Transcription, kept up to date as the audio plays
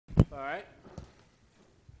right.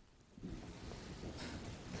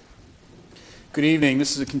 Good evening.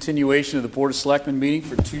 This is a continuation of the Board of Selectmen meeting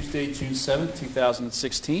for Tuesday, June 7th,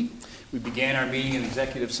 2016. We began our meeting in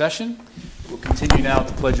executive session. We'll continue now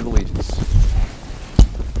with the Pledge of Allegiance.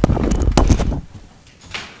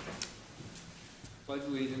 Pledge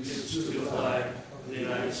allegiance to the flag of the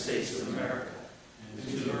United States of America and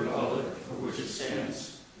to the republic for which it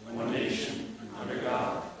stands, one nation, under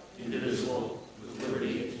God, indivisible, with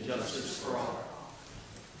liberty and justice for all.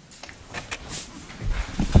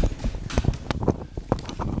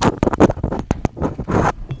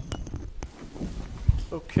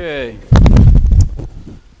 Okay.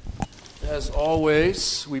 As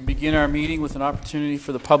always, we begin our meeting with an opportunity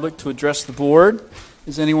for the public to address the board.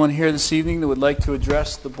 Is anyone here this evening that would like to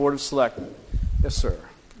address the Board of Selectmen? Yes, sir.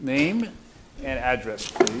 Name and address,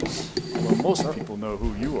 please. Well, most people know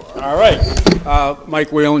who you are. All right.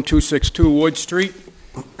 Mike Whalen, 262 Wood Street.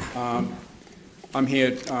 I'm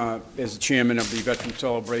here as the chairman of the Veteran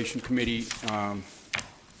Celebration Committee.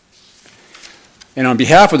 And on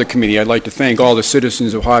behalf of the committee, I'd like to thank all the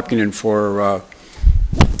citizens of Hopkinton for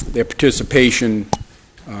their participation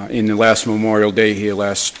in the last Memorial Day here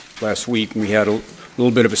last week. We had a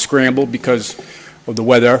little bit of a scramble because of the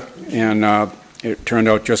weather, and it turned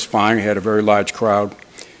out just fine. We had a very large crowd.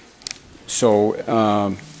 So,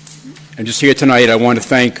 and just here tonight, I want to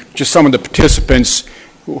thank just some of the participants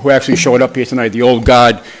who actually showed up here tonight. The Old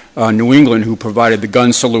Guard, New England, who provided the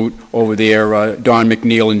gun salute over there, Don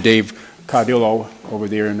McNeil and Dave Cardillo over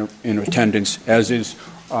there in attendance, as is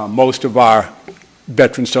most of our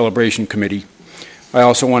Veteran Celebration Committee. I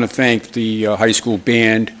also want to thank the high school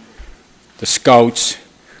band, the Scouts,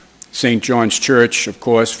 St. John's Church, of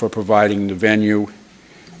course, for providing the venue,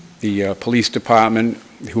 the police department,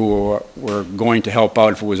 who were going to help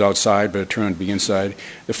out if it was outside, but it turned out to be inside,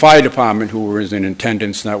 the fire department, who was in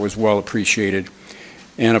attendance, and that was well appreciated.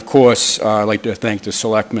 And, of course, I'd like to thank the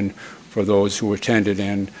Selectmen for those who attended,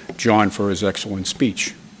 and John for his excellent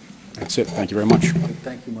speech. That's it. Thank you very much.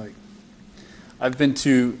 Thank you, Mike. I've been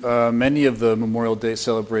to many of the Memorial Day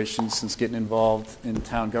celebrations since getting involved in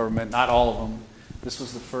town government, not all of them. This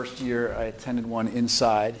was the first year I attended one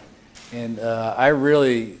inside, and I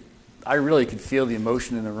really could feel the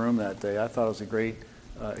emotion in the room that day. I thought it was a great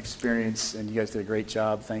experience, and you guys did a great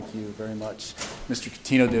job. Thank you very much. Mr.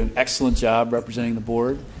 Catino did an excellent job representing the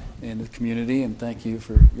board and the community, and thank you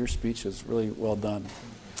for your speech. It was really well done.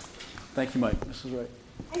 Thank you, Mike. Mrs. Wright.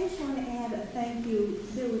 I just want to add a thank you.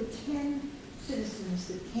 There were 10 citizens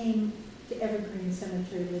that came to Evergreen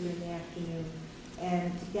Cemetery later in the afternoon,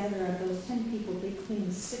 and together of those 10 people, they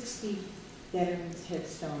cleaned 60 veterans'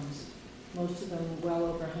 headstones, most of them well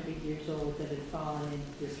over 100 years old, that had fallen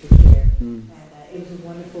into disrepair. And it was a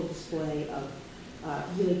wonderful display of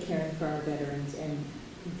really caring for our veterans and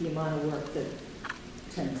the amount of work that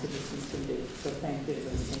 10 citizens can do. So thank you to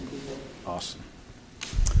those 10 people. Awesome.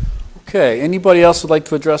 Okay, anybody else would like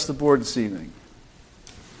to address the board this evening?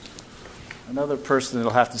 Another person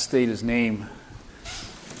that'll have to state his name.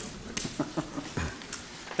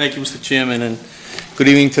 Thank you, Mr. Chairman, and good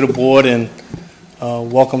evening to the board, and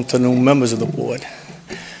welcome to new members of the board.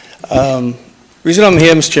 The reason I'm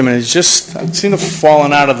here, Mr. Chairman, is just I seem to have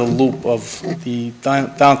fallen out of the loop of the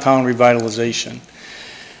downtown revitalization.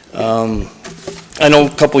 I know a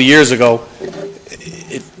couple of years ago,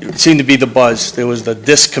 it seemed to be the buzz. There was the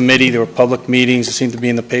DISC committee, there were public meetings, it seemed to be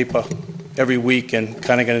in the paper every week and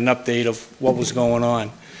kind of get an update of what was going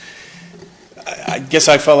on. I guess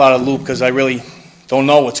I fell out of the loop because I really don't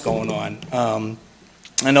know what's going on.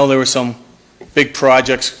 I know there were some big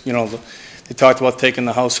projects, you know, they talked about taking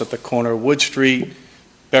the house at the corner of Wood Street,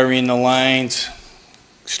 burying the lines,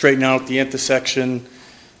 straightening out the intersection,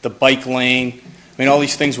 the bike lane. I mean, all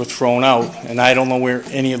these things were thrown out, and I don't know where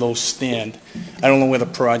any of those stand. I don't know where the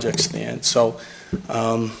projects stand. So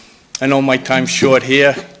I know my time's short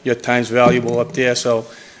here, your time's valuable up there, so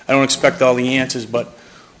I don't expect all the answers, but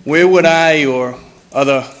where would I or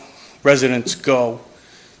other residents go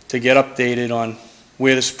to get updated on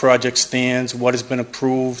where this project stands, what has been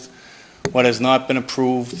approved, what has not been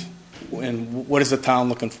approved, and what is the town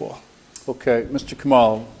looking for? Okay, Mr.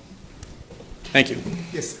 Kamal. Thank you.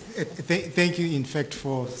 Yes, thank you, in fact,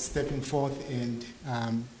 for stepping forth and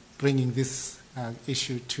bringing this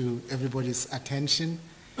issue to everybody's attention.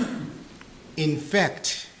 In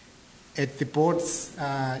fact, at the board's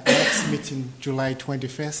next meeting, June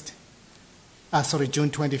 21st,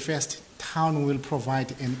 town will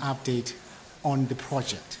provide an update on the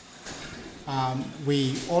project.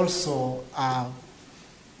 We also are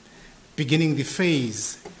beginning the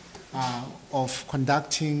phase of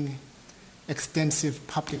conducting extensive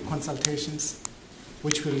public consultations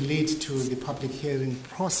which will lead to the public hearing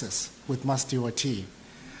process with Mass DOT.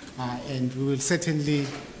 And we will certainly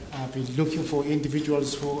be looking for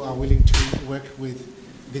individuals who are willing to work with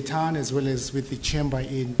the town as well as with the chamber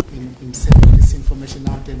in sending this information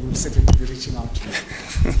out, and we'll certainly be reaching out to you.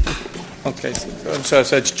 Okay, so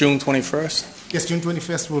that's June 21st? Yes, June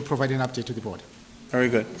 21st, we'll provide an update to the board. Very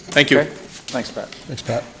good. Thank you. Okay. Thanks, Pat. Thanks,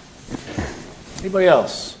 Pat. Anybody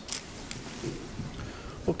else?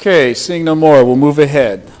 Okay, seeing no more, we'll move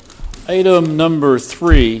ahead. Item number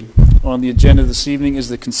 3 on the agenda this evening is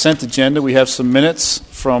the consent agenda. We have some minutes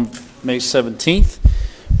from May 17th.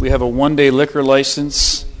 We have a one-day liquor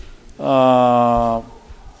license for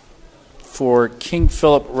King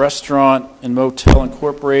Philip Restaurant and Motel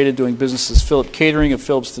Incorporated, doing business as Philip Catering of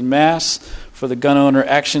Phillipston, Mass., for the Gun Owner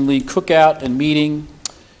Action League cookout and meeting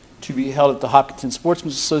to be held at the Hopkinton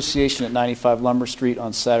Sportsmen's Association at 95 Lumber Street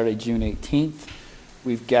on Saturday, June 18th.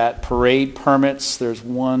 We've got parade permits. There's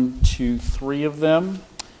 1, 2, 3 of them.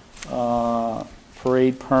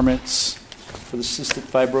 Parade permits for the Cystic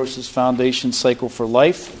Fibrosis Foundation Cycle for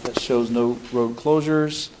Life. That shows no road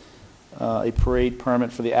closures. A parade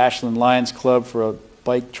permit for the Ashland Lions Club for a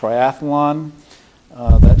bike triathlon.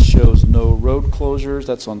 That shows no road closures.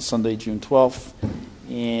 That's on Sunday, June 12th.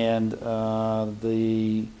 And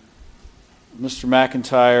the Mr.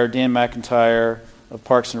 McIntyre, Dan McIntyre of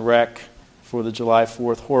Parks and Rec for the July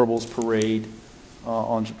 4th Horribles Parade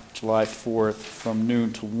on July 4th from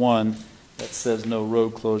noon to 1. That says no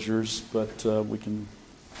road closures, but we can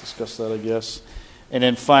discuss that, I guess. And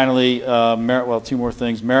then finally, 2 more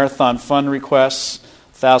things. Marathon fund requests,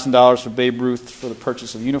 $1,000 for Babe Ruth for the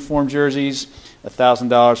purchase of uniform jerseys,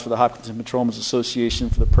 $1,000 for the Hopkinton Patrolmen's Association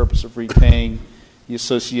for the purpose of repaying the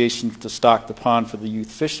association to stock the pond for the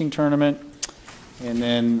youth fishing tournament. And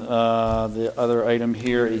then the other item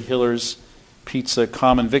here, a Hiller's Pizza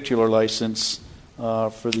common victular license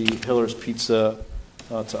for the Hiller's Pizza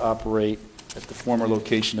to operate at the former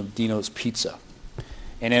location of Dino's Pizza.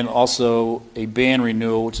 And then also a band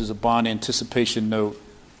renewal, which is a bond anticipation note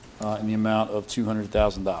in the amount of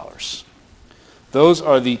 $200,000. Those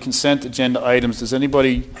are the consent agenda items. Does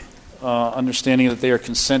anybody, understanding that they are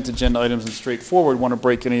consent agenda items and straightforward, want to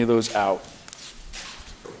break any of those out?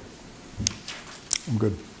 I'm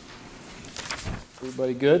good.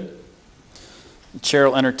 Everybody good? The chair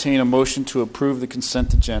will entertain a motion to approve the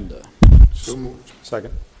consent agenda. So moved.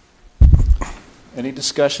 Second. Any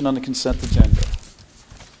discussion on the consent agenda?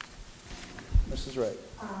 Mrs. Wright.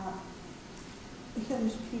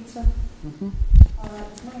 Hiller's Pizza.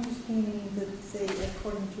 It's my understanding that they,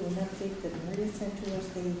 according to an update that Maria sent to us,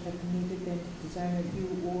 they have neither been to design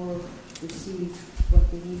review or received what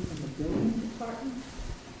they need from the building department.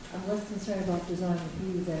 I'm less concerned about design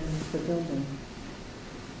review than the building.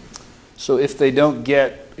 So if they don't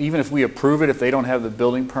get, even if we approve it, if they don't have the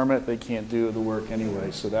building permit, they can't do the work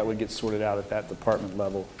anyway. So that would get sorted out at that department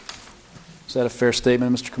level. Is that a fair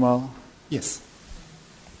statement, Mr. Kamala? Yes.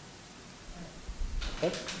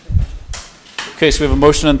 Okay, so we have a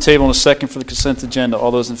motion on the table and a second for the consent agenda. All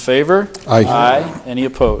those in favor? Aye. Aye. Any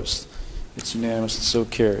opposed? It's unanimous and so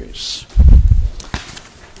carries.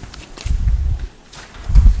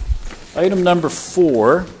 Item number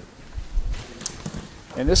 4,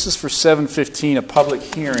 and this is for 7:15, a public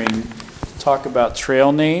hearing to talk about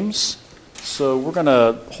trail names. So we're going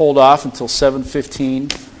to hold off until 7:15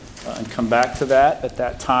 and come back to that at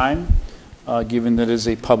that time, given that it is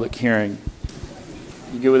a public hearing.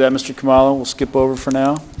 You good with that, Mr. Kamala? We'll skip over for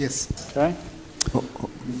now. Yes. Okay.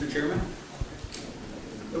 Mr. Chairman,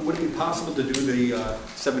 would it be possible to do the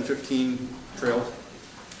 7:15 trail,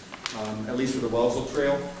 at least for the Welzel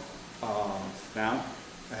Trail, now,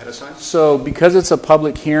 ahead of time? So because it's a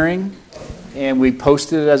public hearing and we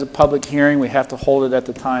posted it as a public hearing, we have to hold it at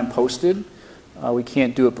the time posted. We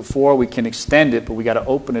can't do it before. We can extend it, but we got to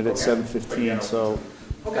open it at 7:15. So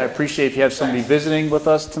I appreciate if you have somebody visiting with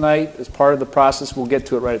us tonight as part of the process. We'll get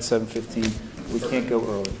to it right at 7:15. We can't go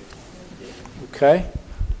early. Okay?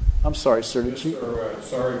 I'm sorry, sir. Did you?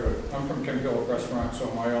 Sorry, but I'm from King Philip Restaurant, so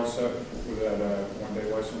am I all set with that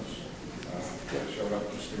one-day license? Showed up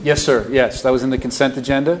just to... Yes, sir. Yes, that was in the consent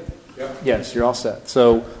agenda? Yep. Yes, you're all set.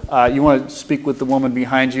 So you want to speak with the woman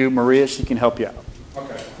behind you, Maria? She can help you out.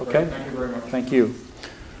 Okay. Okay? Thank you very much. Thank you.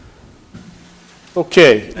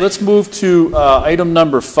 Okay, let's move to item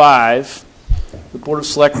number 5. The Board of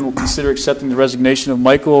Selectmen will consider accepting the resignation of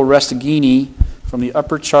Michael Restaghini from the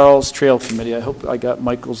Upper Charles Trail Committee. I hope I got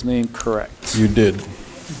Michael's name correct. You did.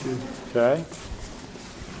 Okay.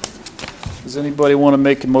 Does anybody want to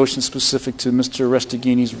make a motion specific to Mr.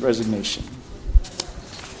 Restaghini's resignation?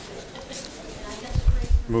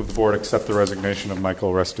 Move the board accept the resignation of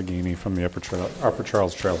Michael Restaghini from the Upper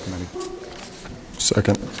Charles Trail Committee.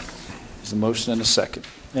 Second. There's a motion and a second.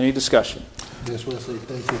 Any discussion? Just want to say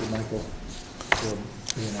thank you to Michael for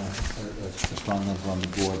being a strong member on the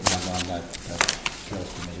board and on that trail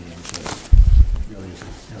committee, and really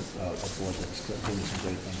a board that's doing some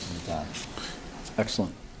great things in the town.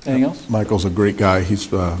 Excellent. Anything else? Michael's a great guy. He's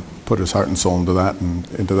put his heart and soul into that and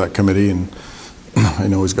into that committee, and I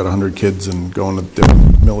know he's got 100 kids and going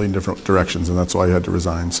a million different directions, and that's why he had to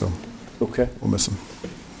resign, so Okay. we'll miss him.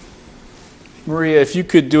 Maria, if you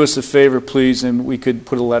could do us a favor, please, and we could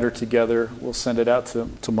put a letter together. We'll send it out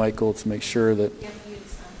to Michael to make sure that...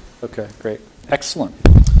 Okay, great. Excellent.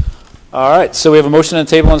 All right, so we have a motion on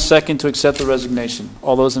the table and a second to accept the resignation.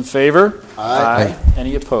 All those in favor? Aye.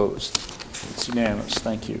 Any opposed? It's unanimous.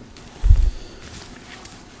 Thank you.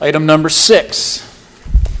 Item number 6.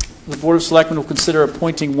 The Board of Selectmen will consider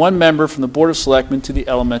appointing one member from the Board of Selectmen to the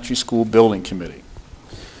Elementary School Building Committee.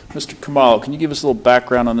 Mr. Kamalo, can you give us a little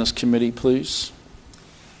background on this committee, please?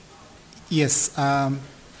 Yes,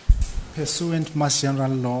 pursuant Mass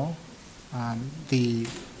General Law, the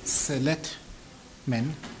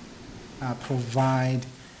Selectmen provide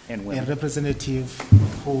a representative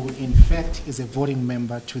who, in fact, is a voting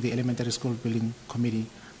member to the Elementary School Building Committee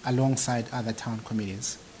alongside other town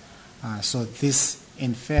committees. So this,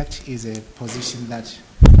 in fact, is a position that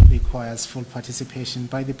requires full participation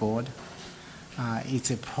by the board. It's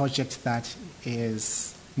a project that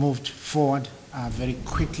is moved forward very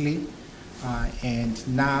quickly,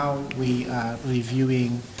 and now we are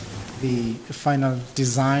reviewing the final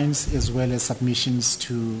designs as well as submissions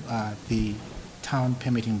to the town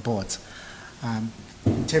permitting boards.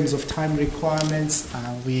 In terms of time requirements,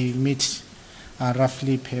 we meet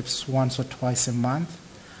roughly perhaps once or twice a month.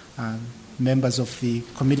 Members of the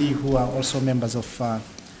committee who are also members of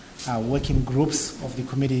working groups of the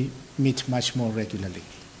committee meet much more regularly.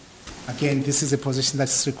 Again, this is a position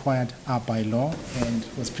that's required by law and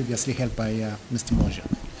was previously held by Mr. Moja.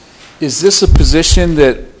 Is this a position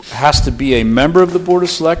that has to be a member of the Board of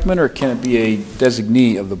Selectmen, or can it be a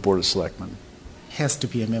designee of the Board of Selectmen? Has to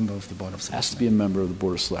be a member of the Board of Selectmen. Has to be a member of the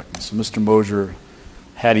Board of Selectmen. So Mr. Moser,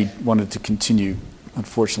 had he wanted to continue,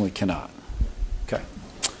 unfortunately cannot. Okay.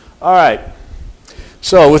 All right.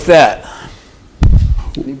 So with that,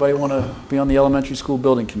 anybody want to be on the Elementary School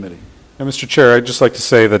Building Committee? And Mr. Chair, I'd just like to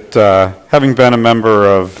say that having been a member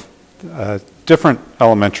of a different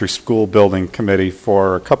elementary school building committee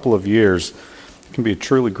for a couple of years, it can be a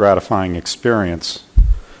truly gratifying experience.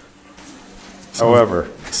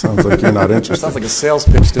 However... Sounds like you're not interested. Sounds like a sales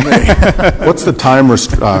pitch to me. What's the time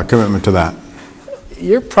commitment to that?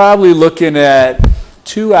 You're probably looking at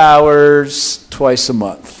 2 hours twice a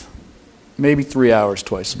month, maybe 3 hours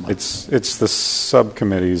twice a month. It's the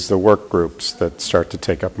subcommittees, the work groups that start to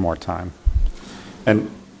take up more time. And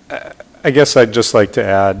I guess I'd just like to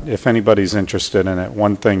add, if anybody's interested in it,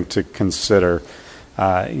 one thing to consider,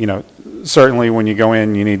 certainly when you go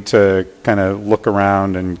in, you need to kind of look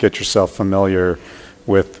around and get yourself familiar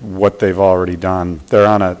with what they've already done. They're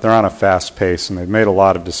on a fast pace, and they've made a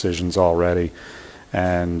lot of decisions already.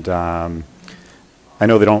 And I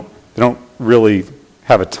know they don't really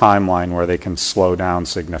have a timeline where they can slow down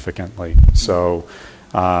significantly. So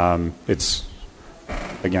it's,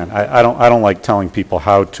 again, I don't like telling people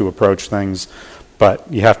how to approach things,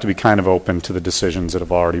 but you have to be kind of open to the decisions that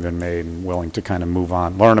have already been made and willing to kind of move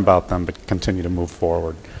on, learn about them, but continue to move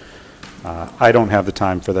forward. I don't have the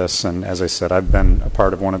time for this, and as I said, I've been a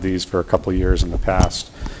part of one of these for a couple of years in the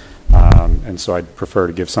past, and so I'd prefer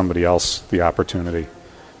to give somebody else the opportunity.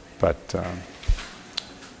 But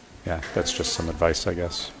yeah, that's just some advice, I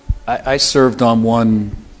guess. I served on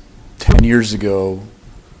one 10 years ago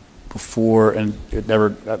before, and it never,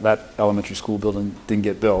 that elementary school building didn't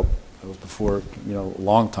get built. It was before, a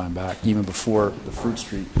long time back, even before the Fruit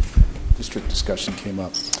Street district discussion came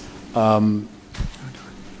up.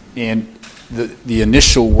 And the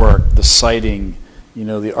initial work, the siting,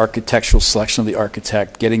 the architectural selection of the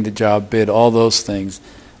architect, getting the job bid, all those things,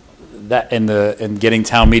 that and getting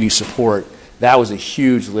town meeting support, that was a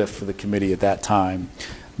huge lift for the committee at that time.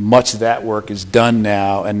 Much of that work is done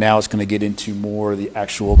now, and now it's going to get into more of the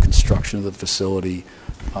actual construction of the facility.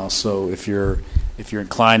 So if you're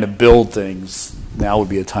inclined to build things, now would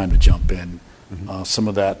be a time to jump in. Some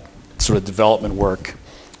of that sort of development work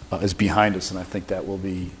is behind us, and I think that will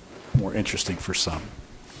be more interesting for some.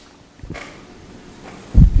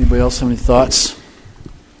 Anybody else have any thoughts?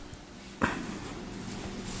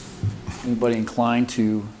 Anybody inclined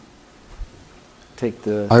to take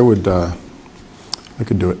the... I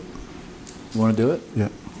could do it. You want to do it? Yeah.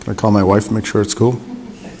 Can I call my wife and make sure it's cool?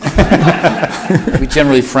 We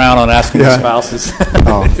generally frown on asking Yeah. spouses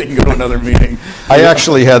Oh. if they can go to another meeting. I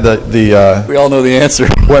actually had We all know the answer.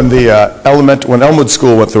 when when Elmwood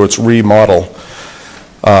School went through its remodel,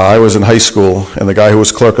 I was in high school, and the guy who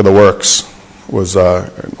was clerk of the works was an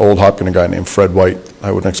old Hopkins guy named Fred White.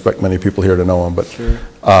 I wouldn't expect many people here to know him, but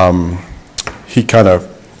he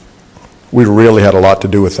we really had a lot to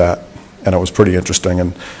do with that, and it was pretty interesting.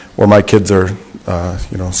 And where my kids are,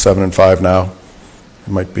 7 and 5 now,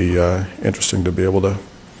 it might be interesting to be able to.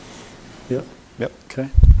 Yep. Okay.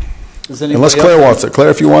 Unless Claire wants it. Claire,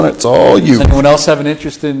 if you want it, it's all you. Does anyone else have an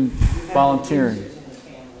interest in volunteering?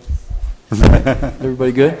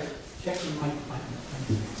 Everybody good?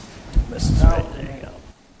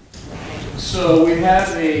 So we have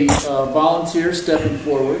a volunteer stepping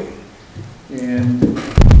forward, and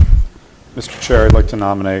Mr. Chair, I'd like to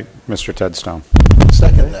nominate Mr. Ted Stone.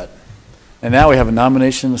 Second that. and now we have a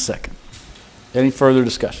nomination and a second. Any further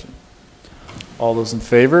discussion? All those in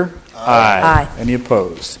favor? Aye. Any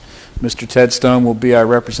opposed? Mr. Ted Stone will be our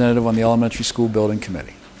representative on the Elementary School Building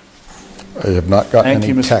Committee. I have not gotten Thank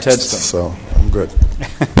any you, Mr. texts, Tedstone. so I'm good.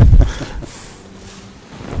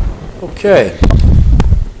 Okay.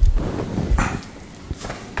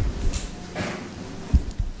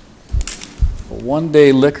 A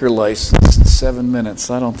one-day liquor license in 7 minutes.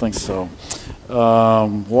 I don't think so.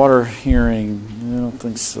 Water hearing. I don't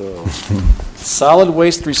think so. Solid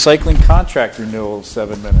waste recycling contract renewal,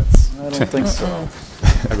 7 minutes. I don't think so.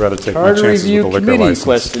 I'd rather take my Charter chances with review the liquor committee license.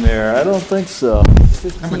 questionnaire. I don't think so. Number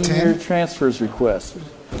 15-year 10. transfers request.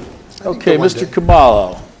 Okay, Mr.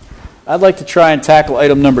 Kamalo. I'd like to try and tackle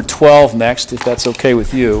item number 12 next, if that's okay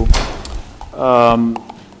with you.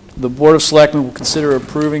 The Board of Selectmen will consider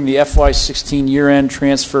approving the FY16 year-end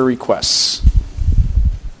transfer requests.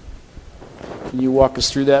 Can you walk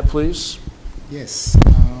us through that, please? Yes.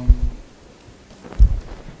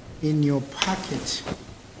 In your packet,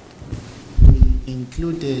 we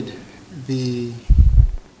included the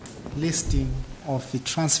listing of the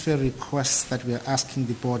transfer requests that we are asking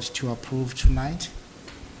the board to approve tonight.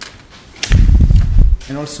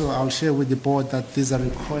 And also, I'll share with the board that these are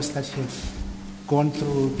requests that have gone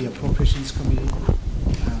through the Appropriations Committee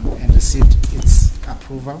and received its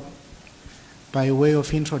approval. By way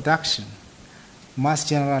of introduction, Mass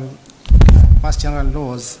General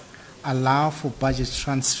laws allow for budget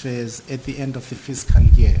transfers at the end of the fiscal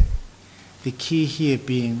year. The key here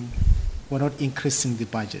being we're not increasing the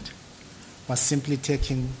budget. We're simply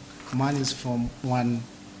taking monies from one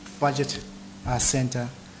budget center,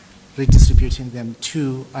 redistributing them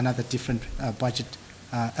to another different budget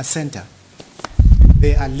center.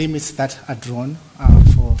 There are limits that are drawn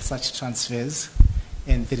for such transfers,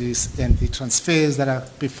 and the transfers that are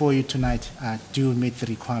before you tonight do meet the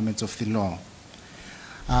requirements of the law.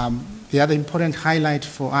 The other important highlight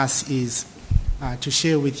for us is to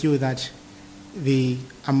share with you that the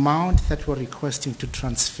amount that we're requesting to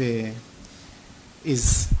transfer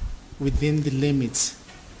is within the limits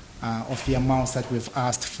of the amounts that we've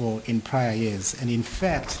asked for in prior years. And in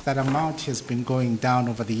fact, that amount has been going down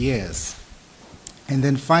over the years. And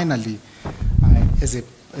then finally, as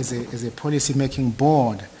a policy-making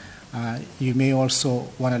board, you may also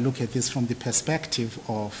want to look at this from the perspective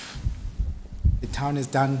of the town has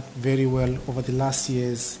done very well over the last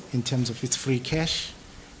years in terms of its free cash,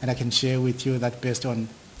 and I can share with you that based on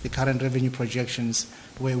the current revenue projections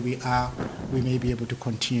where we are, we may be able to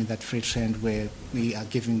continue that free trend where we are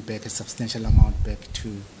giving back a substantial amount back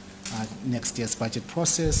to next year's budget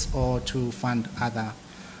process or to fund other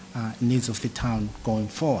needs of the town going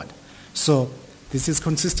forward. So this is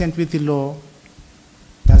consistent with the law,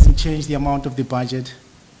 doesn't change the amount of the budget,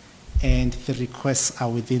 and the requests are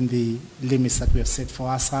within the limits that we have set for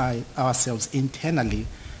ourselves internally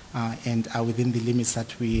and are within the limits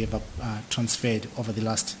that we have transferred over the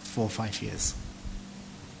last 4 or 5 years.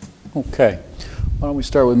 Okay. Why don't we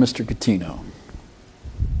start with Mr. Catino?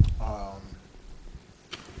 I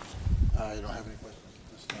don't have any questions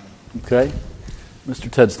at this time. Okay. Mr.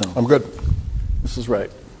 Tedstone? I'm good. Mrs.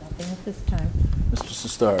 Wright? Nothing at this time. Mr.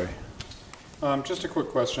 Sestari? Just a quick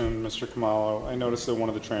question, Mr. Kamalo. I noticed that one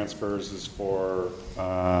of the transfers is for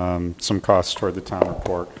some costs toward the town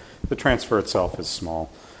report. The transfer itself is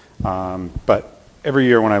small. But every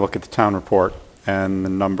year when I look at the town report and the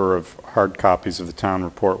number of hard copies of the town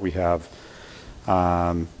report we have,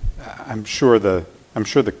 I'm sure the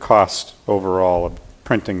cost overall of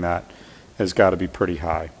printing that has got to be pretty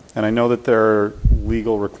high. And I know that there are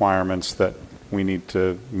legal requirements that we need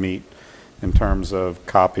to meet in terms of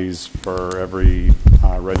copies for every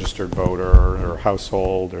registered voter or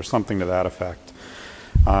household or something to that effect.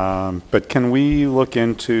 But can we look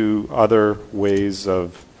into other ways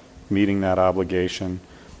of meeting that obligation,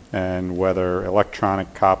 and whether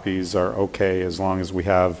electronic copies are okay as long as we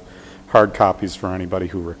have hard copies for anybody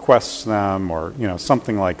who requests them, or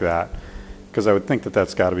something like that. Because I would think that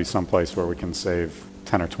that's got to be someplace where we can save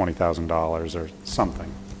 $10,000 or $20,000 or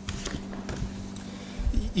something.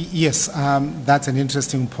 Yes, that's an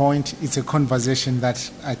interesting point. It's a conversation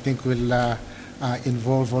that I think will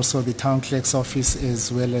involve also the town clerk's office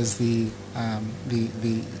as well as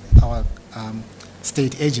our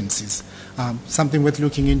state agencies. Something worth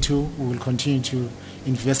looking into. We will continue to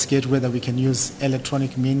investigate whether we can use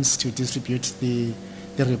electronic means to distribute the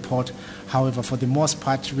report. However, for the most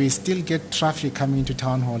part, we still get traffic coming into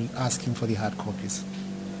town hall asking for the hard copies.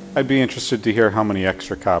 I'd be interested to hear how many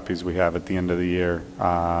extra copies we have at the end of the year.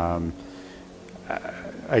 I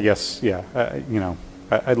guess, yeah,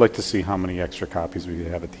 I'd like to see how many extra copies we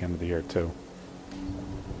have at the end of the year, too.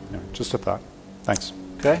 Just a thought. Thanks.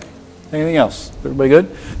 Okay. Anything else? Everybody good?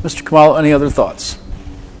 Mr. Kamal, any other thoughts?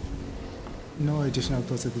 No additional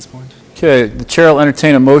thoughts at this point. Okay. The chair will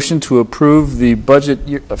entertain a motion to approve the budget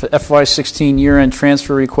FY16 year-end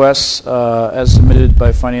transfer requests as submitted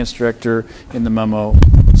by Finance Director in the memo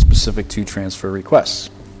specific to transfer requests.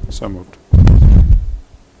 So moved.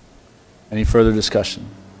 Any further discussion?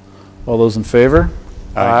 All those in favor?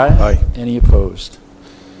 Aye. Aye. Any opposed?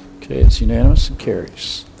 Okay, it's unanimous and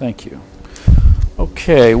carries. Thank you.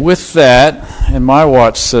 Okay, with that, and my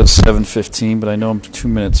watch says 7:15, but I know I'm 2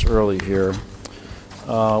 minutes early here.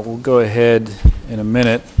 We'll go ahead in a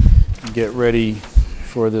minute and get ready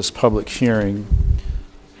for this public hearing.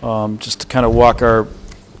 Just to kind of walk our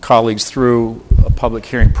colleagues through a public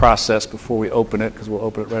hearing process before we open it, because we'll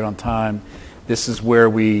open it right on time. This is where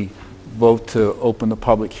we vote to open the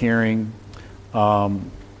public hearing.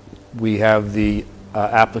 We have the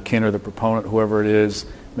applicant or the proponent, whoever it is,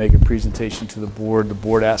 make a presentation to the board. The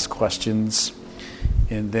board asks questions,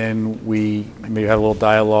 and then we maybe have a little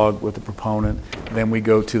dialogue with the proponent. Then we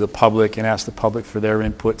go to the public and ask the public for their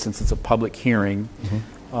input, since it's a public hearing.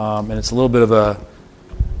 And it's a little bit of a,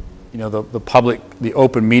 the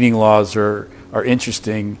open meeting laws are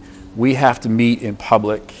interesting. We have to meet in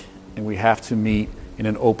public, and we have to meet in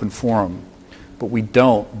an open forum. But we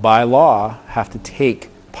don't, by law, have to take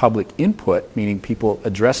public input, meaning people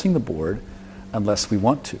addressing the board, unless we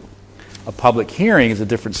want to. A public hearing is a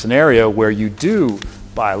different scenario where you do,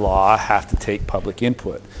 by law, have to take public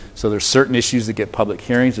input. So there's certain issues that get public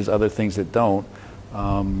hearings, there's other things that don't.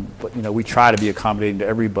 But we try to be accommodating to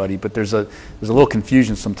everybody, but there's a little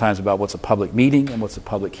confusion sometimes about what's a public meeting and what's a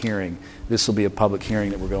public hearing. This will be a public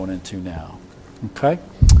hearing that we're going into now. Okay?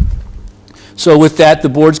 So with that, the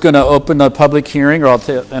board's going to open the public hearing, or I'll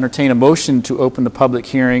entertain a motion to open the public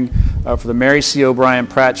hearing for the Mary C. O'Brien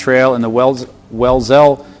Pratt Trail and the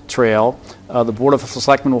Welzel Trail. The Board of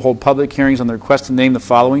Selectmen will hold public hearings on the request to name the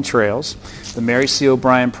following trails: the Mary C.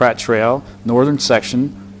 O'Brien Pratt Trail, northern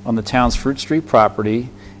section on the town's Fruit Street property,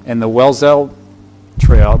 and the Welzel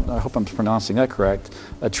Trail, I hope I'm pronouncing that correct,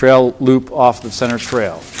 a trail loop off the center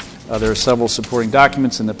trail. There are several supporting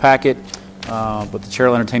documents in the packet. But the chair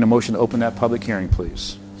will entertain a motion to open that public hearing,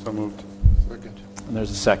 please. So moved. Second. And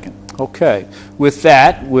there's a second. Okay. With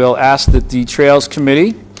that, we'll ask that the Trails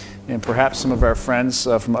Committee and perhaps some of our friends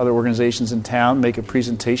from other organizations in town make a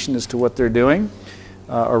presentation as to what they're doing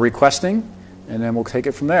or requesting, and then we'll take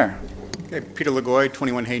it from there. Okay, Peter Lagoy,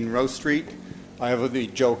 21 Hayden Rose Street. I have the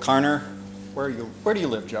Joe Carner. Where do you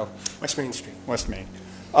live, Joe? West Main Street. West Main.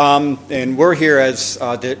 And we're here as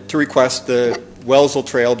to request the Welzel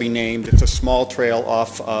Trail be named. It's a small trail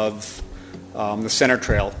off of the center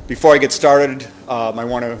trail. Before I get started, I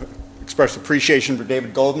want to express appreciation for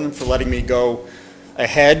David Goldman for letting me go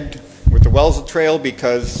ahead with the Welzel Trail,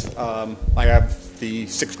 because I have the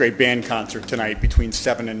 6th grade band concert tonight between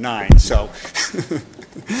 7 and 9. So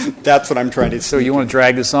that's what I'm trying to see. So you want to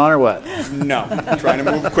drag this on or what? No, I'm trying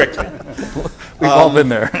to move quickly. We've all been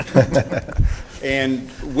there. And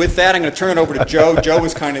with that, I'm going to turn it over to Joe. Joe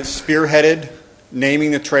was kind of spearheaded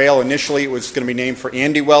naming the trail. Initially, it was going to be named for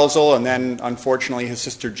Andy Welzel, and then, unfortunately, his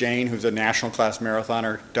sister Jane, who's a national class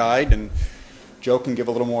marathoner, died. And Joe can give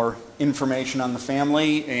a little more information on the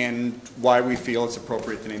family and why we feel it's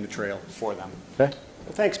appropriate to name the trail for them. Okay.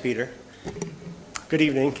 Well, thanks, Peter. Good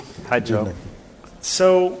evening. Hi, Joe.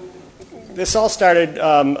 So this all started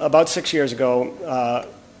about 6 years ago.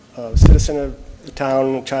 A citizen of the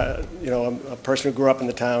town, a person who grew up in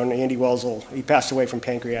the town, Andy Welzel, he passed away from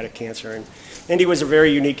pancreatic cancer. And Andy was a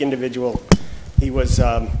very unique individual. He was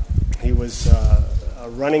a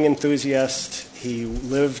running enthusiast. He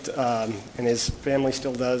lived, and his family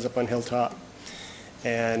still does, up on Hilltop.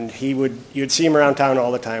 And you'd see him around town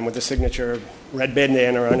all the time with a signature red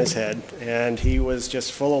bandana on his head, and he was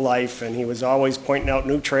just full of life, and he was always pointing out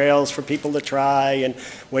new trails for people to try and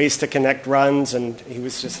ways to connect runs, and he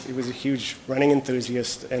was a huge running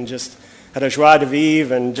enthusiast and just had a joie de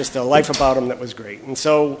vivre and just a life about him that was great. And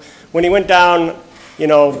so when he went down,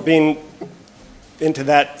 being into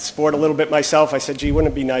that sport a little bit myself, I said, gee,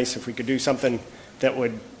 wouldn't it be nice if we could do something that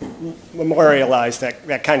would memorialize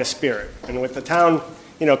that kind of spirit? And with the town,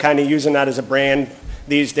 kind of using that as a brand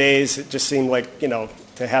these days, it just seemed like,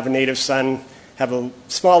 to have a native son, have a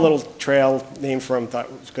small little trail named for him, thought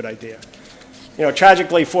it was a good idea.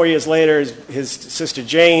 Tragically, 4 years later, his sister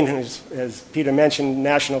Jane, who's, as Peter mentioned,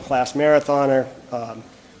 national class marathoner,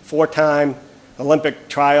 4-time Olympic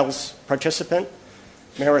trials participant,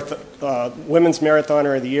 women's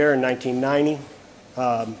marathoner of the year in 1990,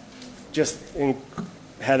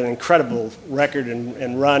 had an incredible record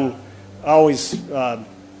and run, always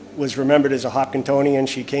was remembered as a Hopkintonian.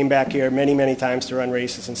 She came back here many, many times to run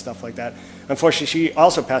races and stuff like that. Unfortunately, she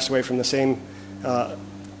also passed away from the same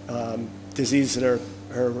disease that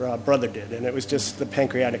her brother did, and it was just the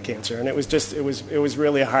pancreatic cancer. And it was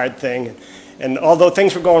really a hard thing. And although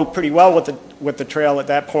things were going pretty well with the trail at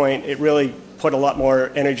that point, it really put a lot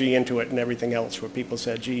more energy into it and everything else, where people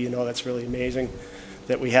said, gee, that's really amazing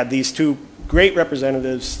that we had these two great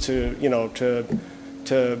representatives to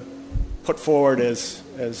put forward as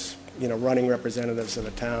running representatives of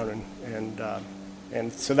the town,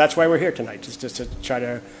 and so that's why we're here tonight, just to try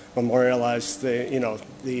to memorialize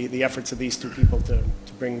the efforts of these two people to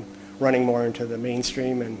bring running more into the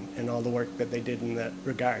mainstream and all the work that they did in that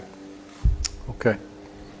regard. Okay.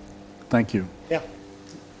 Thank you. Yeah.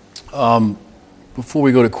 Before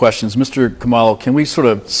we go to questions, Mr. Khumalo, can we sort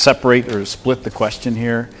of separate or split the question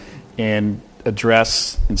here and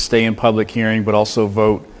address and stay in public hearing, but also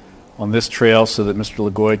vote on this trail so that Mr.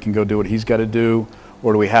 LeGoy can go do what he's got to do?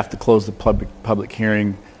 Or do we have to close the public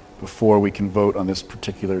hearing before we can vote on this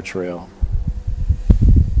particular trail?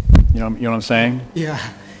 You know what I'm saying? Yeah,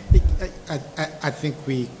 I think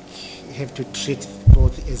we have to treat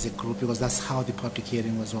both as a group because that's how the public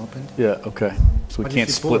hearing was opened. Yeah, okay. So we can't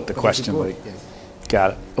split the question. Yes.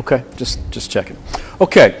 Got it. Okay, just checking.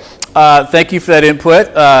 Okay, thank you for that input.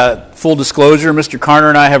 Full disclosure, Mr. Carner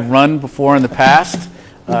and I have run before in the past.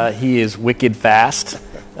 He is wicked fast,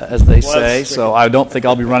 as they say, so I don't think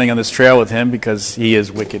I'll be running on this trail with him because he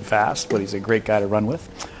is wicked fast, but he's a great guy to run with.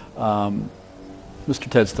 Mr.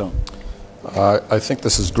 Tedstone. I think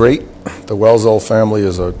this is great. The Welzel family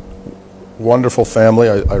is a wonderful family.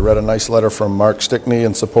 I read a nice letter from Mark Stickney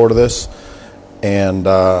in support of this, and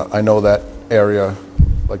I know that area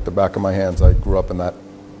like the back of my hands. I grew up in the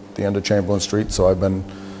end of Chamberlain Street, so I've been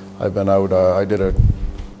out. I did a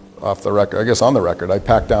off the record, I guess on the record, I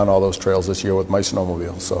packed down all those trails this year with my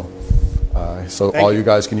snowmobile, so all you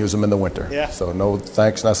guys can use them in the winter. Yeah. So no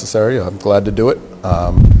thanks necessary. I'm glad to do it,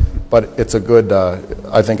 but it's a good.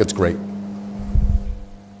 I think it's great.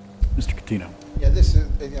 Mr. Catino. Yeah, this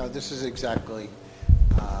is exactly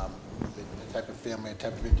the type of family and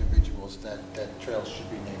type of individuals that trails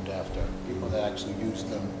should be named after. People that actually use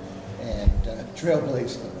them and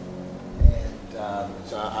trailblaze them. And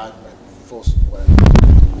so I'm full support.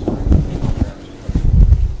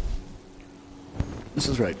 This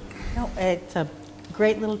is right. No, it's a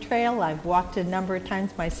great little trail. I've walked it a number of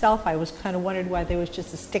times myself. I was kind of wondered why there was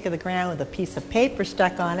just a stick of the ground with a piece of paper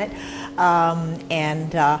stuck on it. I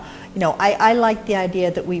like the idea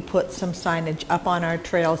that we put some signage up on our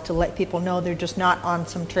trails to let people know they're just not on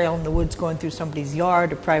some trail in the woods going through somebody's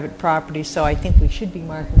yard or private property. So I think we should be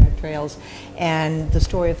marking our trails. And the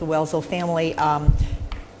story of the Welzel family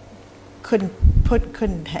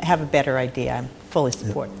couldn't have a better idea. I fully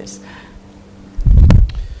support this.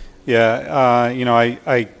 Yeah,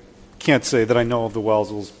 I can't say that I know of the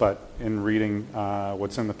Welzels, but in reading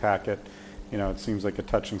what's in the packet, it seems like a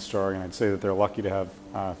touching story, and I'd say that they're lucky to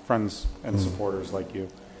have friends and supporters like you.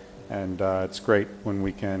 And it's great when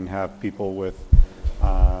we can have people with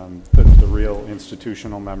the real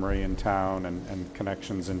institutional memory in town and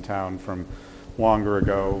connections in town from longer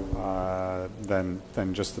ago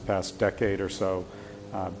than just the past decade or so,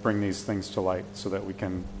 bring these things to light so that we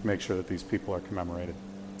can make sure that these people are commemorated.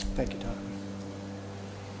 Thank you, Tom.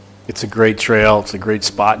 It's a great trail. It's a great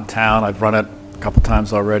spot in town. I've run it a couple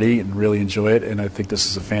times already and really enjoy it, and I think this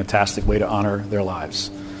is a fantastic way to honor their lives.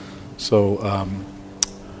 So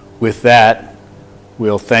with that,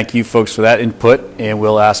 we'll thank you folks for that input, and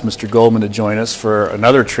we'll ask Mr. Goldman to join us for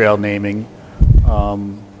another trail naming.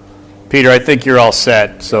 Peter, I think you're all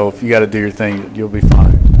set, so if you got to do your thing, you'll be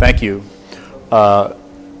fine. Thank you.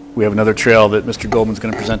 We have another trail that Mr. Goldman's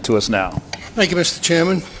going to present to us now. Thank you, Mr.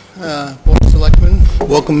 Chairman. Board of Selectmen,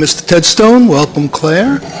 welcome Mr. Tedstone, welcome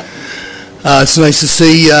Claire. It's nice to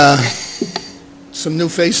see some new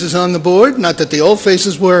faces on the board. Not that the old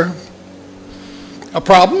faces were a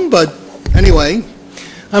problem, but anyway.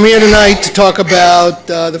 I'm here tonight to talk about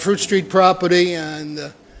the Fruit Street property and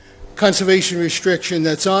the conservation restriction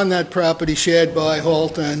that's on that property shared by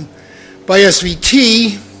Holt and by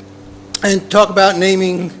SVT, and talk about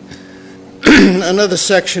naming another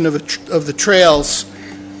section of the trails.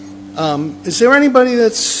 Is there anybody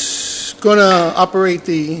that's going to operate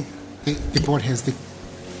the... The board has the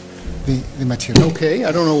material. Okay,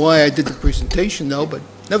 I don't know why I did the presentation, though, but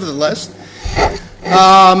nevertheless.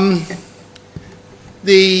 In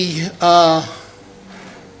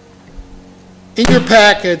your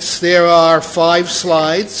packets, there are 5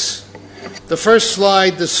 slides. The first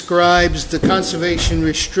slide describes the conservation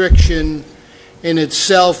restriction in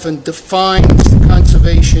itself and defines the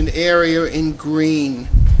conservation area in green.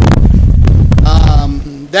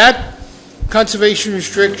 That conservation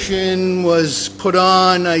restriction was put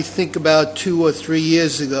on, I think, about 2 or 3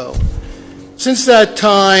 years ago. Since that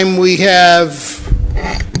time, we have,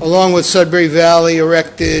 along with Sudbury Valley,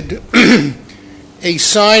 erected a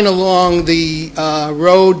sign along the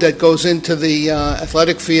road that goes into the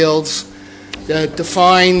athletic fields that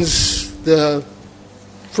defines the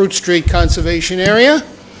Fruit Street Conservation Area.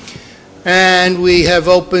 And we have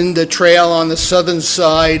opened a trail on the southern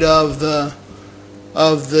side of the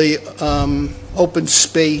open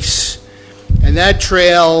space. And that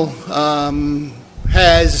trail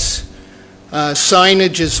has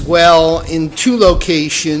signage as well in 2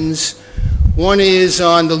 locations. One is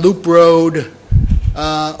on the loop road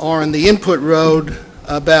or on the input road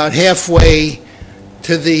about halfway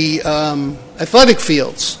to the athletic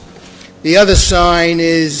fields. The other sign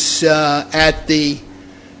is at the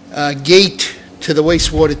gate to the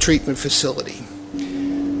wastewater treatment facility.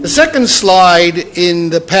 The second slide in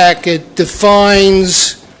the packet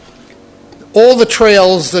defines all the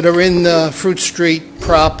trails that are in the Fruit Street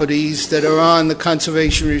properties that are on the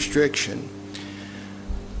conservation restriction.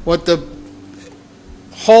 What the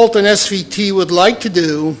Holt and SVT would like to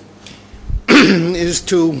do is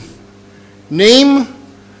to name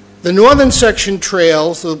the northern section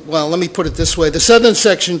trails. Well, let me put it this way. The southern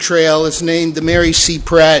section trail is named the Mary C.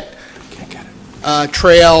 Pratt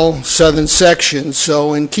Trail Southern Section.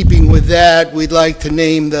 So in keeping with that, we'd like to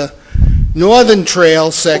name the northern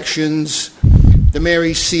trail sections the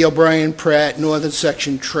Mary C. O'Brien Pratt Northern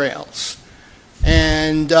Section Trails.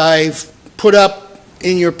 And I've put up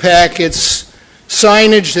in your packets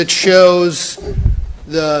signage that shows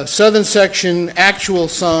the southern section actual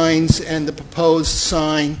signs and the proposed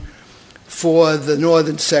sign for the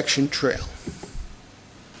northern section trail.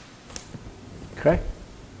 Okay.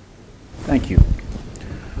 Thank you.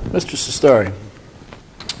 Mr. Sestari.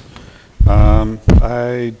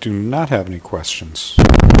 I do not have any questions.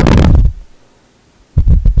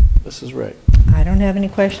 This is right. I don't have any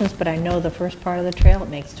questions, but I know the first part of the trail. It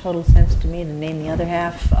makes total sense to me to name the other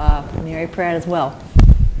half Mary Pratt as well.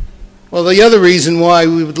 Well, the other reason why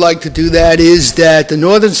we would like to do that is that the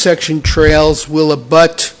northern section trails will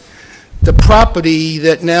abut the property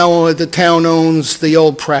that now the town owns, the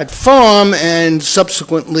old Pratt Farm, and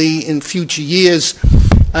subsequently in future years,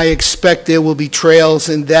 I expect there will be trails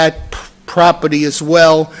in that property as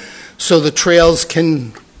well, so the trails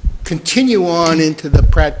can continue on into the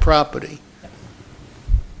Pratt property.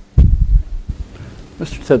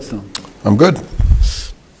 Mr. Tedstone. I'm good.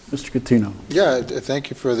 Mr. Catino. Yeah,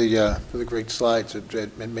 thank you for the great slides.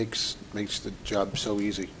 It makes the job so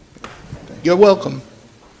easy. You're welcome.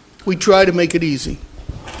 We try to make it easy.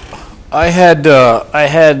 I had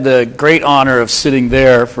the great honor of sitting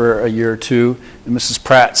there for a year or two, and Mrs.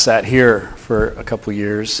 Pratt sat here for a couple of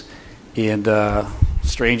years. And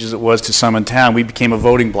strange as it was to some in town, we became a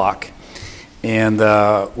voting bloc, and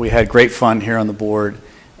we had great fun here on the board.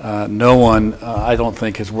 No one, I don't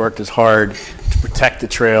think, has worked as hard to protect the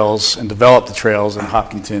trails and develop the trails in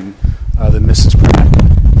Hopkinton than Mrs. Pratt.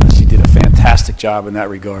 She did a fantastic job in that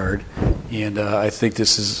regard, and I think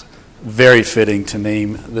this is very fitting to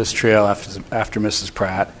name this trail after Mrs.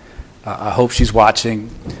 Pratt. I hope she's watching.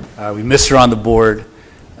 We miss her on the board.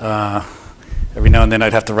 Every now and then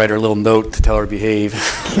I'd have to write her a little note to tell her to behave.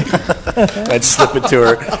 I'd slip it to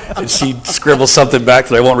her, and she'd scribble something back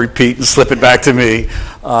that I won't repeat and slip it back to me.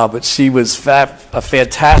 But she was a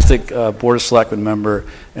fantastic Board of Selectmen member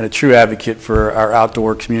and a true advocate for our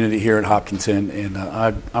outdoor community here in Hopkinton. And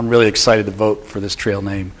I'm really excited to vote for this trail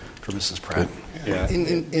name for Mrs. Pratt.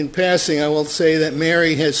 In passing, I will say that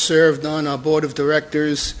Mary has served on our Board of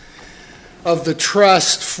Directors of the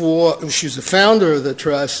trust she's the founder of the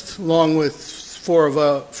trust, along with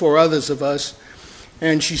four others of us,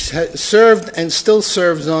 and she served and still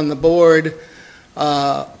serves on the board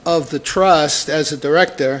of the trust as a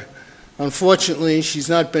director. Unfortunately, she's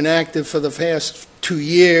not been active for the past 2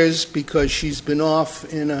 years because she's been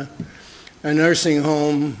off in a nursing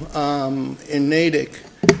home in Natick,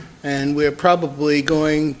 and we're probably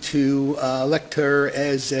going to elect her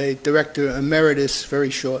as a director emeritus very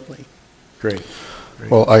shortly. Great.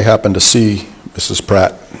 Well, I happen to see Mrs.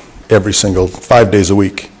 Pratt every single 5 days a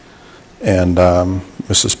week, and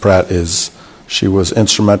Mrs. Pratt she was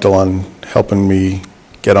instrumental on helping me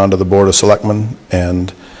get onto the Board of Selectmen,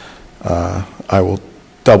 and I will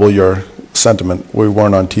double your sentiment. We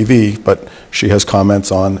weren't on TV, but she has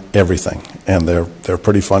comments on everything, and they're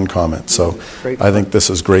pretty fun comments. So I think this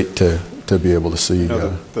is great to be able to see.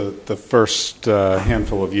 The first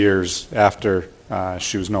handful of years after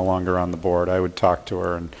she was no longer on the board, I would talk to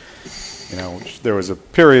her, and there was a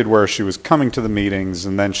period where she was coming to the meetings,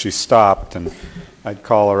 and then she stopped, and I'd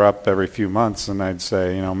call her up every few months, and I'd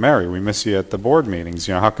say, Mary, we miss you at the board meetings.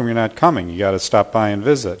 How come you're not coming? You got to stop by and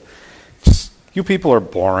visit. You people are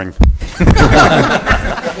boring.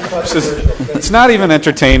 It's not even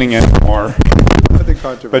entertaining anymore.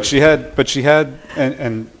 But she had,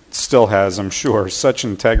 and still has, I'm sure, such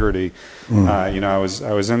integrity. I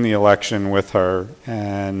was in the election with her,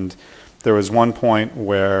 and there was one point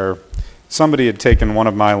where somebody had taken one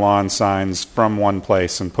of my lawn signs from one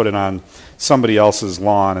place and put it on somebody else's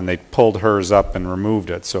lawn, and they pulled hers up and removed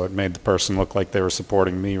it, so it made the person look like they were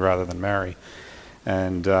supporting me rather than Mary.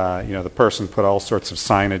 And, the person put all sorts of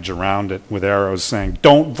signage around it with arrows saying,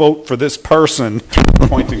 "Don't vote for this person,"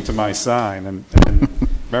 pointing to my sign. And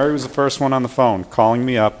Mary was the first one on the phone calling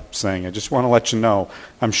me up saying, "I just want to let you know,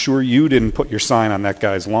 I'm sure you didn't put your sign on that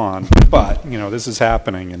guy's lawn, but, this is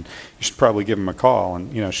happening, and you should probably give him a call."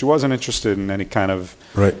 And, she wasn't interested in any kind of,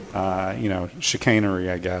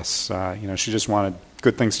 chicanery, I guess. She just wanted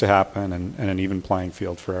good things to happen and an even playing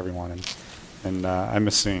field for everyone. And I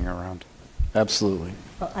miss seeing her around. Absolutely.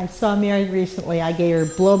 Well, I saw Mary recently. I gave her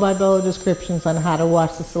blow-by-blow descriptions on how to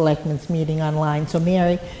watch the Selectmen's meeting online. So,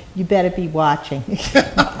 Mary, you better be watching.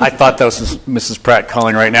 I thought that was Mrs. Pratt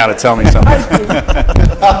calling right now to tell me something.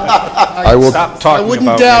 I will stop talking. I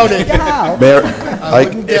wouldn't doubt it. Mayor,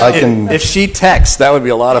 I can. If she texts, that would be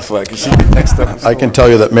a lot of fun. She can text them. I can tell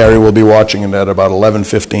you that Mary will be watching it at about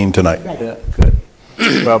 11:15 tonight. Yeah, good.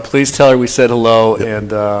 Well, please tell her we said hello,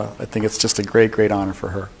 and I think it's just a great, great honor for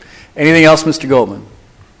her. Anything else, Mr. Goldman?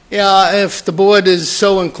 Yeah, if the board is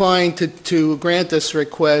so inclined to grant this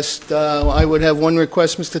request, I would have one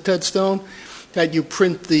request, Mr. Tedstone, that you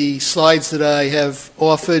print the slides that I have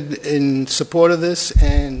offered in support of this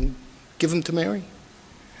and give them to Mary.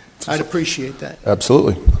 I'd appreciate that.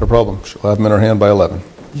 Absolutely, not a problem. She'll have them in her hand by 11.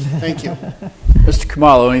 Thank you. Mr.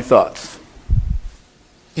 Khumalo, any thoughts?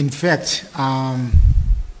 In fact,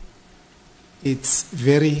 it's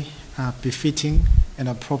very befitting and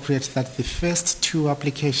appropriate that the first two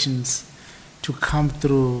applications to come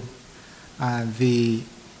through the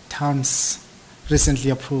town's recently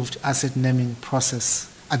approved asset naming process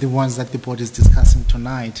are the ones that the board is discussing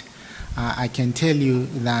tonight. I can tell you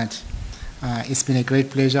that it's been a great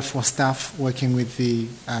pleasure for staff working with the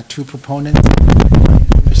two proponents. The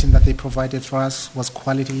information that they provided for us was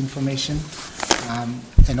quality information.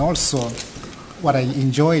 And also, what I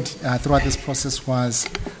enjoyed throughout this process was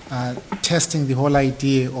testing the whole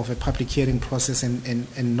idea of a public hearing process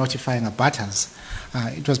and notifying abutters.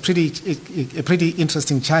 It was a pretty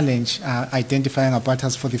interesting challenge identifying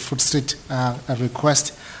abutters for the Food Street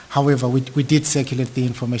request. However, we did circulate the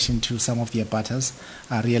information to some of the abutters,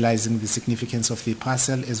 realizing the significance of the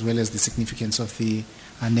parcel as well as the significance of the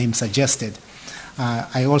name suggested.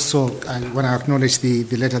 I also want to acknowledge the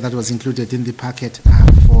letter that was included in the packet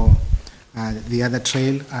for the other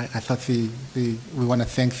trail. I thought we want to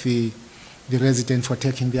thank the resident for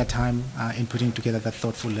taking their time in putting together that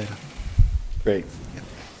thoughtful letter. Great.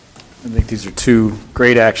 I think these are two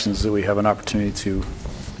great actions that we have an opportunity to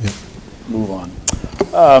move on.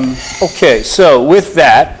 Okay, so with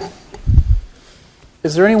that,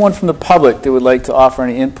 is there anyone from the public that would like to offer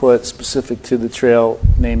any input specific to the trail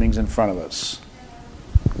namings in front of us?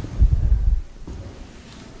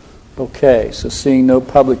 Okay, so seeing no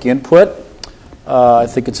public input, I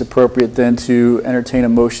think it's appropriate then to entertain a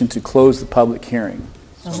motion to close the public hearing.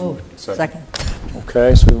 So moved. Second.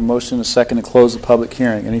 Okay, so we have a motion and a second to close the public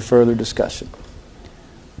hearing. Any further discussion?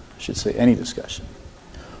 I should say any discussion.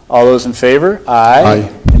 All those in favor? Aye.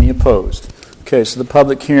 Aye. Any opposed? Okay, so the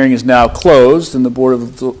public hearing is now closed, and the Board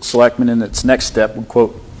of Selectmen in its next step will,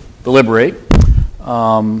 quote, deliberate.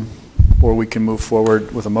 or we can move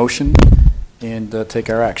forward with a motion and take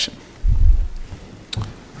our action.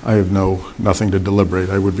 I have nothing to deliberate.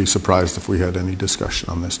 I would be surprised if we had any discussion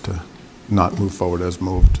on this to not move forward as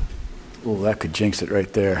moved. Oh, that could jinx it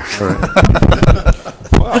right there.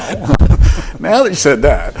 Wow. Now that you said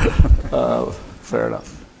that, fair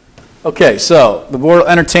enough. Okay, so the board will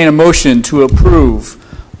entertain a motion to approve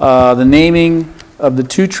the naming of the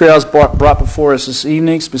two trails brought before us this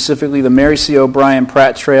evening, specifically the Mary C. O'Brien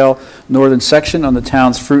Pratt Trail northern section on the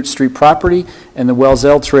town's Fruit Street property, and the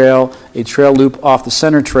Welzel Trail, a trail loop off the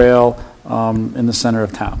center trail in the center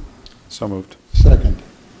of town. So moved. Second.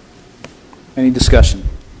 Any discussion?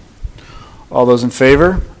 All those in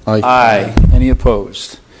favor? Aye. Aye. Any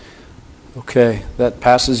opposed? Okay, that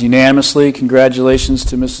passes unanimously. Congratulations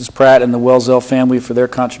to Mrs. Pratt and the Welzel family for their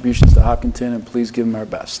contributions to Hopkinton, and please give them our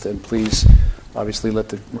best. And please, obviously, let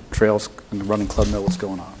the trails and the running club know what's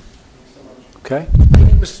going on. Okay?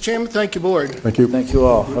 Mr. Chairman, thank you, board. Thank you. Thank you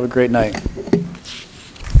all. Have a great night.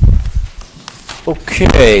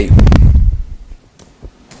 Okay.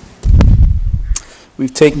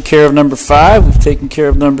 We've taken care of number 5. We've taken care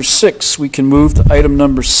of number 6. We can move to item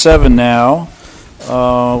number 7 now,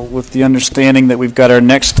 with the understanding that we've got our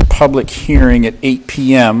next public hearing at 8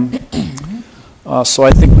 p.m. So I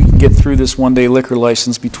think we can get through this one-day liquor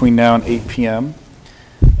license between now and 8 p.m.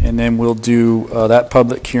 And then we'll do that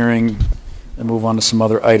public hearing and move on to some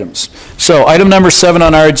other items. So item number 7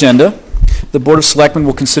 on our agenda, the Board of Selectmen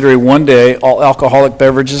will consider a one-day all-alcoholic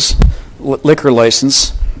beverages liquor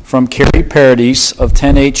license from Carrie Paradis of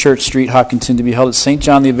 10A Church Street, Hopkinton, to be held at St.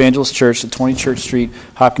 John the Evangelist Church at 20 Church Street,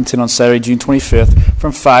 Hopkinton, on Saturday, June 25th,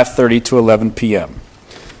 from 5:30 to 11 p.m.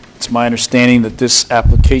 It's my understanding that this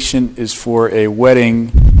application is for a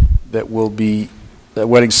wedding that will be a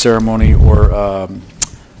wedding ceremony, or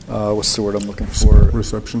what's the word I'm looking for?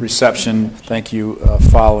 Reception. Reception, thank you,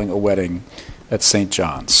 following a wedding at St.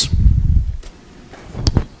 John's.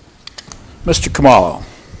 Mr. Kamalo.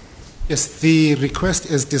 Yes, the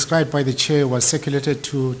request as described by the chair was circulated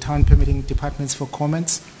to town permitting departments for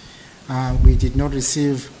comments. We did not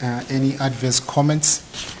receive any adverse comments.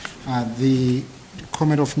 The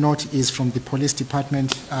comment of note is from the police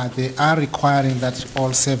department. They are requiring that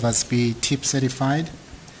all servers be tip certified.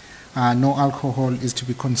 No alcohol is to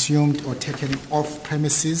be consumed or taken off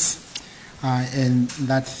premises, and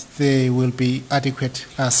that there will be adequate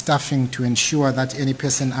staffing to ensure that any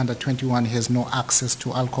person under 21 has no access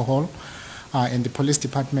to alcohol. And the police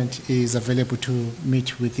department is available to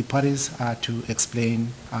meet with the parties to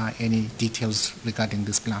explain any details regarding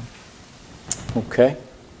this plan. Okay.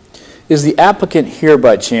 Is the applicant here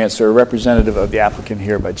by chance, or a representative of the applicant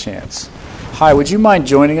here by chance? Hi, would you mind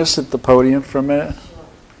joining us at the podium for a minute?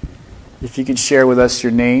 If you could share with us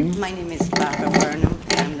your name. My name is Barbara Burnham.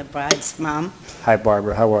 I'm the bride's mom. Hi,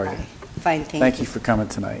 Barbara. How are you? Fine, thank you. Thank you for coming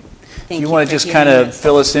tonight. Thank Do you you want to for just kind hearing of us.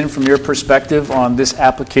 fill us in from your perspective on this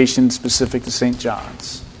application specific to St.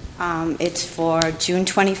 John's? It's for June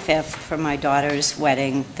 25th for my daughter's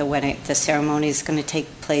wedding. The ceremony is going to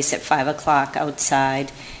take place at 5 o'clock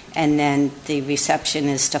outside, and then the reception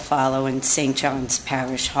is to follow in St. John's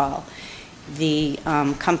Parish Hall. The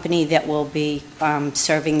company that will be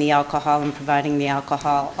serving the alcohol and providing the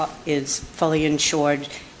alcohol is fully insured,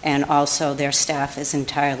 and also their staff is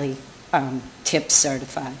entirely tip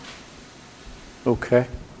certified. Okay.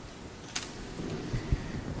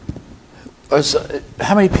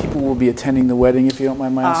 How many people will be attending the wedding, if you don't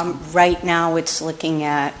mind my asking? Right now, it's looking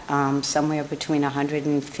at somewhere between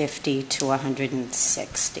 150 to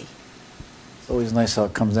 160. It's always nice how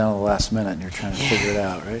it comes down to the last minute and you're trying to figure it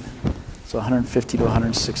out, right? So 150 to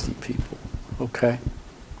 160 people. Okay.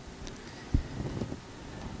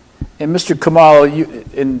 And Mr. Kamalo, you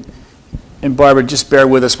and Barbara, just bear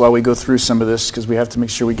with us while we go through some of this because we have to make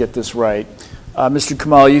sure we get this right. Mr.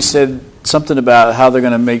 Kamalo, you said something about how they're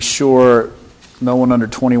going to make sure no one under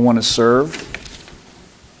 21 is served?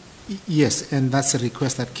 Yes, and that's a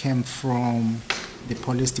request that came from the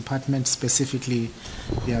police department. Specifically,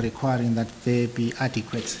 they are requiring that there be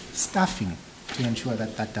adequate staffing to ensure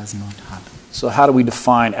that that does not happen. So how do we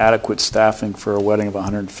define adequate staffing for a wedding of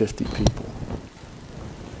 150 people?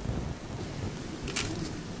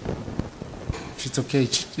 If it's okay,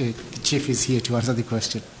 the chief is here to answer the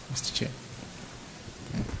question, Mr. Chair.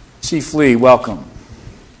 Chief Lee, welcome.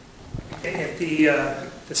 If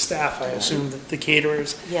the staff, I assume that the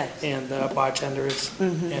caterers Yes. and the bartenders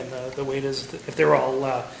Mhm. and the waiters, if they're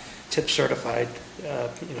all tip certified,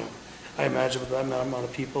 I imagine with that amount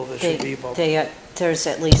of people, there should be about There's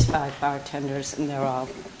at least 5 bartenders, and they're all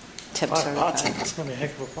tip 5 certified. bartenders. It's going to be a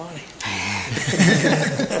heck of a party.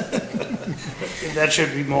 That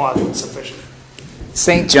should be more than sufficient.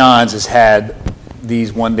 St. John's has had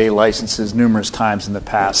these one-day licenses numerous times in the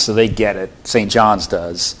past, so they get it. St. John's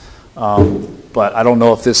does. But I don't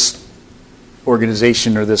know if this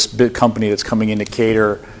organization or this big company that's coming in to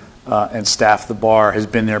cater and staff the bar has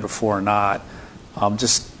been there before or not.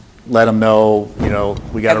 Just let them know,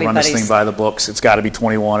 we got to run this thing by the books. It's got to be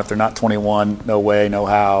 21. If they're not 21, no way, no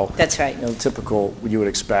how. That's right. Typical what you would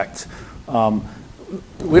expect. Are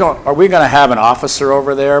we going to have an officer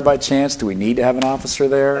over there by chance? Do we need to have an officer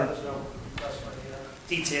there? That's my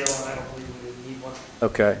detail, and I don't believe we would need one.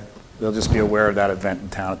 Okay. They'll just be aware of that event in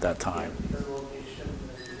town at that time. The location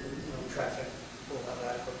and traffic will have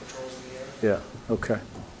adequate patrols in the area. Yeah, okay.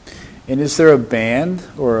 And is there a band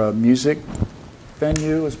or a music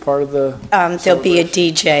venue as part of the There'll be a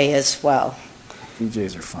DJ as well.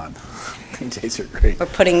 DJs are fun. DJs are great. We're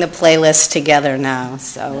putting the playlist together now,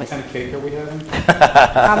 so. What kind of cake are we having?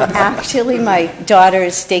 Actually, my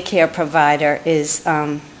daughter's daycare provider is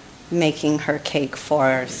making her cake for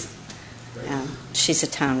us. She's a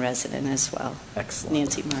town resident as well. Excellent.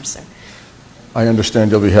 Nancy Mercer. I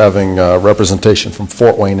understand you'll be having representation from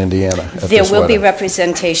Fort Wayne, Indiana at There this will be wedding.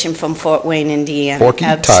 representation from Fort Wayne, Indiana. Porky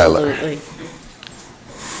Tyler. Absolutely.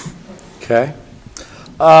 Okay.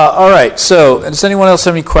 All right. So, does anyone else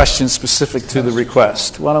have any questions specific to the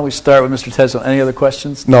request? Why don't we start with Mr. Tesla? Any other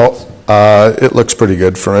questions? No, it looks pretty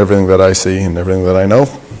good from everything that I see and everything that I know.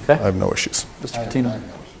 Okay. I have no issues. Mr. Patino?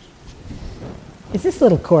 Is this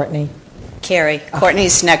little Courtney? Carrie,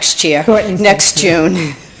 Courtney's next year. Courtney's next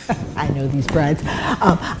June. I know these brides.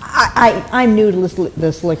 I'm new to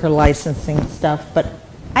this liquor licensing stuff, but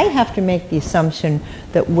I have to make the assumption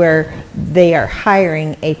that where they are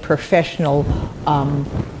hiring a professional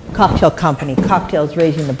cocktail company, Cocktails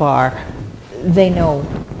Raising the Bar, they know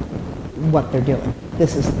what they're doing.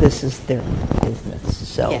 This is their business.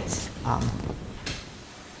 So Yes.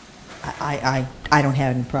 I don't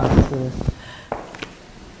have any problems with this.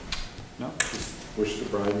 No, just wish the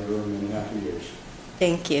bride and groom many happy years.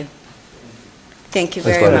 Thank you. Thank you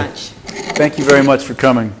Thanks, very buddy. much. Thank you very much for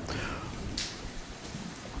coming.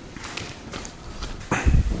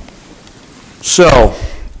 So,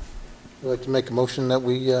 I'd like to make a motion that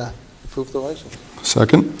we approve the license.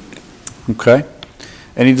 Second? okay.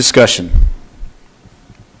 Any discussion?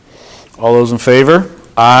 All those in favor?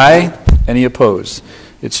 Aye. Any opposed?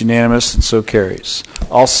 It's unanimous and so carries.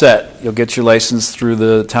 All set. You'll get your license through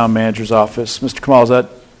the town manager's office. Mr. Kamal,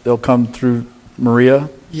 they'll come through Maria?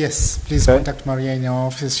 Yes, please Okay. contact Maria in our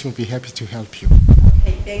office. She'll be happy to help you.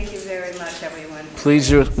 Okay, thank you very much, everyone.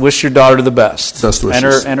 Please wish your daughter the best. Best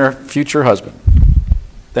wishes. And her future husband.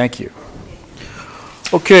 Thank you.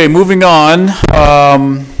 Okay, moving on.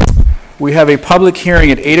 We have a public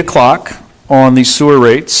hearing at 8 o'clock on the sewer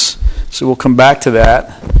rates, so we'll come back to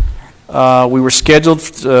that. We were scheduled,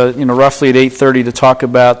 roughly at 8:30 to talk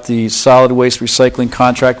about the solid waste recycling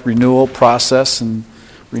contract renewal process and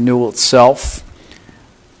renewal itself.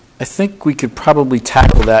 I think we could probably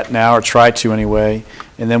tackle that now, or try to anyway,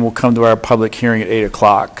 and then we'll come to our public hearing at 8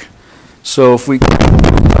 o'clock. So if we,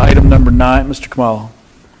 item number 9, Mr. Kamal.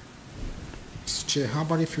 Mr. Chair, how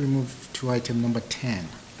about if we move to item number 10?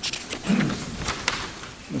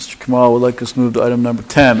 Mr. Kamal would like us to move to item number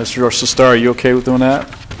 10. Mr. Sestar, are you okay with doing that?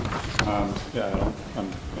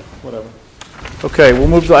 Whatever. Okay, we'll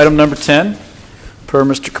move to item number 10, per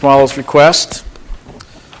Mr. Kamal's request.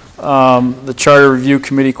 The Charter Review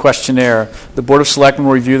Committee questionnaire. The Board of Selectmen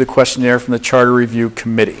will review the questionnaire from the Charter Review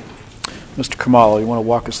Committee. Mr. Kamal, you want to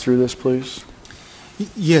walk us through this, please?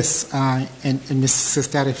 Yes, and Mr.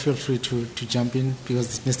 Sestari, feel free to jump in,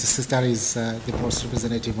 because Mr. Sestari is the board's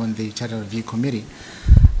representative on the Charter Review Committee.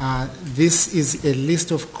 This is a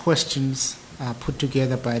list of questions put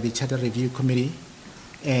together by the Charter Review Committee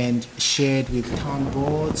and shared with town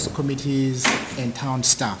boards, committees, and town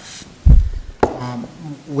staff.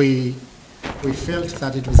 We felt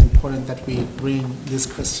that it was important that we bring this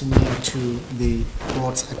questionnaire to the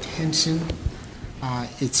board's attention.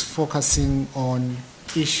 It's focusing on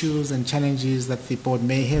issues and challenges that the board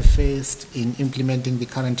may have faced in implementing the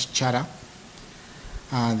current charter,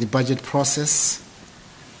 the budget process,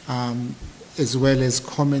 as well as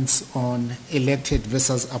comments on elected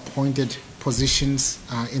versus appointed positions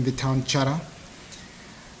in the town charter.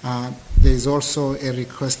 There is also a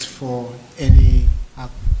request for any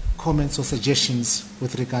comments or suggestions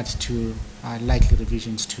with regard to likely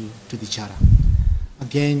revisions to the charter.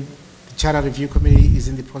 Again, the Charter Review Committee is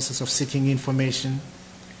in the process of seeking information.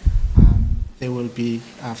 There will be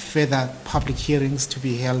further public hearings to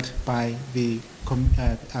be held by the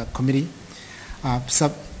committee.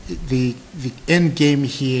 The end game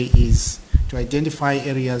here is to identify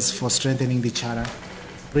areas for strengthening the charter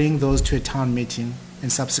bring those to a town meeting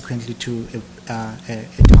and subsequently to a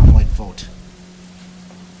townwide vote.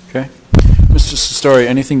 Okay. Mr. Sestari,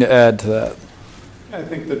 anything to add to that? I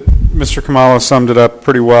think that Mr. Kamalo summed it up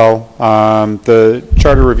pretty well. The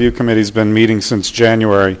Charter Review Committee's been meeting since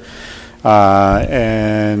January,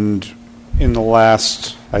 and in the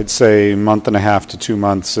last, I'd say, month and a half to 2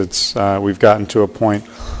 months, we've gotten to a point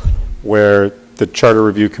where the Charter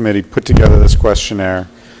Review Committee put together this questionnaire.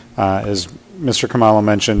 As Mr. Kamalo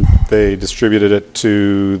mentioned, they distributed it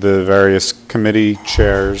to the various committee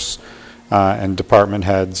chairs and department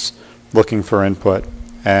heads looking for input,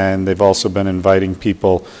 and they've also been inviting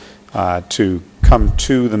people to come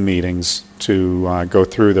to the meetings to go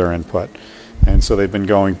through their input. And so they've been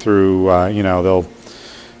going through,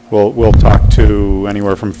 we'll talk to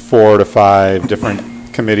anywhere from 4 to 5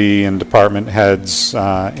 different committee and department heads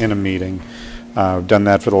in a meeting. We've done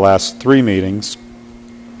that for the last 3 meetings.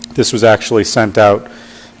 This was actually sent out,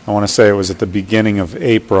 I want to say it was at the beginning of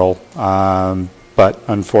April, but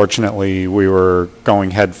unfortunately we were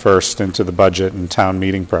going head first into the budget and town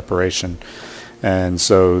meeting preparation. And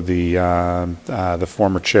so the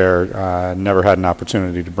former chair never had an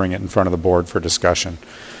opportunity to bring it in front of the board for discussion.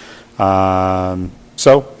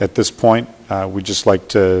 So at this point, we just like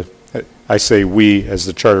to, I say we as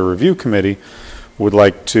the Charter Review Committee, would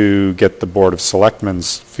like to get the Board of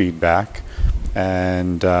Selectmen's feedback.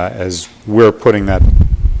 And as we're putting that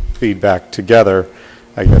feedback together,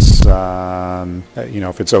 I guess,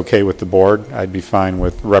 if it's okay with the board, I'd be fine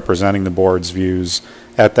with representing the board's views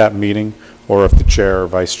at that meeting, or if the chair or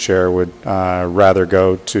vice chair would rather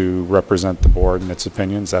go to represent the board and its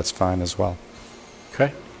opinions, that's fine as well.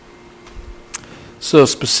 Okay. So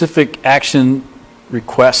specific action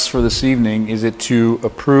requests for this evening, is it to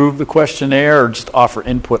approve the questionnaire or just offer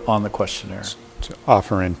input on the questionnaire? To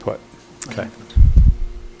offer input. Okay.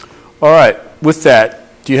 All right. With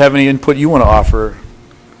that, do you have any input you want to offer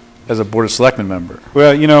as a Board of Selectmen member?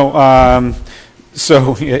 Well,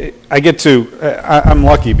 so I get to, I'm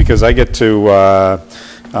lucky because I get to,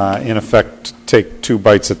 in effect, take 2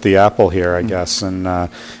 bites at the apple here, I guess. And,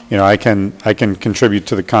 I can contribute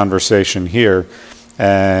to the conversation here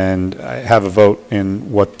and have a vote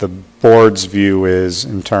in what the board's view is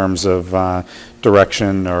in terms of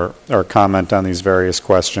direction or comment on these various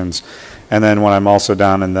questions. And then when I'm also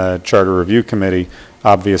down in the Charter Review Committee,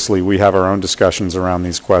 obviously we have our own discussions around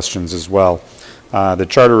these questions as well. The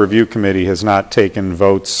Charter Review Committee has not taken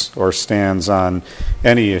votes or stands on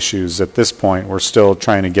any issues at this point. We're still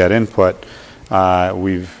trying to get input.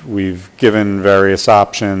 We've given various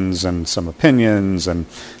options and some opinions and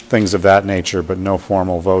things of that nature, but no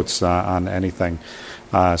formal votes on anything.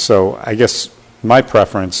 So I guess my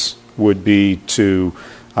preference would be to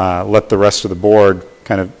let the rest of the board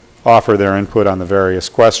kind of offer their input on the various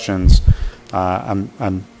questions.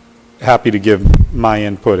 I'm happy to give my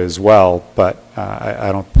input as well, but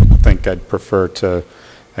I don't think I'd prefer to,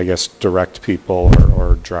 I guess, direct people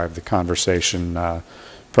or drive the conversation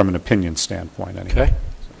from an opinion standpoint anyway. Okay.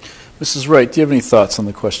 Mrs. Wright, do you have any thoughts on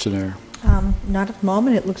the questionnaire? Not at the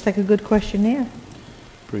moment. It looks like a good questionnaire.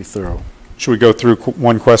 Pretty thorough. Should we go through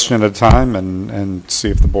one question at a time and see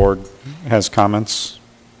if the board has comments?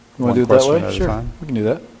 You want to do it that way? Sure. We can do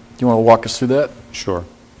that. Do you want to walk us through that? Sure.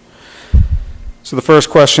 So the first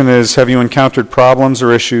question is, have you encountered problems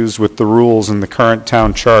or issues with the rules in the current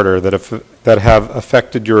town charter that have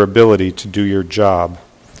affected your ability to do your job?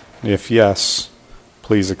 If yes,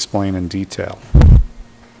 please explain in detail.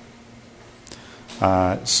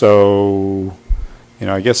 So,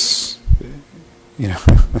 I guess,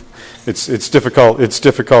 it's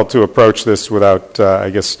difficult to approach this without,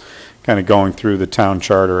 I guess, kind of going through the town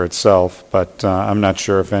charter itself, but I'm not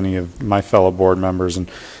sure if any of my fellow board members, and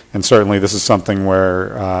certainly this is something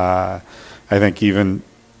where I think even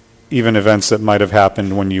events that might have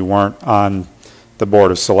happened when you weren't on the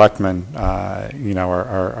Board of Selectmen,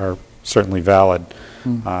 are certainly valid.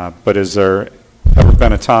 But is there ever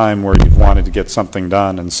been a time where you've wanted to get something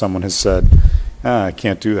done and someone has said, I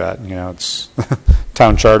can't do that, it's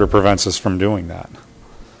town charter prevents us from doing that?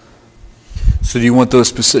 So do you want those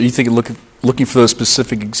specific, you think looking for those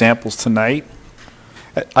specific examples tonight?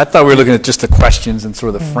 I thought we were looking at just the questions and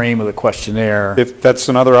sort of the frame of the questionnaire. If that's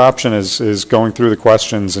another option, is going through the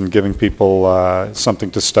questions and giving people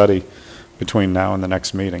something to study between now and the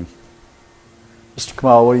next meeting. Mr.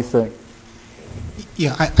 Kamala, what do you think?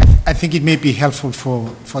 Yeah, I think it may be helpful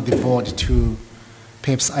for the board to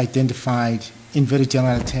perhaps identify in very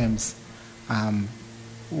general terms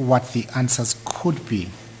what the answers could be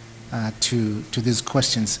to these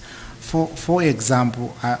questions. For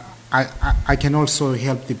example, I can also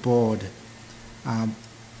help the board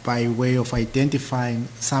by way of identifying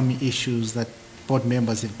some issues that board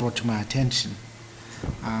members have brought to my attention.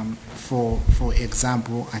 For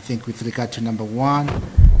example, I think with regard to number one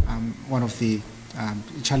of the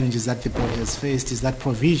challenges that the board has faced is that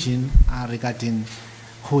provision regarding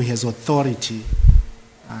who has authority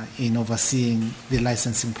in overseeing the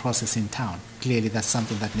licensing process in town. Clearly, that's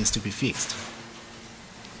something that needs to be fixed.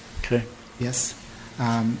 Okay. Yes.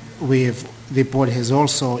 The board has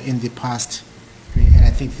also in the past, and I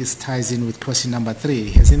think this ties in with question number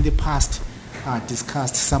 3, has in the past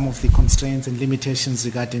discussed some of the constraints and limitations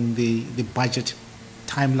regarding the budget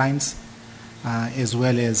timelines, as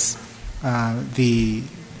well as the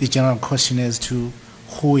general question as to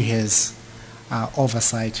who has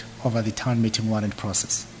oversight over the town meeting warrant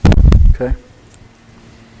process. Okay.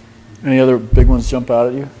 Any other big ones jump out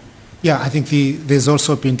at you? Yeah, I think there's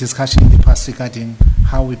also been discussion in the past regarding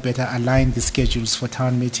how we better align the schedules for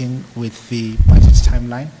town meeting with the budget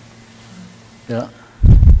timeline. Yeah.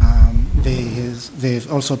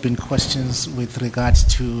 There've also been questions with regard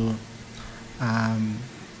to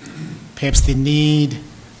perhaps the need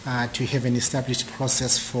to have an established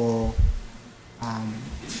process for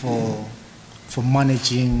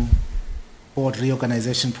managing board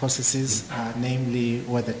reorganization processes, namely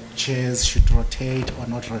whether chairs should rotate or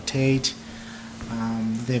not rotate.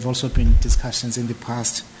 There have also been discussions in the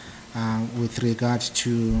past with regard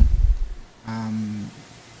to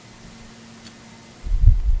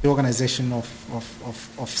the organization of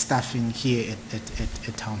staffing here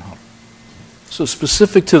at Town Hall. So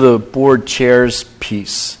specific to the board chairs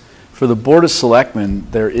piece, for the Board of Selectmen,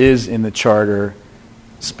 there is in the charter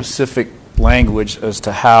specific language as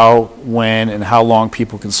to how, when, and how long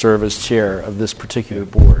people can serve as chair of this particular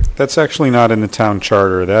board. That's actually not in the town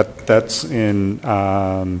charter. That's in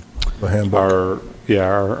The handbook.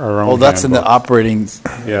 our own. Oh, that's in the handbook. operating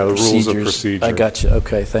Yeah, the rules of procedure. I got you.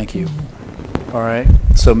 Okay, thank you. All right.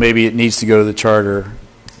 So maybe it needs to go to the charter.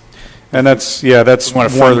 And that's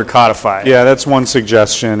Want to further codify it. Yeah, that's one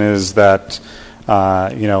suggestion is that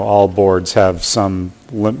all boards have some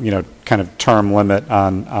kind of term limit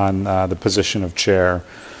on the position of chair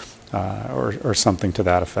or something to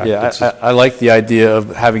that effect. Yeah, I like the idea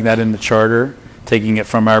of having that in the charter, taking it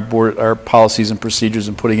from our board, our policies and procedures,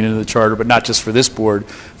 and putting it into the charter, but not just for this board,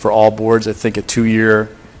 for all boards. I think a 2-year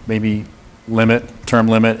maybe term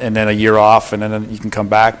limit, and then a year off, and then you can come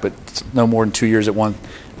back, but no more than 2 years at one.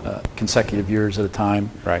 Consecutive years at a time,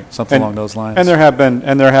 right? Something along those lines. And there have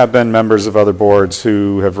been members of other boards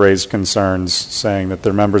who have raised concerns, saying that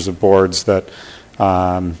they're members of boards that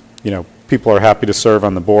people are happy to serve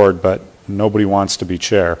on the board, but nobody wants to be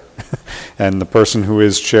chair, and the person who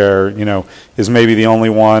is chair, is maybe the only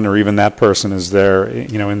one, or even that person is there,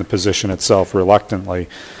 in the position itself reluctantly.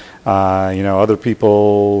 Other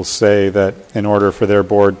people say that in order for their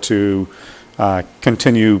board to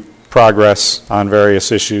continue progress on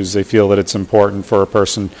various issues, they feel that it's important for a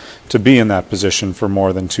person to be in that position for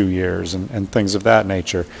more than 2 years and things of that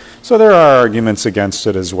nature. So there are arguments against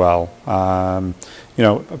it as well.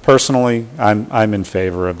 Personally, I'm in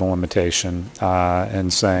favor of the limitation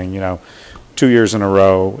and saying, 2 years in a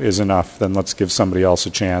row is enough, then let's give somebody else a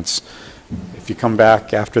chance. If you come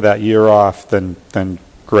back after that year off, then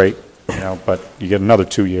great, but you get another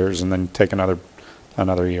 2 years and then take another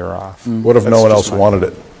year off. What if no one else wanted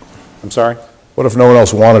it? I'm sorry? What if no one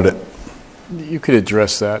else wanted it? You could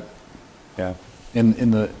address that. Yeah.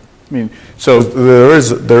 So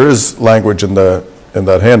there is language in that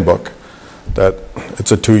handbook that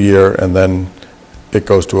it's a 2-year and then it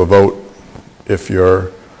goes to a vote if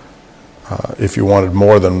you wanted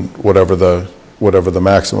more than whatever the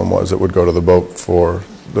maximum was, it would go to the vote for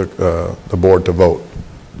the board to vote.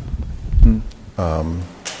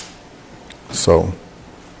 So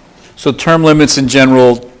term limits in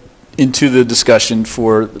general into the discussion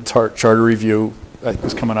for the charter review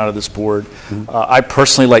that's coming out of this board. I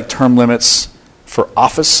personally like term limits for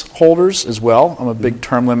office holders as well. I'm a big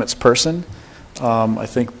term limits person. I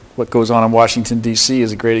think what goes on in Washington, D.C.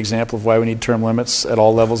 is a great example of why we need term limits at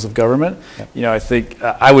all levels of government. Yep. I think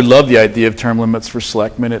I would love the idea of term limits for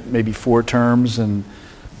selectmen at maybe 4 terms and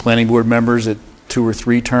planning board members at 2 or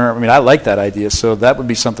 3 terms. I like that idea, so that would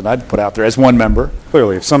be something I'd put out there as one member.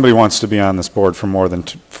 Clearly, if somebody wants to be on this board for more than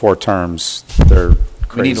 4 terms, they're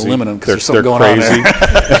crazy. We need to limit them because there's something going crazy. On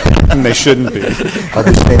there. And they shouldn't be. I'll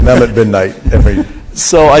be seeing them at midnight every...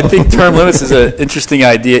 So I think term limits is an interesting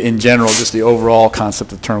idea in general, just the overall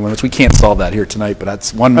concept of term limits. We can't solve that here tonight, but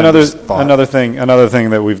that's one member's thought. Another thing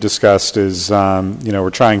that we've discussed is, we're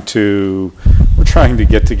trying to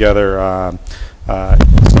get together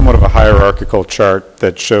somewhat of a hierarchical chart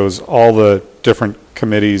that shows all the different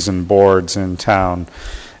committees and boards in town.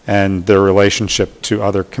 and their relationship to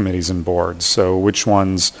other committees and boards. So which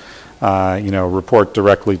ones, report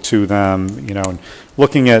directly to them, and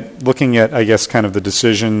looking at, I guess, kind of the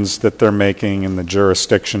decisions that they're making and the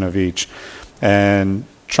jurisdiction of each, and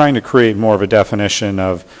trying to create more of a definition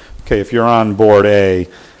of, okay, if you're on board A,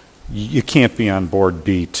 you can't be on board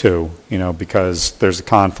B too, because there's a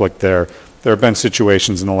conflict there. There have been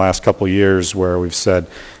situations in the last couple of years where we've said,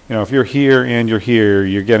 if you're here and you're here,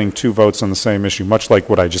 you're getting 2 votes on the same issue, much like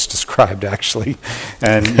what I just described, actually.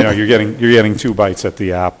 And you're getting 2 bites at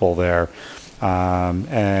the apple there.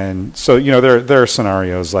 And so there are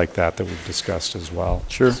scenarios like that we've discussed as well.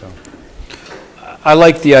 Sure. So. I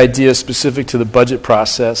like the idea specific to the budget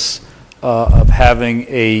process of having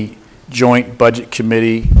a joint budget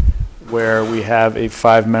committee where we have a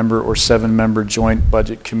 5-member or 7-member joint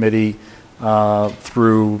budget committee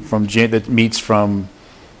that meets from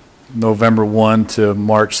November 1 to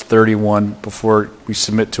March 31 before we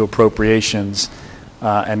submit to appropriations.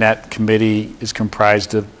 And that committee is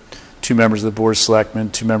comprised of 2 members of the Board of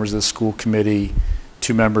Selectmen, 2 members of the school committee,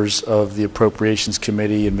 2 members of the appropriations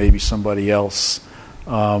committee, and maybe somebody else.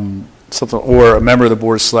 Or a member of the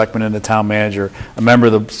Board of Selectmen and the town manager, a member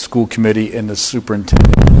of the school committee and the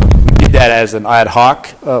superintendent. We did that as an ad hoc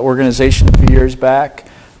organization a few years back,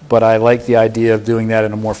 but I like the idea of doing that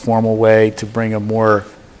in a more formal way to bring a more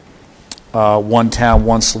one town,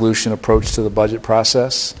 one solution approach to the budget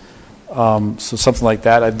process. So something like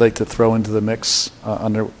that I'd like to throw into the mix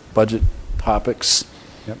under budget topics.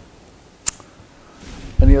 Yep.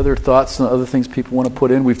 Any other thoughts on other things people want to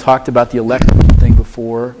put in? We've talked about the election thing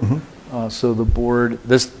before. Mm-hmm. So the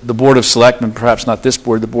Board of Selectmen, perhaps not this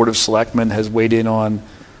board, the Board of Selectmen has weighed in on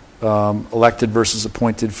elected versus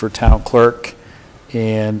appointed for town clerk.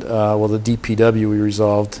 And, the DPW we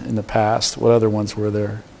resolved in the past. What other ones were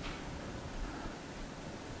there?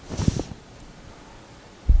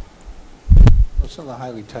 Well, some of the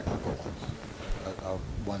highly technical ones are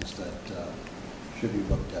ones that should be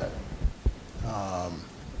looked at,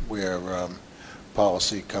 where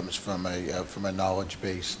policy comes from a knowledge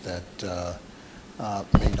base that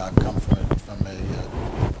may not come from a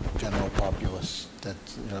general populace. That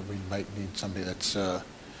we might need somebody that's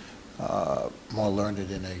more learned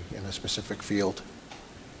in a specific field.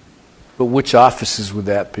 But which offices would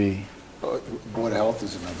that be? Board of Health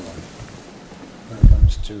is another one. When it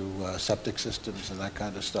comes to septic systems and that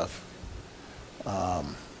kind of stuff,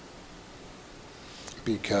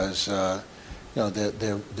 because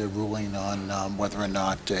they're ruling on whether or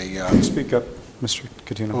not a. Speak up, Mr.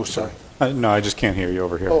 Catino. Oh, sorry. No, I just can't hear you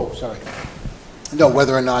over here. Oh, sorry. No,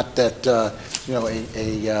 whether or not that a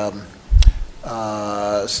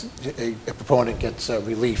proponent gets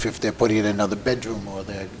relief if they're putting in another bedroom or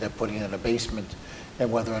they're putting in a basement,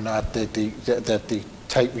 and whether or not that the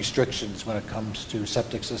tight restrictions when it comes to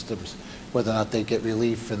septic systems, whether or not they get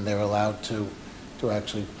relief and they're allowed to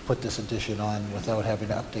actually put this addition on without having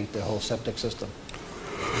to update their whole septic system.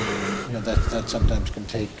 That sometimes can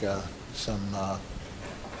take some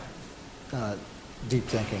deep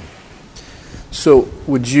thinking. So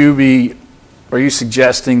are you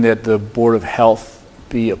suggesting that the Board of Health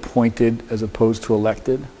be appointed as opposed to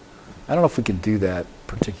elected? I don't know if we can do that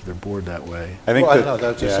particular board that way. I think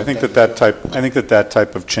that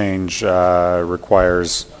type of change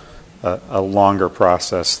requires a longer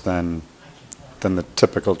process than the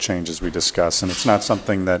typical changes we discuss, and it's not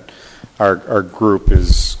something that our group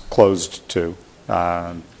is closed to.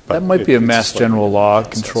 That might be a Mass General Law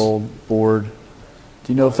controlled board.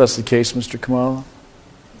 Do you know if that's the case, Mr. Kamala?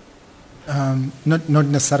 Not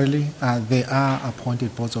necessarily. They are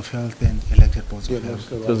appointed boards of health and elected boards of health.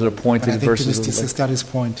 Those are appointed versus to Mr. Secretary's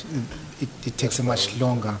point, it takes a much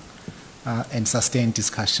longer and sustained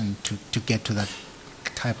discussion to get to that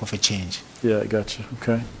type of a change. Yeah, I got you.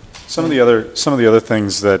 Okay. Some of the other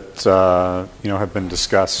things that have been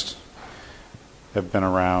discussed have been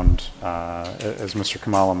around, as Mr.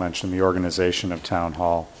 Kamala mentioned, the organization of Town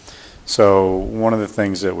Hall. So one of the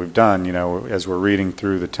things that we've done, as we're reading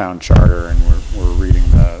through the town charter and we're reading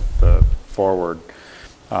the forward,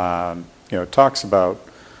 it talks about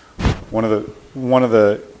one of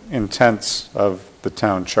the intents of the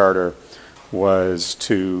town charter was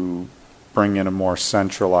to bring in a more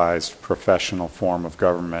centralized professional form of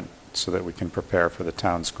government so that we can prepare for the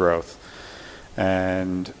town's growth.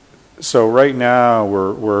 And so right now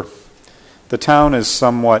the town is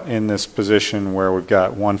somewhat in this position where we've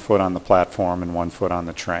got 1 foot on the platform and 1 foot on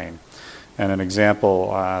the train. And an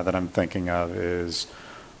example that I'm thinking of is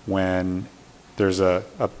when there's a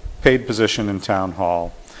paid position in town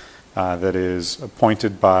hall that is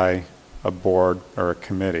appointed by a board or a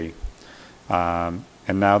committee, and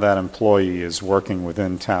and now that employee is working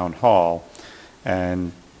within Town Hall,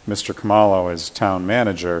 and Mr. Khumalo as town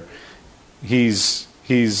manager, he's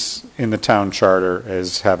in the town charter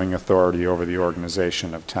as having authority over the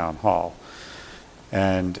organization of Town Hall.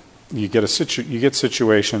 And you get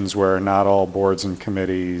situations where not all boards and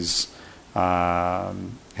committees have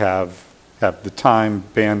the time,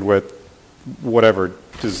 bandwidth, whatever,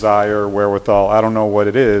 desire, wherewithal, I don't know what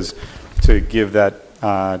it is, to give that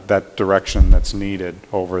direction that's needed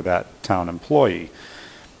over that town employee.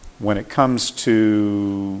 When it comes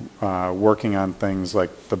to working on things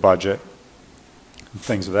like the budget,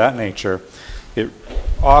 things of that nature, it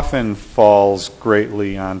often falls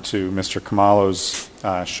greatly onto Mr. Khumalo's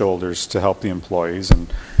shoulders to help the employees,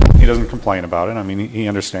 and he doesn't complain about it. I mean, he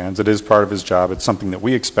understands it is part of his job. It's something that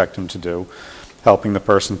we expect him to do, helping the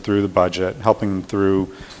person through the budget, helping them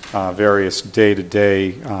through various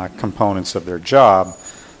day-to-day components of their job.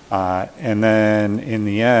 And then in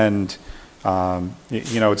the end,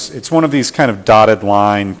 it's one of these kind of dotted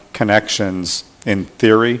line connections in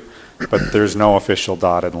theory, but there's no official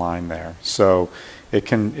dotted line there. So it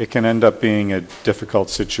can end up being a difficult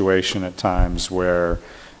situation at times where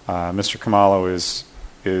Mr. Khumalo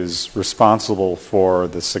is responsible for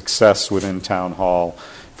the success within Town Hall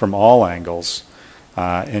from all angles,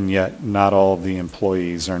 and yet not all of the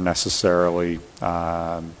employees are necessarily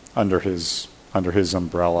under his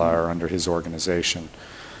umbrella or under his organization.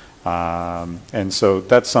 And so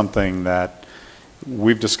that's something that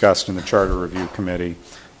we've discussed in the Charter Review Committee,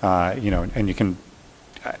 and you can,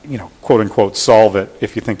 quote unquote, solve it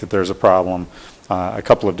if you think that there's a problem a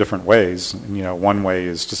couple of different ways. One way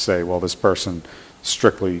is to say, well, this person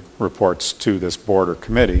strictly reports to this board or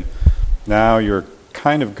committee. Now you're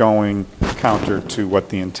kind of going counter to what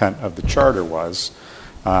the intent of the charter was.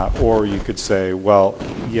 Or you could say, well,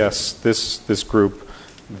 yes, this group,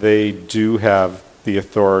 they do have the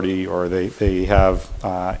authority, or they have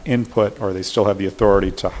input, or they still have the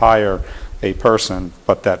authority to hire a person,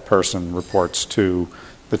 but that person reports to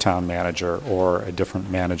the town manager, or a different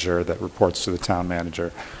manager that reports to the town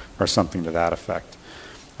manager, or something to that effect.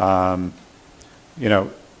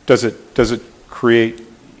 Does it create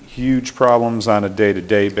huge problems on a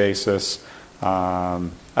day-to-day basis?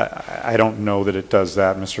 I don't know that it does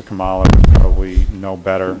that. Mr. Khumalo would probably know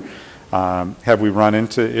better. Have we run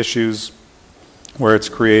into issues where it's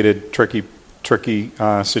created tricky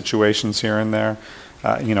situations here and there?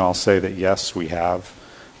 I'll say that yes, we have.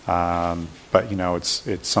 But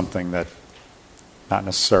it's something that not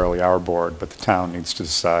necessarily our board, but the town needs to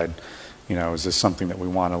decide. Is this something that we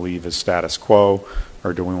want to leave as status quo,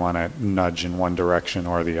 or do we want to nudge in one direction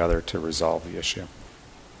or the other to resolve the issue?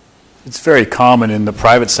 It's very common in the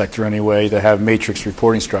private sector anyway to have matrix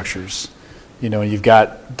reporting structures. You've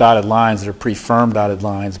got dotted lines that are pretty firm dotted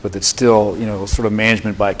lines, but it's still, sort of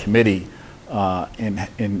management by committee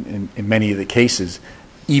in many of the cases.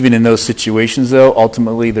 Even in those situations, though,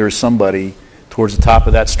 ultimately there's somebody towards the top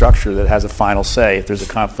of that structure that has a final say. If there's a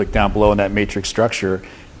conflict down below in that matrix structure,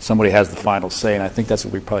 somebody has the final say, and I think that's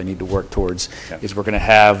what we probably need to work towards, is we're going to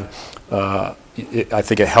have, I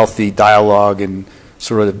think, a healthy dialogue and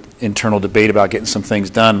sort of internal debate about getting some things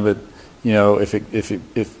done. But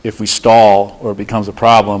if we stall or it becomes a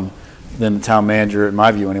problem, then the town manager, in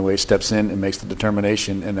my view anyway, steps in and makes the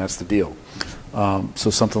determination, and that's the deal. So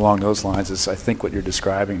something along those lines is, I think, what you're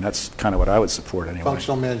describing. That's kind of what I would support anyway.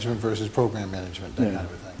 Functional management versus program management, that kind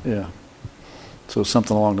of a thing. Yeah. So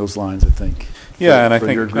something along those lines, I think. Yeah, and I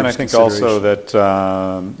think also that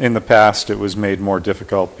in the past it was made more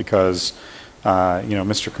difficult because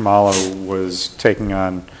Mr. Khumalo was taking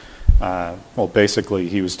on, basically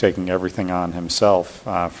he was taking everything on himself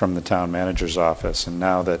from the town manager's office, and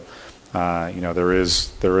now that there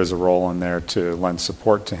is a role in there to lend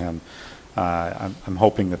support to him, I'm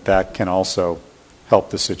hoping that can also help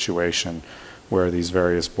the situation where these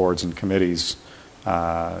various boards and committees,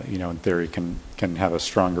 in theory, can have a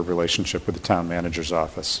stronger relationship with the town manager's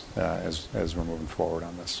office as we're moving forward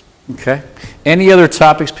on this. Okay. Any other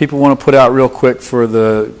topics people want to put out real quick for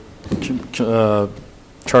the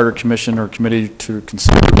Charter Commission or committee to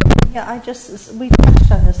consider? Yeah, we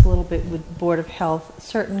touched on this a little bit with Board of Health.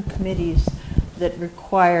 Certain committees that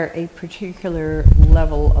require a particular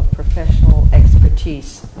level of professional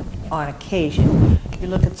expertise on occasion. You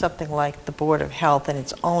look at something like the Board of Health, and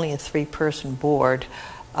it's only a 3-person board.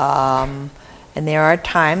 And there are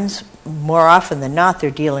times, more often than not, they're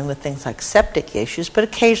dealing with things like septic issues, but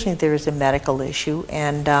occasionally there is a medical issue.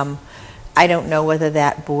 And I don't know whether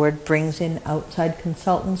that board brings in outside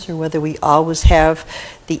consultants or whether we always have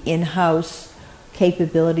the in-house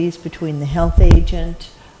capabilities between the health agent,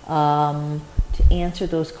 to to answer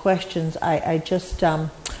those questions. I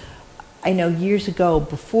know years ago,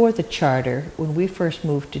 before the charter, when we first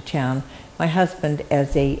moved to town, my husband,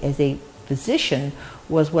 as a physician,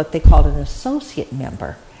 was what they called an associate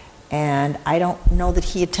member. And I don't know that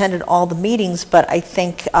he attended all the meetings, but I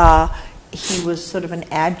think he was sort of an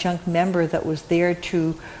adjunct member that was there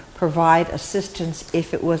to provide assistance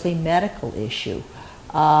if it was a medical issue.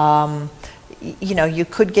 You know, you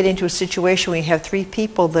could get into a situation where you have 3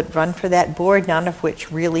 people that run for that board, none of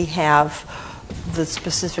which really have the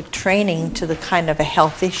specific training to the kind of a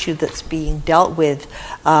health issue that's being dealt with.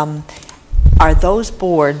 Are those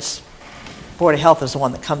boards, Board of Health is the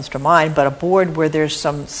one that comes to mind, but a board where there's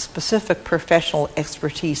some specific professional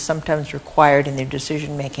expertise sometimes required in their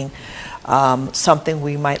decision making, something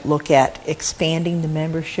we might look at expanding the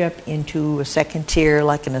membership into a second tier,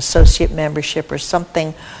 like an associate membership or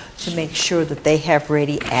something, to make sure that they have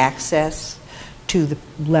ready access to the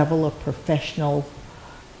level of professional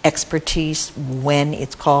expertise when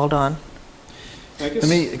it's called on. Let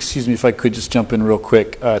me, excuse me, if I could just jump in real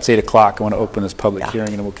quick. It's 8 o'clock. I want to open this public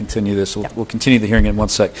hearing, and we'll continue this. We'll continue the hearing in 1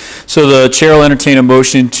 sec. So the chair will entertain a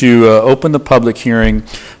motion to open the public hearing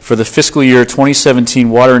for the fiscal year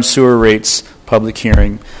 2017 water and sewer rates public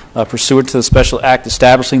hearing. Pursuant to the special act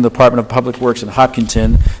establishing the Department of Public Works in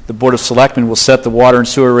Hopkinton, the Board of Selectmen will set the water and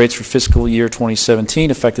sewer rates for fiscal year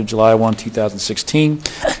 2017, effective July 1, 2016.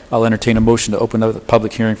 I'll entertain a motion to open up the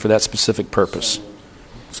public hearing for that specific purpose.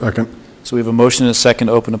 Second. So we have a motion and a second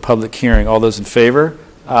to open a public hearing. All those in favor?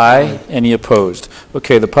 Aye. Any opposed?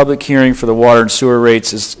 Okay, the public hearing for the water and sewer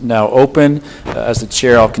rates is now open. As the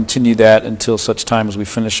chair, I'll continue that until such time as we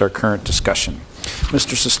finish our current discussion.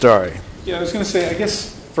 Mr. Sestari. Yeah, I was going to say, I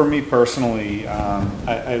guess for me personally,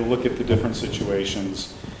 I look at the different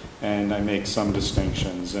situations and I make some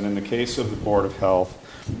distinctions. And in the case of the Board of Health,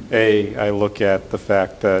 I look at the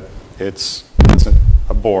fact that it's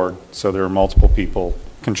a board, so there are multiple people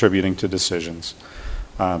contributing to decisions.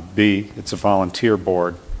 B, it's a volunteer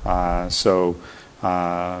board, so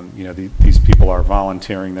these people are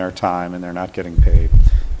volunteering their time and they're not getting paid.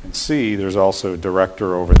 And C, there's also a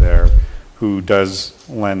director over there who does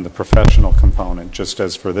lend the professional component. Just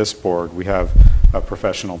as for this board, we have a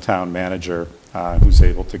professional town manager who's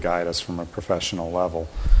able to guide us from a professional level.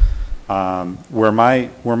 Where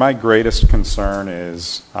my greatest concern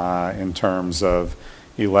is in terms of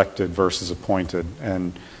elected versus appointed,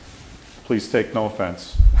 and please take no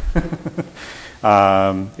offense,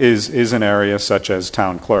 is an area such as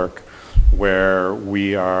town clerk, where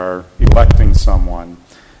we are electing someone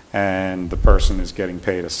and the person is getting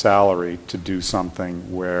paid a salary to do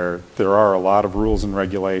something where there are a lot of rules and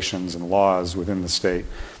regulations and laws within the state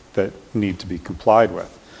that need to be complied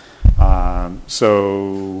with.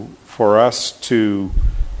 So for us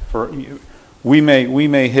we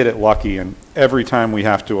may hit it lucky, and every time we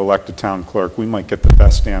have to elect a town clerk, we might get the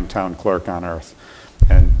best damn town clerk on earth,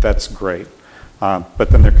 and that's great. But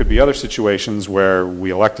then there could be other situations where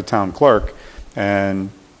we elect a town clerk and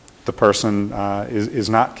the person is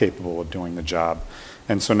not capable of doing the job.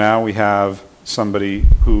 And so now we have somebody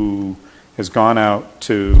who has gone out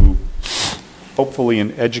to hopefully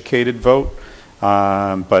an educated vote,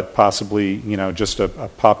 but possibly just a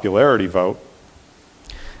popularity vote.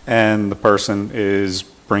 And the person is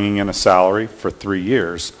bringing in a salary for 3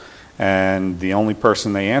 years. And the only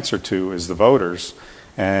person they answer to is the voters.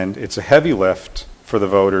 And it's a heavy lift for the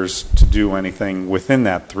voters to do anything within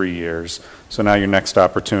that 3 years. So now your next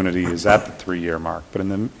opportunity is at the 3-year mark. But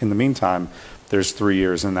in the meantime, there's 3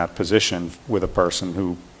 years in that position with a person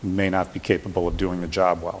who may not be capable of doing the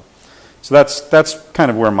job well. So that's kind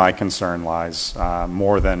of where my concern lies,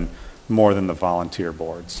 more than the volunteer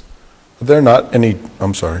boards. Are there not any,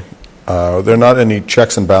 I'm sorry, are there not any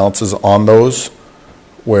checks and balances on those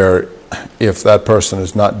where if that person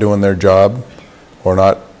is not doing their job or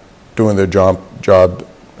not doing their job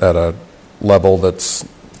at a level that's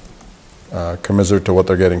commensurate to what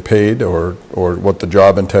they're getting paid or what the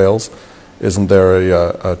job entails, isn't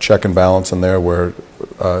there a check and balance in there where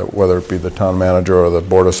whether it be the town manager or the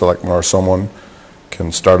Board of Selectmen or someone can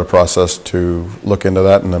start a process to look into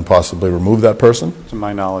that and then possibly remove that person? To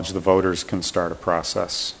my knowledge, the voters can start a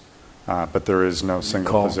process, but there is no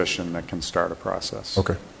single position that can start a process.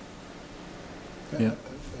 Okay. Yeah.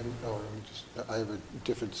 I have a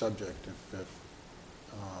different subject.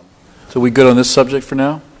 So we good on this subject for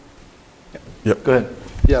now? Yep. Go ahead.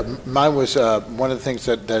 Yeah, mine was one of the things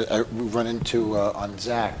that I run into on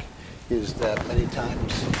Zach is that many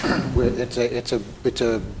times it's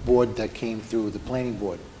a board that came through the planning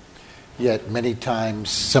board. Yet many times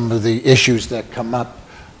some of the issues that come up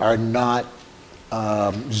are not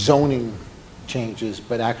zoning changes,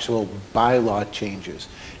 but actual bylaw changes.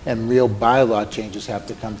 And real bylaw changes have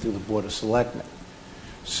to come through the Board of Selectmen.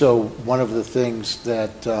 So one of the things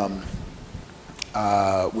that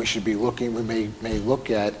we should be looking, we may look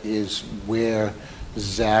at is where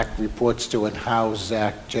Zach reports to and how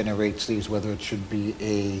Zach generates these, whether it should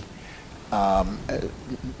be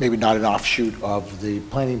maybe not an offshoot of the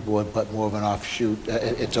planning board, but more of an offshoot,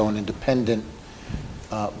 its own independent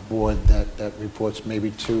board that reports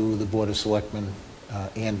maybe to the Board of Selectmen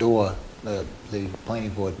and/or the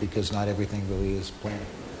planning board, because not everything really is planning.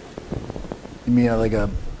 You mean like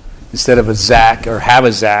instead of a ZAC, or have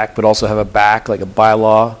a ZAC, but also have a BAC, like a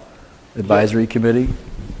bylaw advisory committee?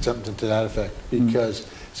 Something to that effect, because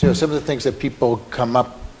some of the things that people come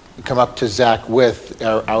up to Zach with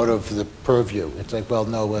are out of the purview. It's like, well,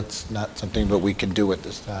 no, it's not something that we can do at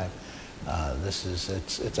this time.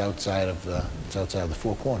 It's outside of the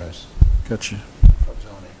four corners. Gotcha.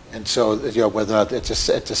 And so, whether or not it's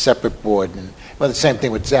a separate board, and well, the same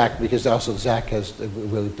thing with Zach, because also Zach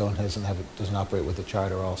doesn't operate with the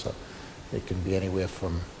charter. Also, it can be anywhere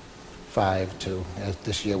from 5 to,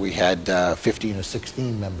 this year we had 15 or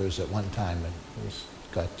 16 members at one time, and it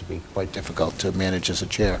got to be quite difficult to manage as a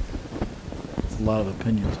chair. It's a lot of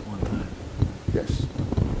opinions at one time. Yes.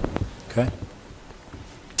 Okay.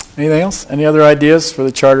 Anything else? Any other ideas for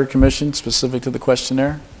the Charter Commission specific to the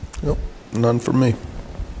questionnaire? Nope, none from me.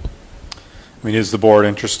 I mean, is the board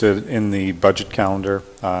interested in the budget calendar,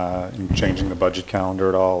 in changing the budget calendar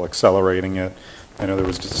at all, accelerating it? I know there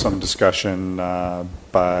was some discussion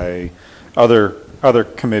by other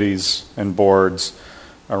committees and boards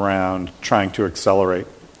around trying to accelerate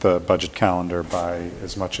the budget calendar by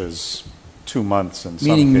as much as 2 months in some cases.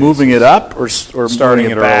 Meaning moving it up, or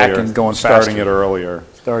starting it back earlier, and going faster? Starting it earlier.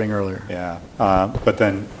 Starting earlier. Yeah, but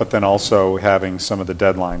then also having some of the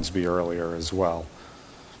deadlines be earlier as well.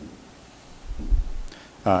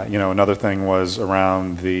 Another thing was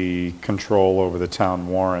around the control over the town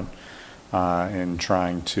warrant and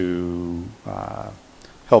trying to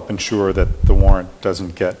help ensure that the warrant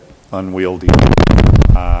doesn't get unwieldy.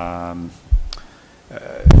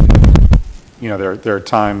 There are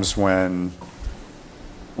times when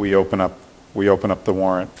we open up the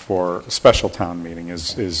warrant for a special town meeting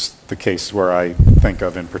is the case where I think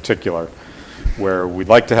of in particular, where we'd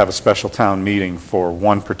like to have a special town meeting for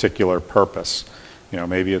one particular purpose.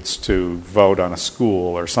 Maybe it's to vote on a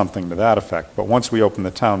school or something to that effect. But once we open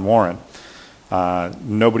the town warrant,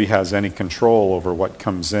 nobody has any control over what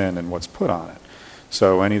comes in and what's put on it.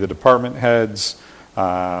 So any of the department heads,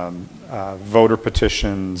 voter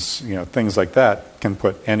petitions, things like that can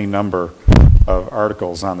put any number of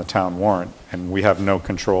articles on the town warrant, and we have no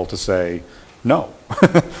control to say, no,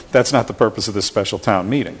 that's not the purpose of this special town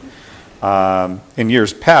meeting. In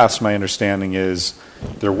years past, my understanding is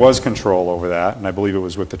there was control over that, and I believe it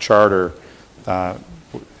was with the charter,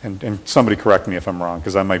 and somebody correct me if I'm wrong,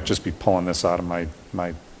 because I might just be pulling this out of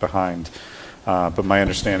my behind, but my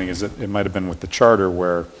understanding is that it might have been with the charter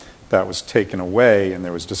where that was taken away, and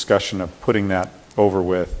there was discussion of putting that over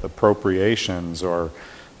with appropriations or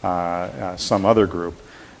some other group.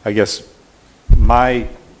 I guess my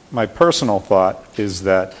personal thought is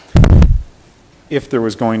that if there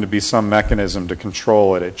was going to be some mechanism to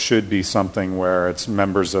control it, it should be something where it's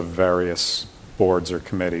members of various boards or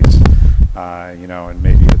committees, and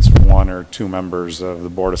maybe it's 1 or 2 members of the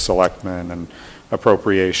Board of Selectmen and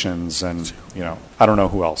appropriations, and I don't know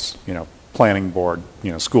who else, planning board,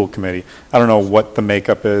 school committee. I don't know what the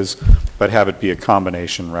makeup is, but have it be a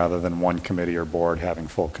combination rather than one committee or board having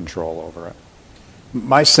full control over it.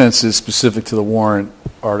 My sense is specific to the warrant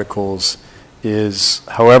articles is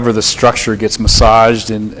however the structure gets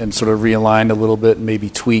massaged and sort of realigned a little bit, maybe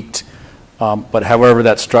tweaked, but however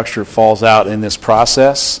that structure falls out in this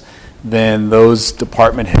process, then those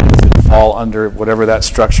department heads that fall under whatever that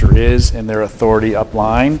structure is and their authority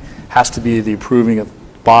upline has to be the approving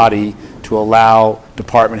body to allow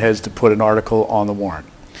department heads to put an article on the warrant.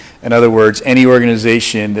 In other words, any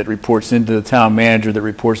organization that reports into the town manager that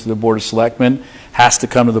reports to the Board of Selectmen has to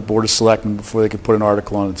come to the Board of Selectmen before they can put an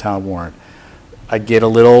article on the town warrant. I get a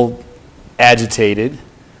little agitated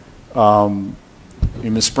in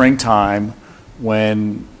the springtime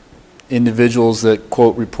when individuals that,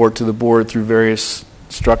 quote, report to the board through various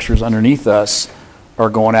structures underneath us are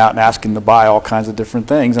going out and asking to buy all kinds of different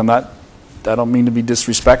things. I don't mean to be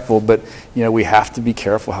disrespectful, but we have to be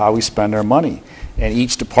careful how we spend our money. And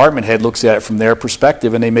each department head looks at it from their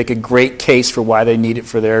perspective, and they make a great case for why they need it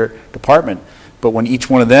for their department. But when each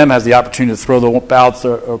one of them has the opportunity to throw the ballots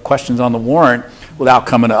or questions on the warrant without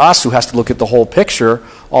coming to us, who has to look at the whole picture,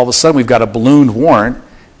 all of a sudden we've got a ballooned warrant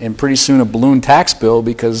and pretty soon a ballooned tax bill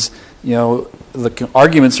because, the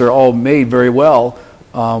arguments are all made very well,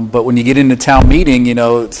 but when you get into town meeting,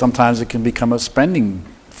 sometimes it can become a spending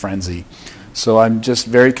frenzy. So I'm just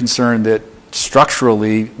very concerned that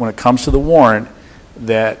structurally, when it comes to the warrant,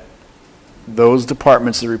 that those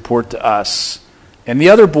departments that report to us, and the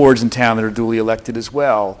other boards in town that are duly elected as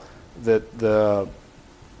well, that the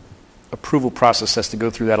approval process has to go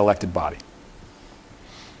through that elected body.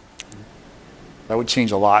 That would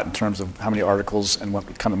change a lot in terms of how many articles and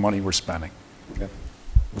what kind of money we're spending. Okay.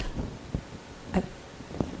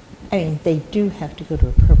 I mean, they do have to go to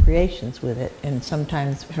appropriations with it, and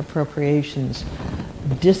sometimes appropriations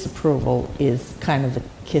disapproval is kind of the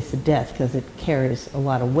kiss of death because it carries a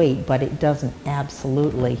lot of weight, but it doesn't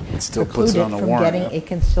absolutely still preclude puts it it on the from warrant, getting, it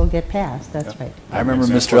can still get passed, that's right. I remember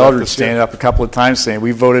Mr. Eldridge standing up a couple of times saying,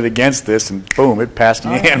 we voted against this, and boom, it passed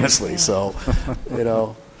unanimously, so,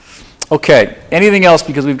 Okay, anything else,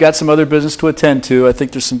 because we've got some other business to attend to. I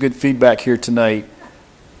think there's some good feedback here tonight,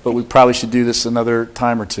 but we probably should do this another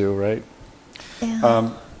time or two, right?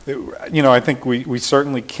 Yeah. I think we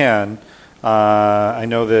certainly can. I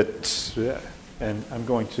know that, and I'm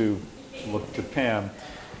going to look to Pam,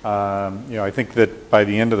 I think that by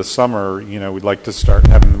the end of the summer, we'd like to start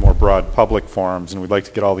having the more broad public forums, and we'd like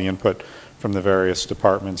to get all the input from the various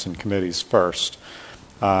departments and committees first.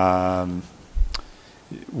 Are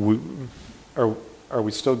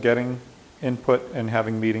we still getting input and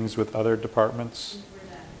having meetings with other departments?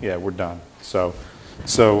 Yeah, we're done. So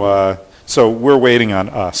we're waiting on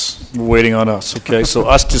us. We're waiting on us, okay? So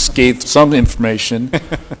us just gave some information.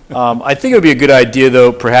 I think it would be a good idea,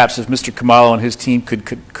 though, perhaps if Mr. Kamalo and his team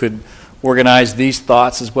could organize these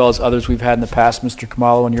thoughts as well as others we've had in the past, Mr.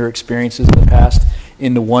 Kamalo, and your experiences in the past,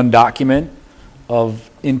 into one document of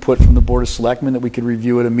input from the Board of Selectmen that we could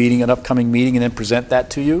review at a meeting, an upcoming meeting, and then present that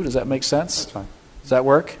to you. Does that make sense? That's fine. Does that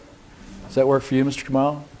work? Does that work for you, Mr.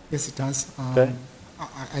 Kamalo? Yes, it does. Okay.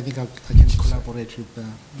 I think I can collaborate with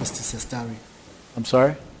Mr. Sestari. I'm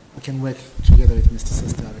sorry? I can work together with Mr.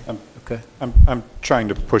 Sestari. Okay. I'm trying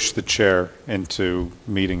to push the chair into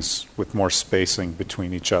meetings with more spacing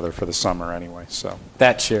between each other for the summer anyway, so.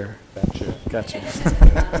 That chair. That chair. Gotcha.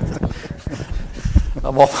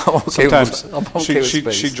 I'm okay with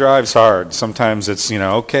space. She drives hard. Sometimes it's,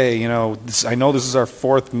 okay, I know this is our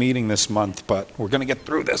 4th meeting this month, but we're going to get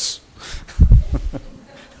through this.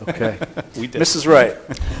 Okay. We did. Mrs. Wright.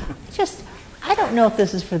 I don't know if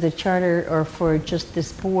this is for the charter or for just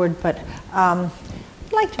this board, but I'd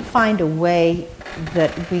like to find a way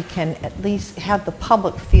that we can at least have the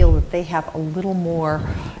public feel that they have a little more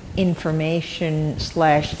information /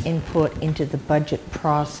 input into the budget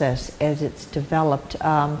process as it's developed.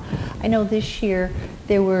 I know this year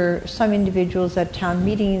there were some individuals at town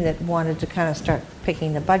meeting that wanted to kind of start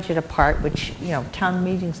picking the budget apart, which, town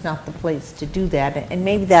meeting's not the place to do that, and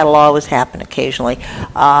maybe that'll always happen occasionally.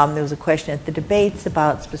 There was a question at the debates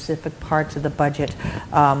about specific parts of the budget.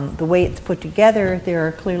 The way it's put together, there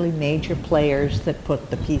are clearly major players that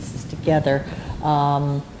put the pieces together.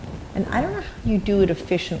 And I don't know how you do it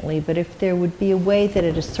efficiently, but if there would be a way that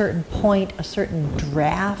at a certain point, a certain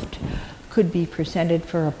draft could be presented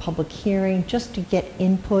for a public hearing just to get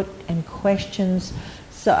input and questions.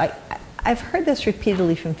 So I've heard this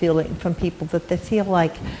repeatedly from people that they feel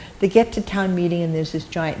like they get to town meeting and there's this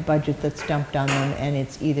giant budget that's dumped on them and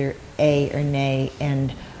it's either A or nay.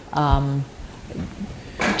 And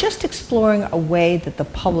just exploring a way that the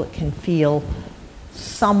public can feel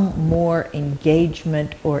some more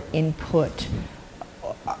engagement or input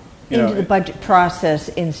into the budget process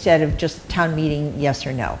instead of just town meeting yes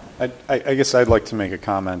or no. I guess I'd like to make a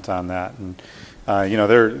comment on that. And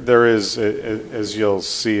there is, as you'll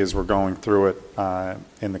see as we're going through it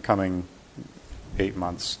in the coming 8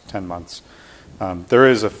 months, 10 months, there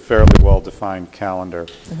is a fairly well-defined calendar,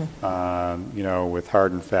 with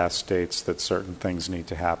hard and fast dates that certain things need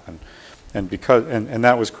to happen. And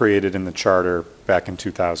that was created in the charter back in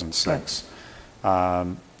 2006.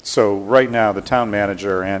 Right. So right now, the town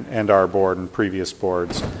manager and our board and previous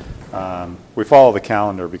boards, we follow the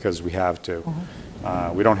calendar because we have to.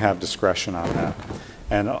 We don't have discretion on that.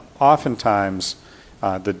 And oftentimes,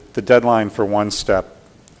 the deadline for one step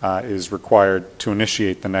is required to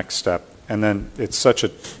initiate the next step. And then it's such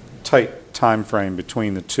a tight time frame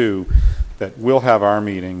between the two that we'll have our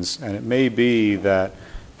meetings, and it may be that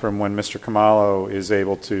from when Mr. Kamalo is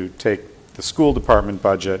able to take the school department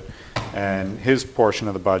budget and his portion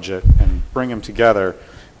of the budget and bring them together,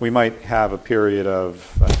 we might have a period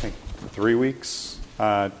of, I think, 3 weeks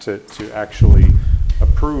to actually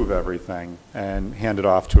approve everything and hand it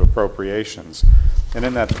off to appropriations. And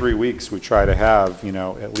in that 3 weeks, we try to have,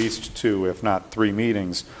 at least 2, if not 3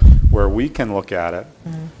 meetings where we can look at it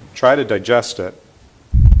try to digest it,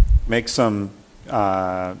 make some,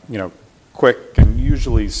 quick and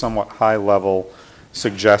usually somewhat high-level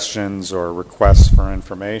suggestions or requests for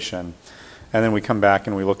information, and then we come back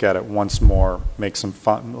and we look at it once more, make some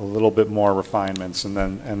a little bit more refinements, and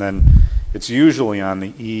then it's usually on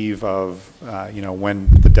the eve of, when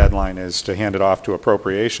the deadline is to hand it off to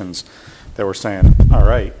appropriations, that we're saying, all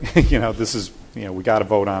right, this is, we got to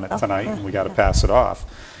vote on it tonight, and we got to pass it off.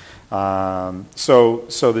 So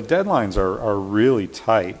the deadlines are really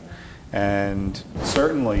tight, and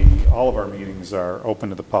certainly all of our meetings are open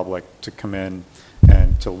to the public to come in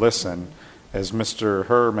and to listen. As Mr.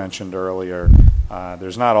 Herr mentioned earlier,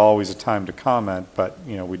 there's not always a time to comment, but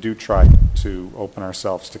we do try to open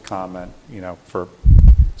ourselves to comment,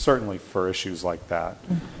 certainly for issues like that,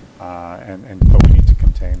 but we need to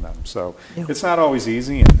contain them. So it's not always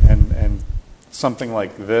easy, and something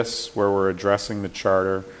like this, where we're addressing the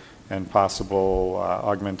charter and possible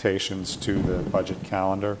augmentations to the budget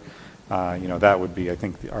calendar, that would be, I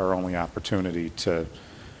think, our only opportunity to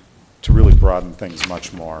really broaden things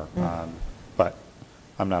much more. But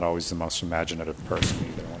I'm not always the most imaginative person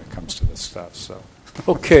either when it comes to this stuff. So,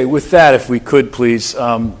 okay, with that, if we could please,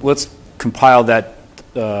 let's compile that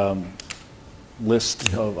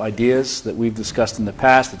list of ideas that we've discussed in the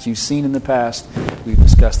past, that you've seen in the past, we've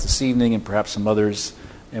discussed this evening, and perhaps some others,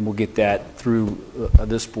 and we'll get that through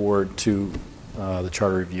this board to the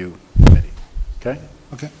Charter Review Committee. Okay?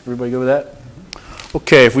 Okay. Everybody go with that?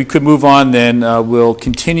 Okay, if we could move on then, we'll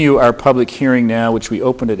continue our public hearing now, which we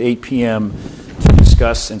opened at 8 p.m. to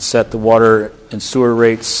discuss and set the water and sewer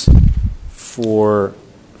rates for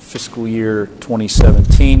fiscal year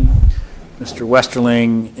 2017. Mr.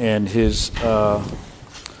 Westerling and his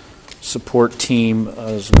support team,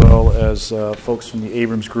 as well as folks from the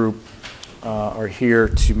Abrams Group, are here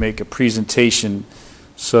to make a presentation.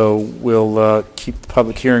 So we'll keep the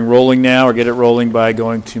public hearing rolling now, or get it rolling by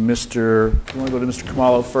going to Mr. You want to go to Mr.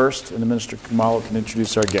 Khumalo first, and then Mr. Khumalo can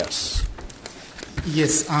introduce our guests.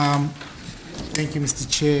 Yes, thank you, Mr.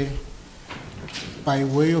 Chair. By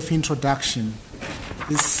way of introduction,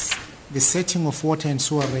 the setting of water and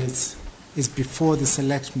sewer rates is before the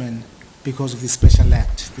Selectmen because of the Special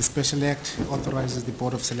Act. The Special Act authorizes the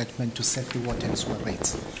Board of Selectmen to set the water and sewer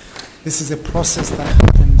rates. This is a process that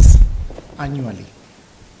happens annually.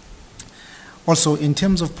 Also, in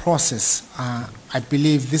terms of process, I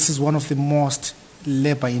believe this is one of the most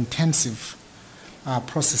labor-intensive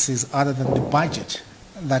processes other than the budget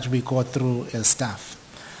that we go through as staff.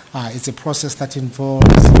 It's a process that involves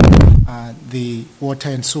the water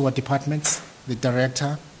and sewer departments, the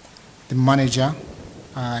director, the manager,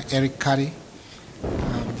 Eric Curry,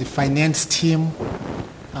 the finance team,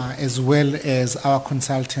 as well as our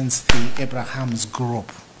consultants, the Abrahams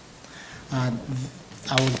Group. I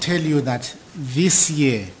will tell you that this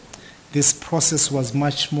year, this process was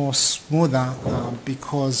much more smoother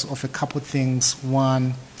because of a couple of things.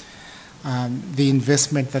 One, the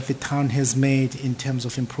investment that the town has made in terms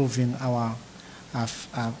of improving our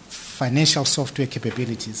financial software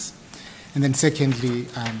capabilities. And then secondly,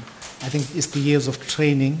 I think it's the years of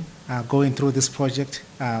training going through this project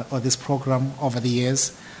or this program over the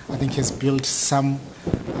years. I think has built some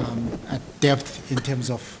depth in terms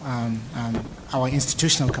of our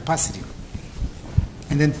institutional capacity.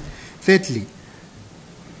 And then thirdly,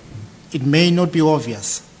 it may not be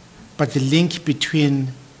obvious, but the link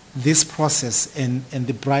between this process and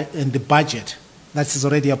the budget that is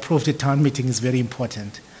already approved at town meeting is very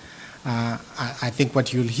important. I think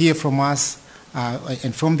what you'll hear from us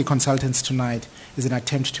and from the consultants tonight is an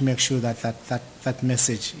attempt to make sure that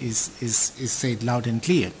message is said loud and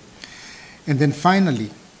clear. And then finally,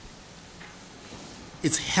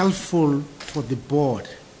 it's helpful for the board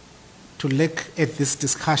to look at this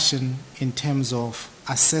discussion in terms of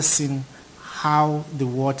assessing how the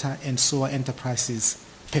water and sewer enterprises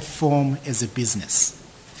perform as a business.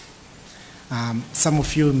 Some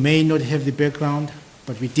of you may not have the background,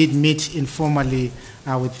 but we did meet informally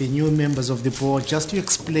with the new members of the board just to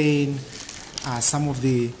explain some of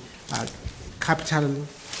the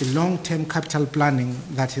long-term capital planning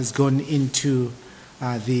that has gone into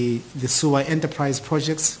the sewer enterprise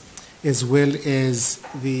projects, as well as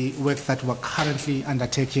the work that we're currently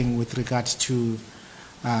undertaking with regard to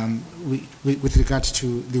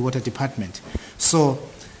the water department. So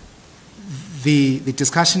the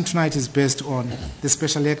discussion tonight is based on the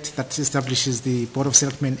special act that establishes the Board of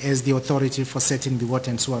Selectmen as the authority for setting the water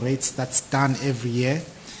and sewer rates. That's done every year.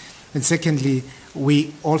 And secondly,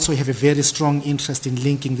 we also have a very strong interest in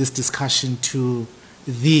linking this discussion to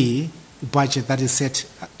the budget that is set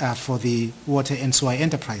for the water and sewer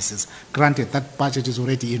enterprises. Granted, that budget is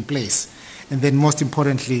already in place. And then most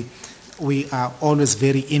importantly, we are always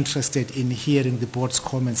very interested in hearing the board's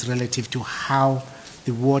comments relative to how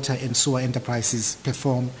the water and sewer enterprises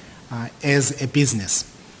perform as a business.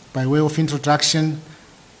 By way of introduction,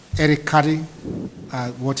 Eric Curry,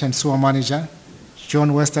 Water and Sewer Manager,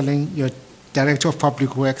 John Westerling, your Director of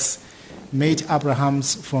Public Works, Mate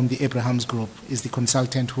Abrahams from the Abrahams Group is the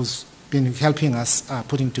consultant who's been helping us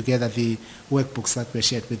putting together the workbooks that were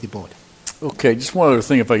shared with the board. Okay, just one other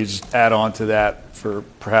thing, if I could just add on to that for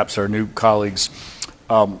perhaps our new colleagues.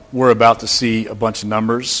 We're about to see a bunch of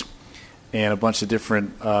numbers and a bunch of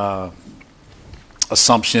different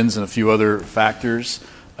assumptions and a few other factors.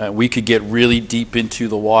 We could get really deep into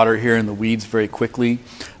the water here in the weeds very quickly.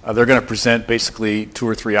 They're going to present basically 2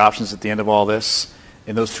 or 3 options at the end of all this,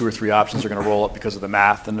 and those 2 or 3 options are going to roll up because of the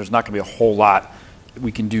math, and there's not going to be a whole lot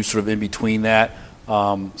we can do sort of in between that.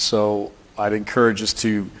 So I'd encourage us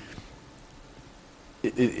to,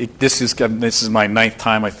 this is my 9th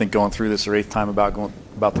time, I think, going through this, or 8th time about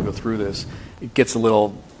to go through this. It gets a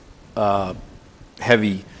little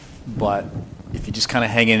heavy, but if you just kind of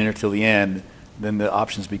hang in there till the end, then the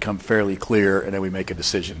options become fairly clear, and then we make a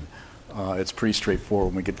decision. It's pretty straightforward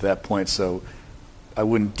when we get to that point, so I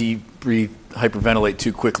wouldn't hyperventilate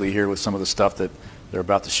too quickly here with some of the stuff that they're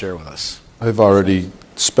about to share with us. I've already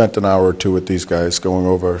spent an hour or 2 with these guys going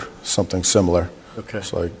over something similar. Okay.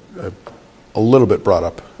 So I a little bit brought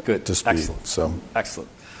up Good. to speed. Excellent. So, excellent.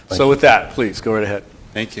 So with that, please, go right ahead.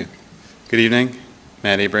 Thank you. Good evening.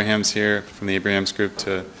 Matt Abrahams here from the Abrahams Group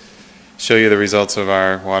to show you the results of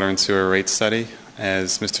our water and sewer rate study.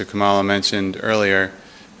 As Mr. Kamala mentioned earlier,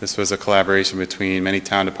 this was a collaboration between many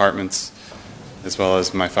town departments, as well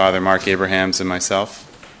as my father, Mark Abrahams, and myself.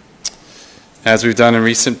 As we've done in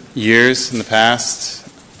recent years in the past,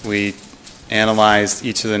 we analyzed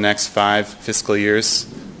each of the next 5 fiscal years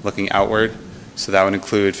looking outward. So that would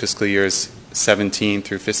include fiscal years 17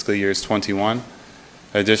 through fiscal years 21.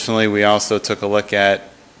 Additionally, we also took a look at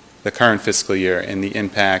the current fiscal year and the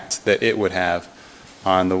impact that it would have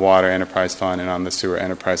on the Water Enterprise Fund and on the Sewer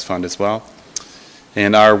Enterprise Fund as well.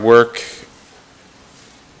 And our work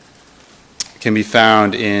can be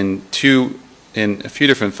found in a few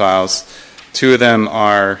different files. 2 of them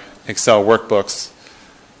are Excel workbooks,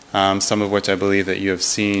 some of which I believe that you have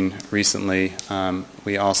seen recently.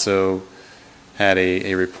 We also had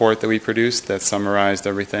a report that we produced that summarized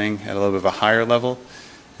everything at a little bit of a higher level.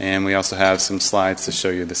 And we also have some slides to show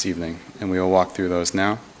you this evening, and we will walk through those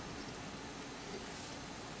now.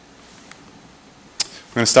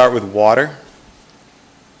 We're going to start with water.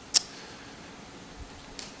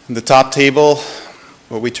 In the top table,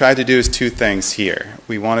 what we tried to do is 2 things here.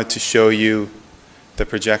 We wanted to show you the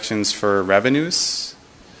projections for revenues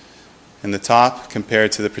in the top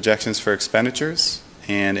compared to the projections for expenditures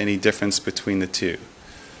and any difference between the 2.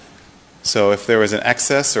 So if there was an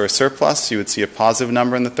excess or a surplus, you would see a positive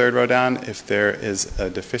number in the 3rd row down. If there is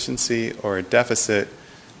a deficiency or a deficit,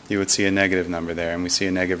 you would see a negative number there. And we see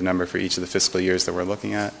a negative number for each of the fiscal years that we're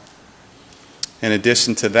looking at. In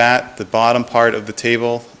addition to that, the bottom part of the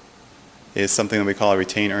table is something that we call a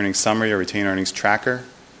retained earnings summary or retained earnings tracker,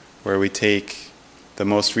 where we take the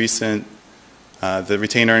most recent, the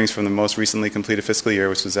retained earnings from the most recently completed fiscal year,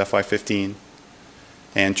 which was FY15,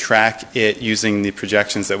 and track it using the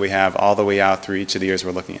projections that we have all the way out through each of the years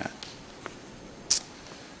we're looking at.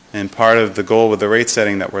 And part of the goal with the rate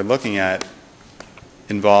setting that we're looking at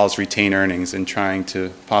involves retained earnings and trying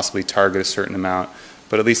to possibly target a certain amount,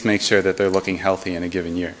 but at least make sure that they're looking healthy in a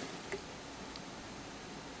given year.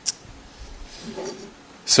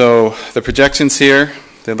 So the projections here,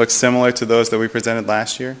 they look similar to those that we presented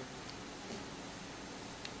last year.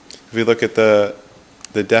 If we look at the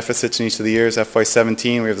deficits in each of the years,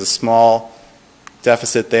 FY17, we have a small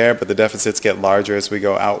deficit there, but the deficits get larger as we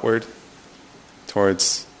go outward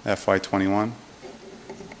towards FY21.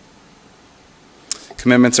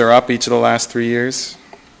 Commitments are up each of the last 3 years.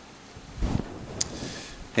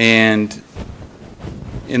 And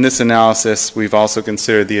in this analysis, we've also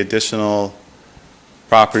considered the additional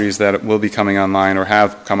properties that will be coming online or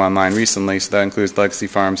have come online recently, so that includes Legacy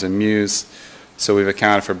Farms and Muse. So we've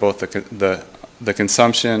accounted for both the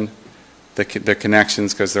consumption, the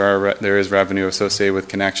connections, because there is revenue associated with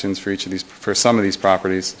connections for each of these, for some of these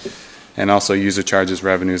properties, and also user charges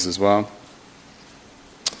revenues as well.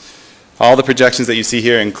 All the projections that you see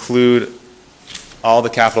here include all the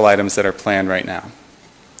capital items that are planned right now.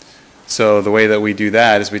 So the way that we do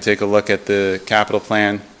that is we take a look at the capital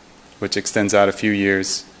plan, which extends out a few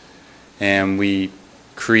years, and we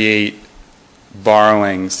create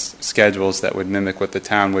borrowings schedules that would mimic what the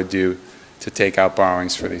town would do to take out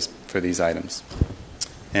borrowings for these items.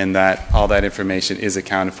 and that all that information is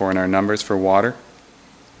accounted for in our numbers for water.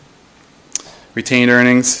 Retained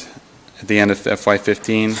earnings at the end of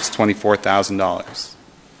FY15 is $24,000.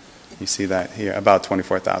 You see that here, about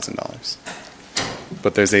 $24,000.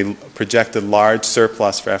 But there's a projected large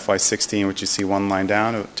surplus for FY16, which you see one line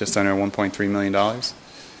down, of just under $1.3 million,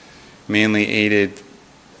 mainly aided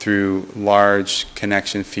through large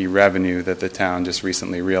connection fee revenue that the town just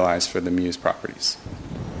recently realized for the Muse properties.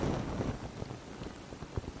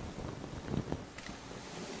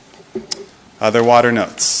 Other water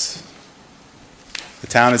notes. The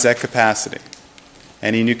town is at capacity.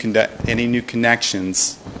 Any new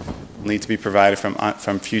connections need to be provided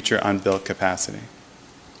from future unbuilt capacity.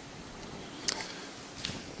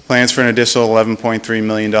 Plans for an additional $11.3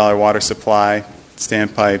 million water supply,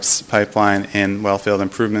 standpipes, pipeline, and wellfield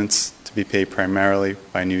improvements to be paid primarily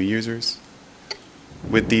by new users.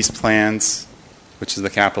 With these plans, which is the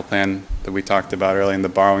capital plan that we talked about earlier and the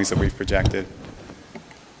borrowings that we've projected,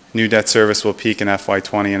 new debt service will peak in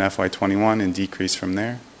FY20 and FY21 and decrease from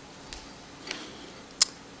there.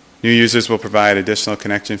 New users will provide additional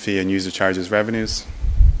connection fee and user charges revenues,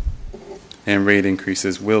 and rate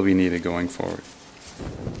increases will be needed going forward.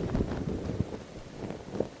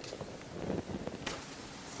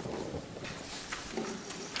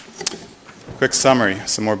 Quick summary,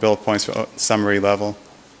 some more bullet points for summary level.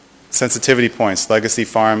 Sensitivity points, legacy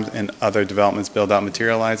farms and other developments build out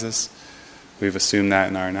materializes. We've assumed that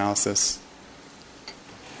in our analysis.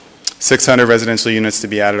 600 residential units to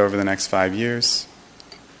be added over the next 5 years.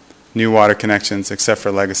 New water connections, except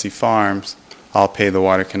for legacy farms, all pay the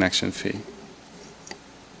water connection fee.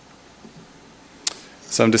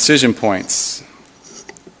 Some decision points.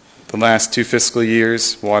 The last 2 fiscal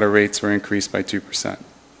years, water rates were increased by 2%.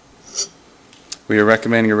 We are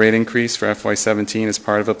recommending a rate increase for FY17 as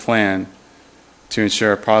part of a plan to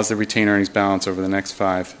ensure a positive retained earnings balance over the next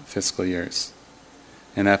 5 fiscal years.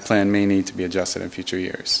 And that plan may need to be adjusted in future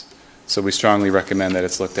years. So we strongly recommend that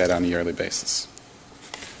it's looked at on a yearly basis.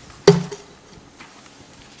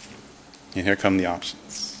 And here come the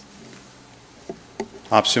options.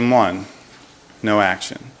 Option 1, no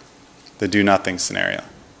action, the do-nothing scenario.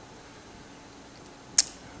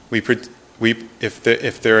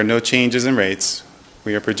 If there are no changes in rates,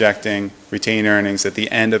 we are projecting retained earnings at the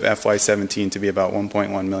end of FY17 to be about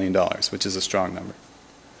 $1.1 million, which is a strong number,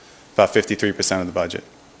 about 53% of the budget.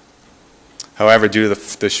 However, due to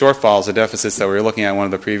the shortfalls, the deficits that we were looking at in one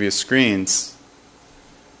of the previous screens,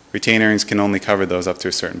 retained earnings can only cover those up to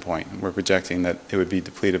a certain point. We're projecting that it would be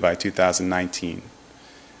depleted by 2019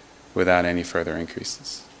 without any further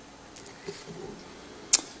increases.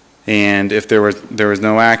 And if there was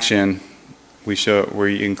no action,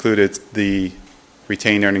 we included the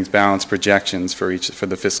retained earnings balance projections for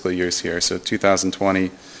the fiscal years here. So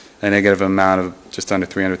 2020, a negative amount of just under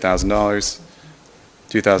 $300,000.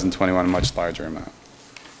 2021, a much larger amount.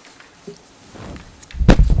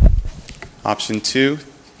 Option 2,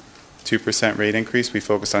 2% rate increase. We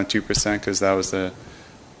focused on 2% because that was the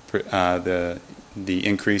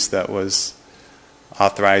increase that was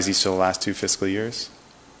authorized each of the last 2 fiscal years.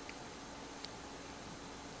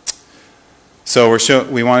 So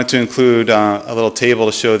we wanted to include a little table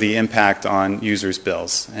to show the impact on users'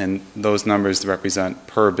 bills, and those numbers represent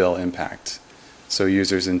per bill impact. So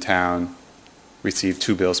users in town receive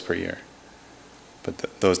 2 bills per year, but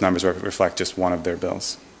those numbers reflect just one of their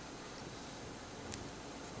bills.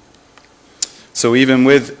 So even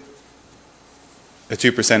with a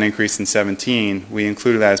 2% increase in 17, we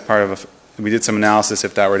included that as part of we did some analysis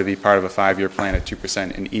if that were to be part of a 5-year plan at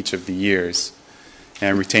 2% in each of the years.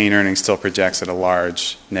 And retained earnings still projects at a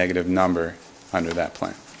large negative number under that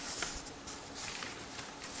plan.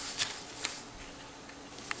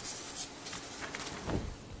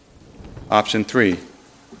 Option 3,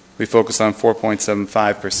 we focus on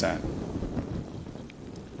 4.75%.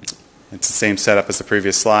 It's the same setup as the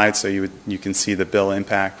previous slide, so you can see the bill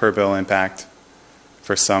impact, per bill impact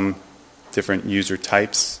for some different user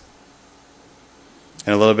types.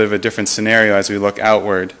 And a little bit of a different scenario as we look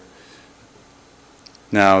outward.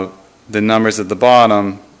 Now, the numbers at the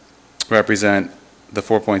bottom represent the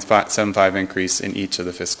 4.75 increase in each of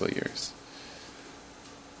the fiscal years.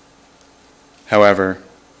 However,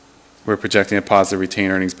 we're projecting a positive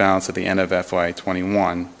retained earnings balance at the end of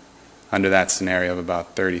FY21 under that scenario of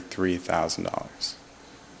about $33,000,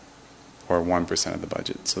 or 1% of the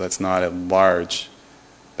budget. So that's not a large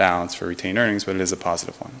balance for retained earnings, but it is a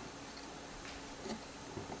positive one.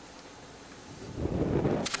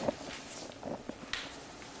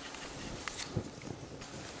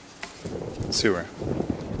 Sewer.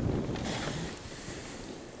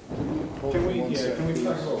 Can we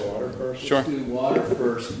talk about water first? first? Sure. Let's do water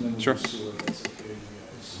first, and then we'll Sure. do sewer, if that's okay with you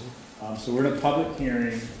guys. So we're in a public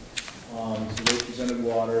hearing, so they presented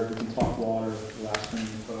water, we can talk water, the last thing we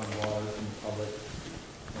put on water from the public.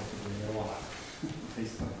 Hopefully we get a lot,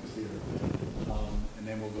 based on this here. And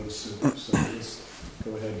then we'll go to sewer, so let's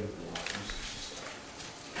go ahead with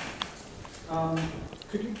water.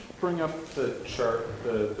 Could you bring up the chart,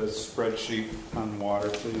 the spreadsheet on water,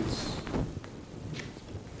 please?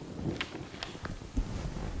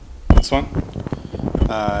 This one?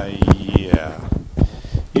 Yeah.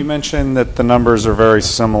 You mentioned that the numbers are very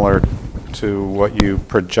similar to what you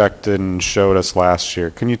projected and showed us last year.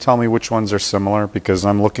 Can you tell me which ones are similar? Because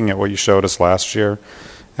I'm looking at what you showed us last year,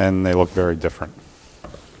 and they look very different.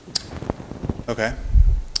 Okay.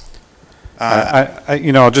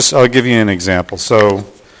 I'll give you an example. So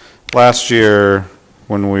last year,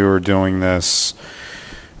 when we were doing this,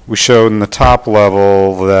 we showed in the top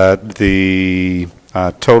level that the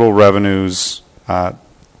total revenues,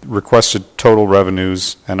 requested total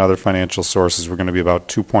revenues and other financial sources were going to be about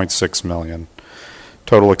 2.6 million.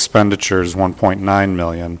 Total expenditures 1.9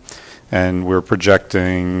 million, and we're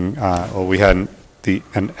projecting we had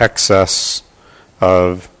an excess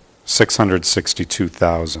of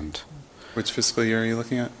 662,000. Which fiscal year are you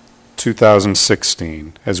looking at?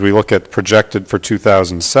 2016. As we look at projected for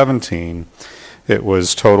 2017, it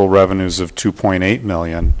was total revenues of 2.8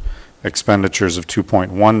 million, expenditures of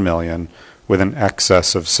 2.1 million, with an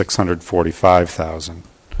excess of 645,000.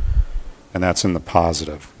 And that's in the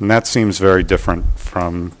positive. And that seems very different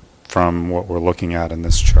from what we're looking at in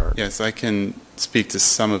this chart. Yes, I can speak to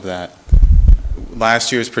some of that.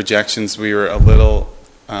 Last year's projections, we were a little,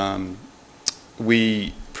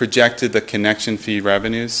 we projected the connection fee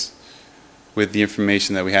revenues with the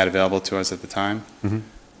information that we had available to us at the time. Mm-hmm.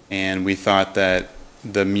 And we thought that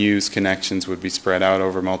the Muse connections would be spread out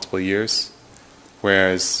over multiple years,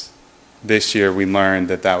 whereas this year we learned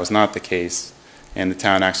that that was not the case, and the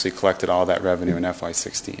town actually collected all that revenue in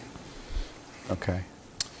FY16. Okay.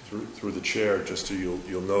 Through the chair, just so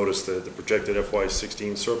you'll notice that the projected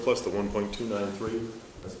FY16 surplus, the 1.293,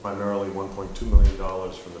 that's primarily $1.2 million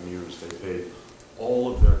from the Muse. They paid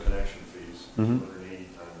all of their connection fees, 280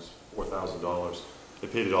 times $4,000. They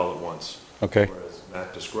paid it all at once. Okay. Whereas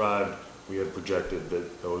Matt described, we had projected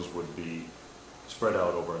that those would be spread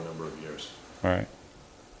out over a number of years. All right.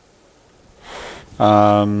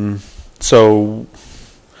 So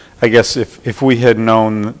I guess if we had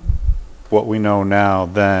known what we know now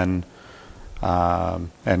then,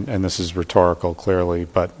 and this is rhetorical clearly,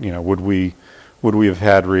 but would we have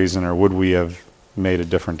had reason, or would we have made a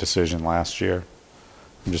different decision last year?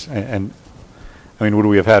 Would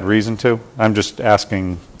we have had reason to? I'm just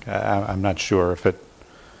asking. I'm not sure if it.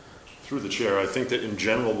 Through the chair, I think that in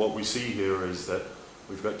general what we see here is that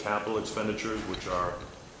we've got capital expenditures which are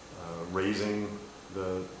raising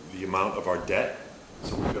the amount of our debt,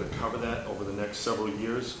 so we've got to cover that over the next several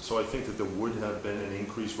years. So I think that there would have been an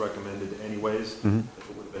increase recommended anyways. Mm-hmm. If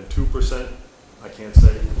it would have been 2%, I can't say.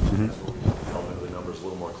 Mm-hmm. That's where we can delve into the numbers a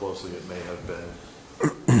little more closely. It may have been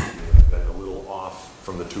a little off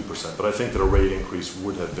from the 2%, but I think that a rate increase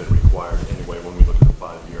would have been required anyway when we look at the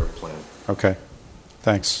 5-year plan. Okay.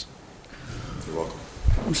 Thanks. You're welcome.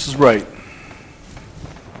 Mrs. Wright.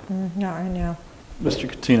 Not right now. Mr.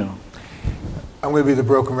 Catino. I'm going to be the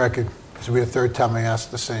broken record, because it'll be the third time I asked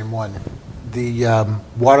the same one. The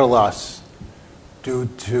water loss due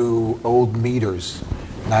to old meters,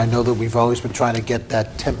 and I know that we've always been trying to get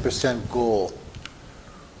that 10% goal.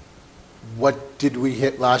 What did we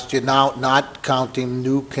hit last year? Now, not counting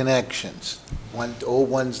new connections, old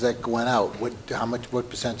ones that went out. What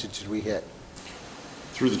percentage did we hit?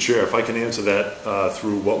 Through the chair, if I can answer that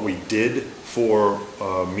through what we did for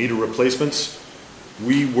meter replacements,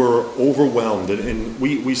 we were overwhelmed, and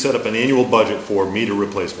we set up an annual budget for meter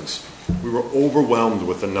replacements. We were overwhelmed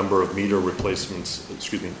with the number of meter replacements,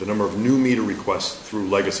 the number of new meter requests through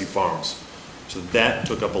legacy farms. So that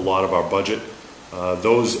took up a lot of our budget.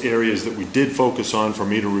 Those areas that we did focus on for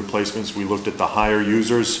meter replacements, we looked at the higher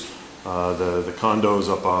users, the condos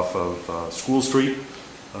up off of School Street.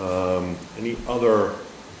 Any other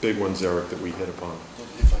big ones, Eric, that we hit upon?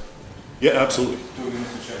 Yeah, absolutely.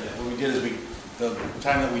 What we did is the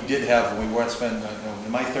time that we did have when we weren't spending,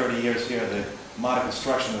 in my 30 years here, the amount of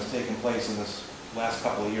construction that's taken place in this last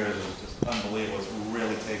couple of years is just unbelievable. It's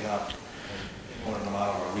really taken up an important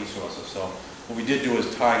amount of our resources. So what we did do is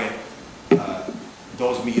target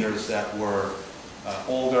those meters that were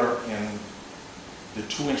older, and the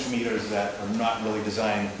 2-inch meters that are not really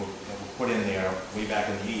designed, that were put in there way back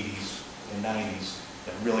in the 80s and 90s,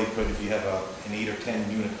 that really could, if you have an 8 or 10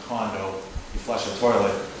 unit condo, you flush a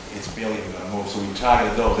toilet, it's barely even going to move. So we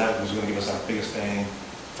targeted those. That was going to give us our biggest bang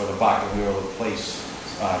for the buck, and we were able to replace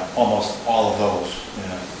almost all of those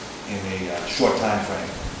in a short time frame.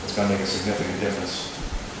 It's going to make a significant difference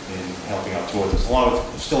in helping out towards this. Along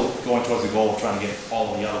with still going towards the goal of trying to get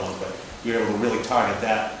all of the other ones, but we were able to really target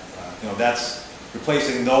that. That's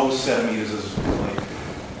replacing those set of meters is like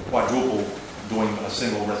quadruple doing a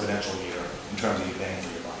single residential meter in terms of your bang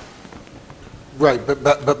for your buck. Right,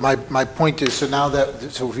 but my point is, so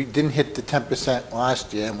if we didn't hit the 10%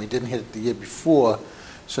 last year and we didn't hit it the year before,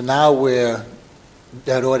 so now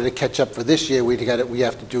in order to catch up for this year, we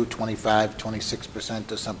have to do 25,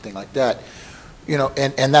 26% or something like that.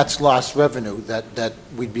 And that's lost revenue that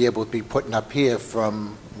we'd be able to be putting up here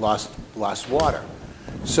from lost water.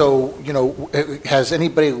 So, has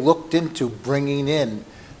anybody looked into bringing in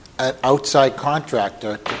an outside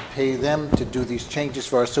contractor to pay them to do these changes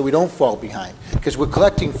for us so we don't fall behind? Because we're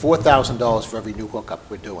collecting $4,000 for every new hookup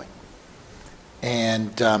we're doing.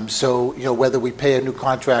 And so, whether we pay a new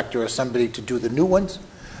contractor or somebody to do the new ones,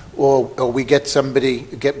 or we get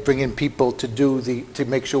bring in people to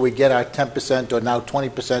make sure we get our 10% or now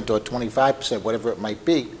 20% or 25%, whatever it might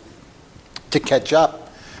be, to catch up.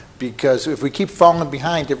 Because if we keep falling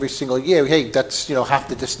behind every single year, hey, that's half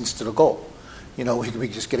the distance to the goal. We're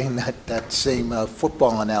just getting that same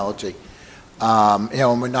football analogy.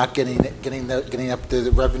 And we're not getting up to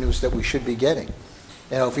the revenues that we should be getting.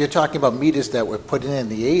 If you're talking about meters that were put in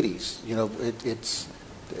the 80s,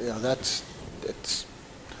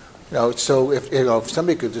 so if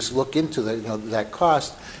somebody could just look into that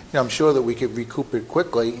cost, I'm sure that we could recoup it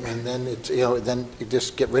quickly, and then then you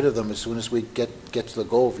just get rid of them as soon as we get to the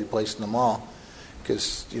goal of replacing them all.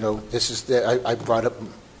 Because this is I brought up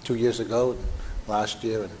 2 years ago, last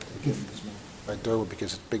year, and again I do it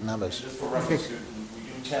because it's big numbers. Just for reference, we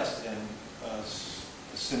do test, and a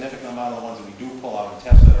significant amount of the ones that we do pull out and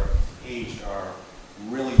test that are aged are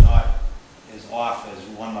really not as off as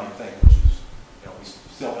one might think, which is we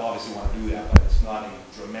still obviously want to do that, but it's not a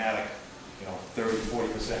dramatic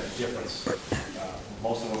 30-40% difference.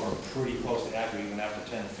 Most of them are pretty close to accurate even after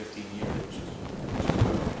 10, 15 years, which is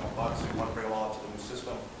obviously we want to bring them all to the new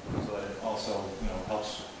system so that it also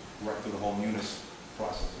helps work through the whole munis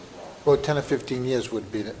process as well. Well, 10 or 15 years would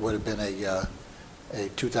have been a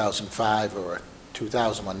 2005 or a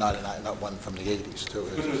 2001, not one from the 80s too.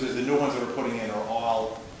 The good news is the new ones that we're putting in are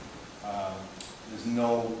all there's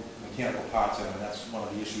no mechanical parts in them, and that's one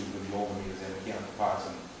of the issues with the older meters. They have mechanical parts,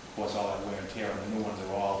 and of course all that wear and tear. And the new ones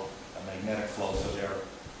are all a magnetic flow, so they're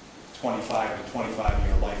 25 to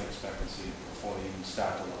 25-year life expectancy before they even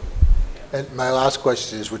start to look. And my last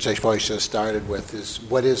question is, which I probably should have started with, is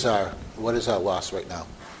what is our loss right now?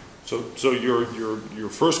 So your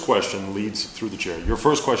first question leads through the chair. Your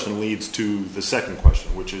first question leads to the second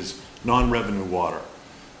question, which is non-revenue water,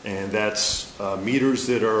 and that's meters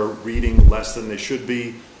that are reading less than they should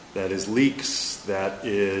be. That is leaks. That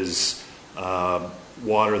is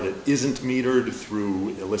water that isn't metered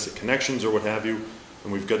through illicit connections or what have you.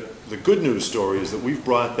 And we've got the good news story is that we've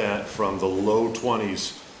brought that from the low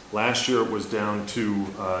 20s. Last year it was down to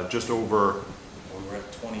just over. We were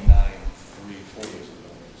at 29 4 years ago.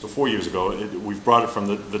 So 4 years ago, we've brought it from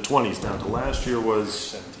the 20s down to last year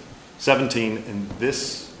was 17, and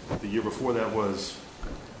the year before that was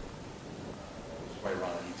right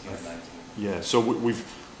around 18 or 19. Yeah, so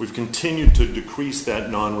we've continued to decrease that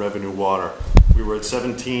non-revenue water. We were at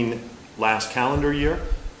 17 last calendar year,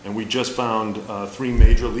 and we just found 3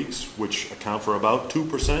 major leaks, which account for about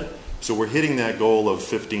 2%. So we're hitting that goal of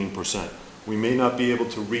 15%. We may not be able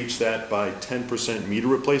to reach that by 10% meter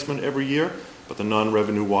replacement every year, but the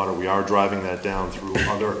non-revenue water, we are driving that down through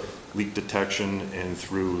other leak detection and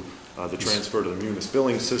through the transfer to the munis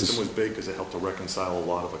billing system was big because it helped to reconcile a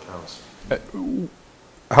lot of accounts.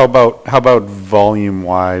 How about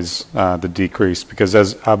volume-wise, the decrease? Because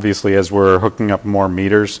obviously as we're hooking up more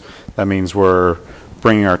meters, that means we're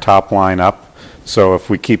bringing our top line up. So if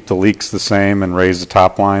we keep the leaks the same and raise the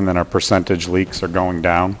top line, then our percentage leaks are going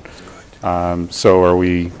down. So are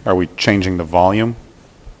we changing the volume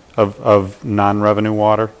of non-revenue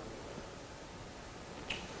water?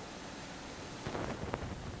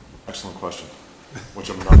 Excellent question. Which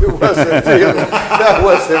I'm not. That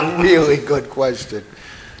was a really good question.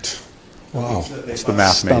 Wow, it's the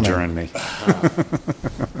math major in me.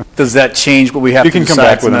 Does that change what we have to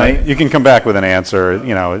decide tonight? You can come back with an answer.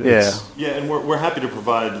 Yeah, and we're happy to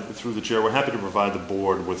provide, through the chair, we're happy to provide the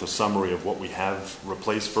board with a summary of what we have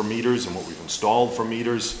replaced for meters and what we've installed for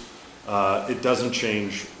meters. It doesn't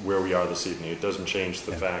change where we are this evening. It doesn't change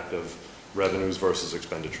the fact of revenues versus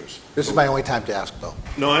expenditures. This is my only time to ask, though.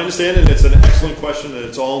 No, I understand, and it's an excellent question, and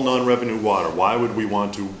it's all non-revenue water. Why would we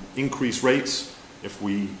want to increase rates if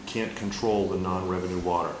we can't control the non-revenue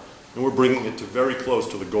water? And we're bringing it to very close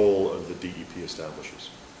to the goal of the DEP establishes.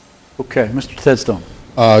 Okay, Mr. Tedstone.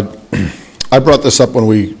 I brought this up when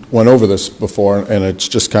we went over this before, and it's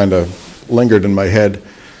just kind of lingered in my head.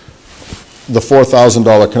 The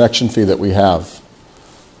 $4,000 connection fee that we have.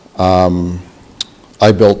 I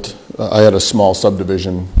had a small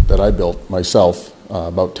subdivision that I built myself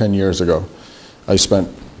about 10 years ago. I spent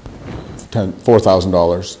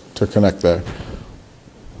 $4,000 to connect there.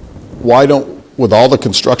 Why don't, with all the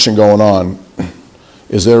construction going on,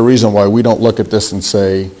 is there a reason why we don't look at this and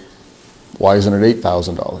say, why isn't it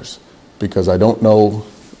 $8,000? Because I don't know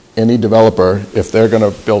any developer, if they're going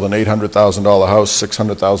to build an $800,000 house,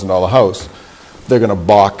 $600,000 house, they're going to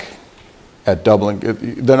balk at doubling.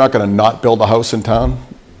 They're not going to not build a house in town,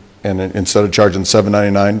 and instead of charging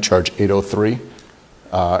 $799, charge $803,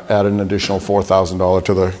 add an additional $4,000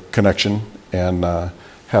 to the connection, and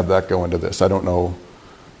have that go into this. I don't know.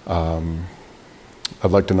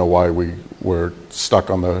 I'd like to know why we're stuck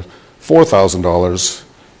on the $4,000,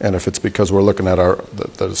 and if it's because we're looking at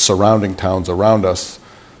the surrounding towns around us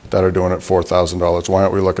that are doing it $4,000. Why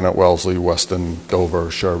aren't we looking at Wellesley, Weston,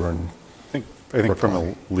 Dover, Sherburne? I think from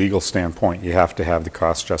a legal standpoint, you have to have the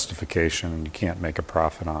cost justification, and you can't make a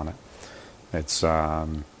profit on it. It's,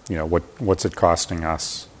 what's it costing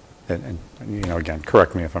us? And again,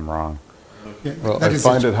 correct me if I'm wrong. Yeah, well, I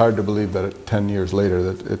find it hard to believe that 10 years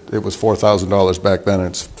later that it was $4,000 back then, and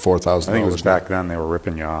it's $4,000. I think it was back then they were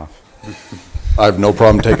ripping you off. I have no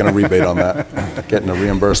problem taking a rebate on that, getting a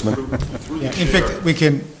reimbursement. In fact, we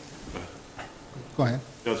can, go ahead.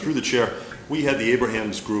 Now, through the chair, we had the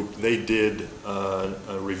Abrahams Group. They did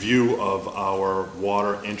a review of our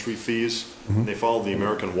water entry fees. Mm-hmm. They followed the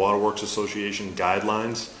American Water Works Association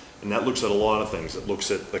guidelines, and that looks at a lot of things. It looks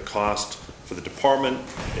at the cost for the department.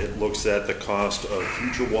 It looks at the cost of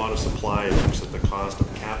future water supply. It looks at the cost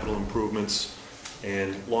of capital improvements.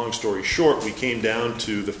 And long story short, we came down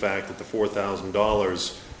to the fact that the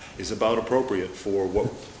 $4,000 is about appropriate for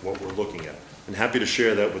what we're looking at. And happy to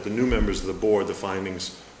share that with the new members of the board, the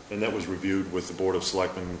findings, and that was reviewed with the Board of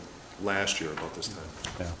Selectmen last year about this time.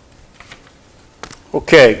 Yeah.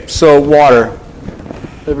 Okay, so water.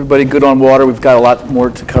 Everybody good on water? We've got a lot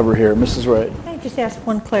more to cover here. Mrs. Wright. Can I just ask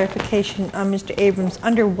one clarification, Mr. Abrams?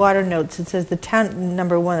 Under water notes, it says the town,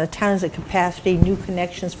 number one, the town is at capacity, new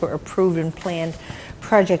connections for approved and planned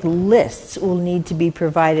project lists will need to be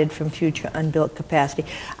provided from future unbuilt capacity.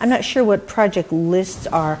 I'm not sure what project lists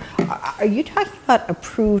are. Are you talking about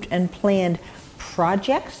approved and planned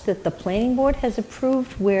projects that the planning board has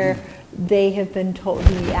approved where they have been told,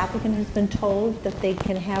 the applicant has been told that they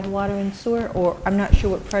can have water and sewer? Or I'm not sure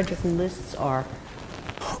what project lists are.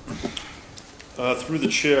 Through the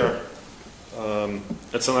chair,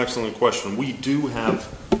 that's an excellent question. We do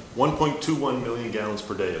have 1.21 million gallons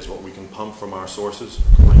per day is what we can pump from our sources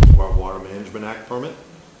according to our Water Management Act permit.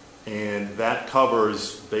 And that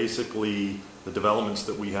covers basically the developments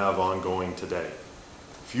that we have ongoing today.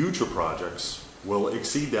 Future projects will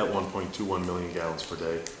exceed that 1.21 million gallons per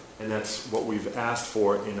day. And that's what we've asked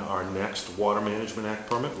for in our next Water Management Act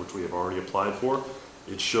permit, which we have already applied for.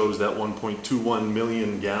 It shows that 1.21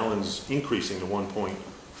 million gallons increasing to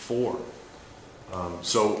 1.4.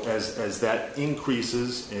 So as that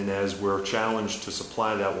increases and as we're challenged to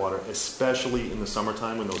supply that water, especially in the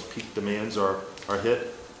summertime when those peak demands are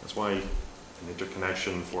hit, that's why an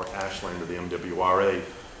interconnection for Ashland to the MWRA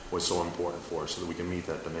was so important for us so that we can meet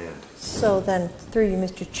that demand. So then, through you,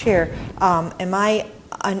 Mr. Chair, am I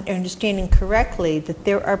understanding correctly that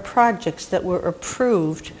there are projects that were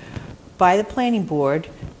approved by the planning board,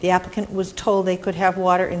 the applicant was told they could have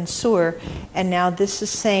water and sewer, and now this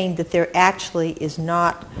is saying that there actually is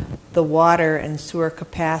not the water and sewer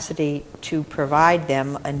capacity to provide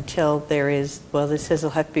them until there is, well, this says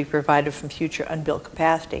it'll have to be provided from future unbuilt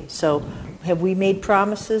capacity. So have we made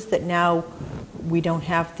promises that now we don't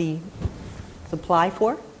have the supply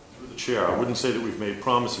for? Through the chair, I wouldn't say that we've made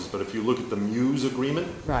promises, but if you look at the Muse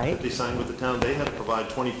agreement that they signed with the town, they had to provide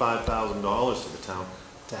 $25,000 to the town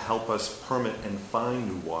to help us permit and find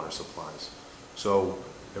new water supplies. So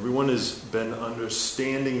everyone has been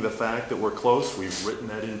understanding the fact that we're close. We've written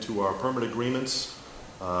that into our permit agreements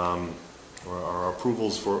or our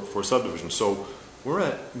approvals for subdivision. So we're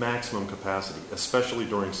at maximum capacity, especially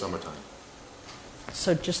during summertime.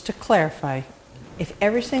 So just to clarify, if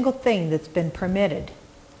every single thing that's been permitted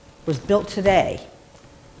was built today,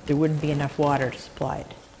 there wouldn't be enough water to supply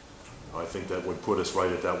it. I think that would put us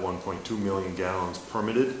right at that 1.2 million gallons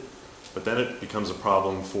permitted, but then it becomes a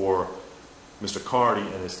problem for Mr. Cardy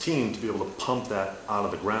and his team to be able to pump that out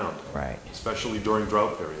of the ground. Right. Especially during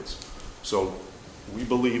drought periods. So we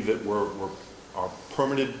believe that our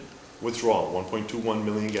permitted withdrawal, 1.21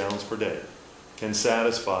 million gallons per day, can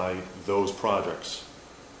satisfy those projects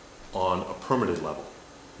on a permitted level.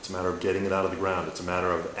 It's a matter of getting it out of the ground. It's a matter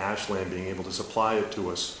of Ashland being able to supply it to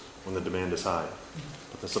us when the demand is high.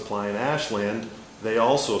 But the supply in Ashland, they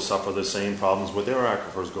also suffer the same problems with their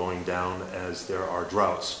aquifers going down as there are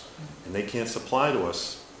droughts. And they can't supply to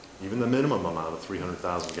us even the minimum amount of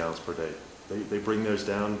 300,000 gallons per day. They bring theirs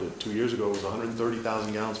down to 2 years ago, it was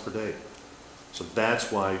 130,000 gallons per day. So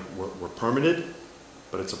that's why we're permitted,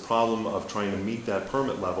 but it's a problem of trying to meet that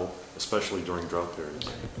permit level, especially during drought periods.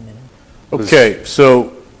 Okay,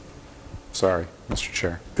 so... Sorry, Mr.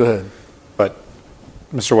 Chair. Go ahead. But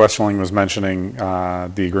Mr. Westerling was mentioning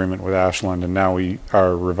the agreement with Ashland, and now we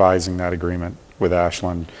are revising that agreement with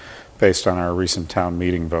Ashland based on our recent town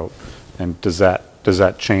meeting vote. And does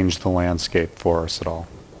that change the landscape for us at all?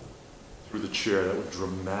 Through the chair, that would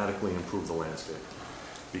dramatically improve the landscape.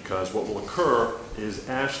 Because what will occur is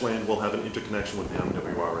Ashland will have an interconnection with the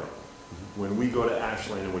MWRA. When we go to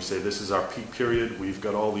Ashland and we say, this is our peak period, we've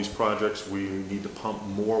got all these projects, we need to pump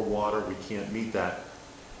more water, we can't meet that.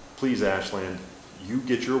 Please, Ashland, you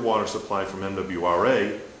get your water supply from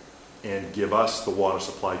MWRA and give us the water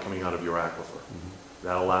supply coming out of your aquifer.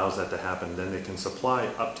 That allows that to happen. Then they can supply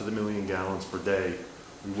up to the 1 million gallons per day.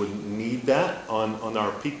 We wouldn't need that on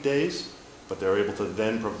our peak days, but they're able to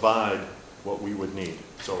then provide what we would need.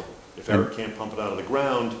 So if Eric can't pump it out of the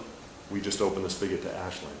ground, we just open the spigot to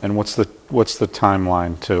Ashland. And what's the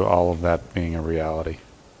timeline to all of that being a reality?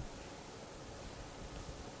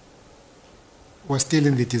 We're still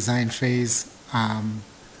in the design phase.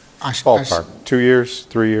 Ballpark, 2 years,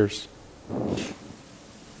 3 years?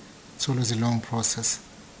 It's always a long process.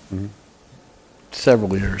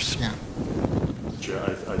 Several years. Yeah. Chair,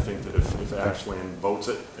 I think that if Ashland votes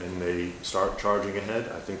it and they start charging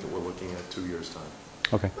ahead, I think that we're looking at 2 years' time.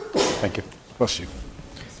 Okay, thank you. Bless you.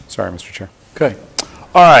 Sorry, Mr. Chair. Okay.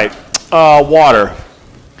 All right. Water.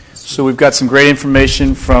 So we've got some great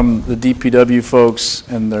information from the DPW folks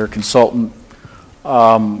and their consultant.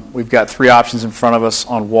 We've got 3 options in front of us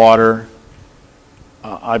on water.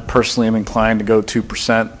 I personally am inclined to go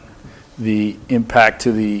 2%. The impact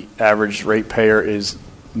to the average ratepayer is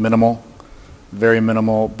minimal, very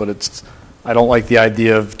minimal, but I don't like the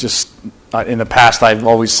idea of just, in the past I've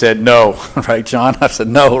always said no, right, John? I've said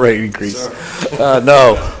no rate increase.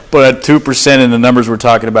 No, but at 2% in the numbers we're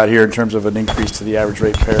talking about here in terms of an increase to the average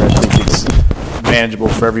ratepayer, I think it's manageable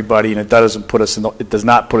for everybody, and it does not put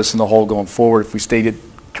us in the hole going forward. If we stayed at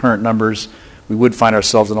current numbers, we would find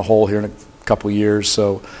ourselves in a hole here in a couple of years.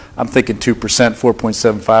 So I'm thinking 2%,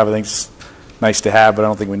 4.75. I think it's nice to have, but I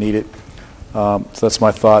don't think we need it. So that's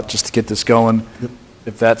my thought, just to get this going.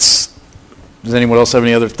 Yep. Does anyone else have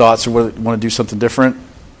any other thoughts or want to do something different?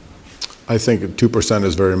 I think 2%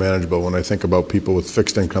 is very manageable. When I think about people with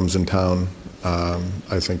fixed incomes in town,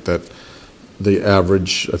 I think that the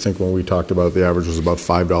average, I think when we talked about the average was about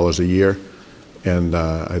 $5 a year. And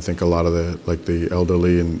I think a lot of the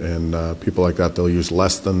elderly and people like that, they'll use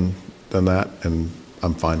less than that, and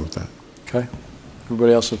I'm fine with that. Okay.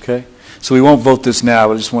 Everybody else okay? So we won't vote this now,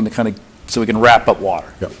 but I just wanted to kind of, so we can wrap up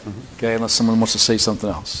water. Yep. Okay, unless someone wants to say something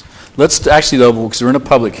else. Let's actually, though, because we're in a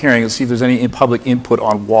public hearing, let's see if there's any public input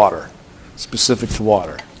on water, specific to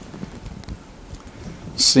water.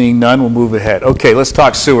 Seeing none, we'll move ahead. Okay, let's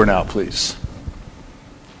talk sewer now, please.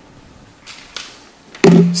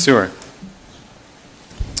 Sewer.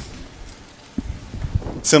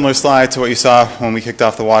 Similar slide to what you saw when we kicked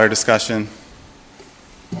off the water discussion.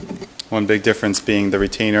 One big difference being the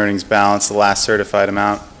retained earnings balance, the last certified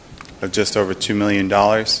amount of just over $2 million.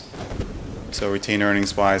 So retained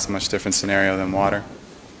earnings-wise, a much different scenario than water.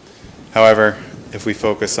 However, if we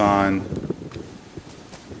focus on, I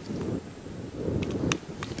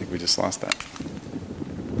think we just lost that.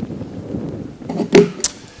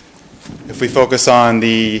 If we focus on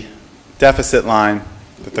the deficit line,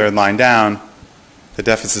 the third line down, the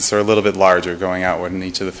deficits are a little bit larger going outward in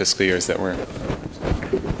each of the fiscal years that we're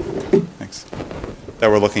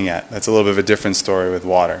looking at. That's a little bit of a different story with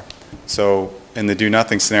water. So in the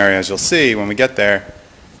do-nothing scenario, as you'll see, when we get there,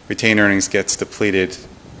 retained earnings gets depleted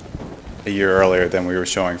a year earlier than we were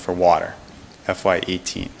showing for water,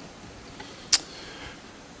 FY18.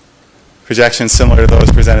 Projections similar to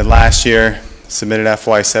those presented last year. Submitted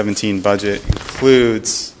FY17 budget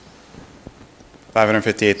includes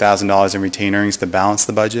 $558,000 in retained earnings to balance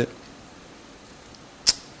the budget.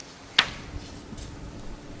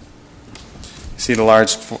 See the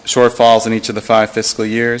large shortfalls in each of the 5 fiscal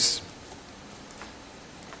years.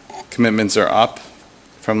 commitments are up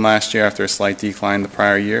from last year after a slight decline the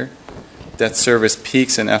prior year. Debt service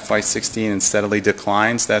peaks in FY16 and steadily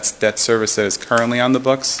declines. That's debt service that is currently on the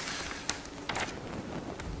books.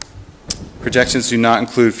 Projections do not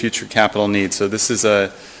include future capital needs. So this is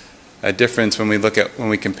a difference when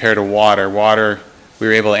we compare to water. Water, we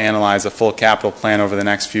were able to analyze a full capital plan over the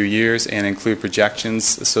next few years and include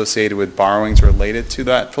projections associated with borrowings related to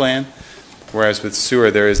that plan. Whereas with sewer,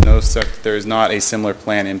 there is not a similar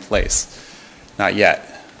plan in place. Not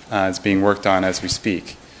yet. It's being worked on as we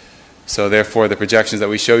speak. So therefore, the projections that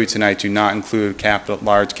we show you tonight do not include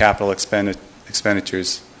large capital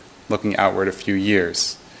expenditures looking outward a few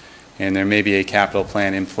years. And there may be a capital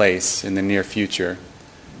plan in place in the near future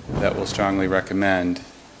that will strongly recommend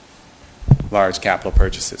large capital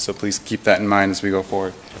purchases. So please keep that in mind as we go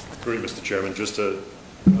forward. Great, Mr. Chairman. Just to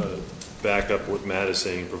back up what Matt is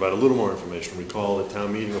saying, provide a little more information. Recall that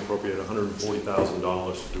town meeting appropriated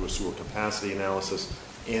 $140,000 to do a sewer capacity analysis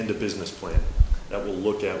and a business plan. That will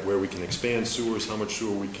look at where we can expand sewers, how much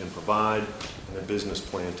sewer we can provide, and a business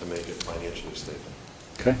plan to make it financially stable.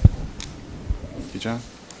 Okay. Thank you, John.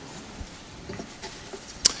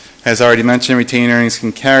 As already mentioned, retained earnings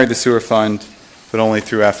can carry the sewer fund, but only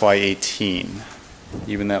through FY18,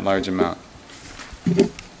 even that large amount.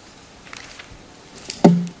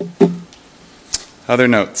 Other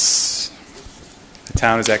notes. The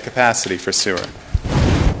town is at capacity for sewer.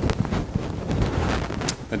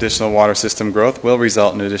 Additional water system growth will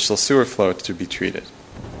result in additional sewer flow to be treated.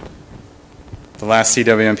 The last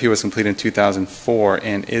CWMP was completed in 2004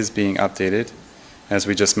 and is being updated, as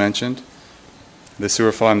we just mentioned. The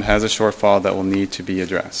sewer fund has a shortfall that will need to be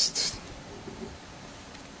addressed.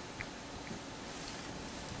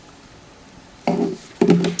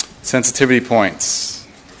 Sensitivity points,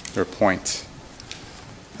 or point.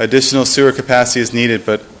 Additional sewer capacity is needed,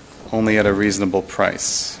 but only at a reasonable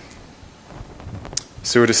price.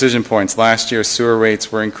 Sewer decision points. Last year, sewer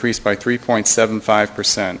rates were increased by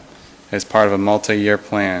 3.75% as part of a multi-year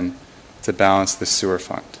plan to balance the sewer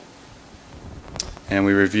fund. And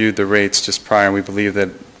we reviewed the rates just prior, and we believe that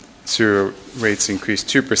sewer rates increased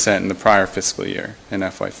 2% in the prior fiscal year in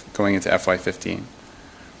going into FY15.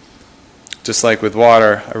 Just like with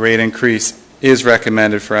water, a rate increase is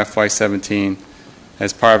recommended for FY17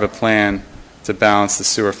 as part of a plan to balance the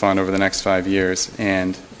sewer fund over the next 5 years,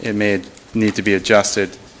 and it may need to be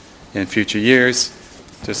adjusted in future years.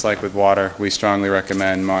 Just like with water, we strongly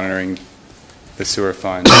recommend monitoring the sewer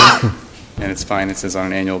fund and its finances on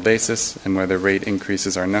an annual basis and whether rate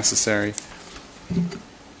increases are necessary.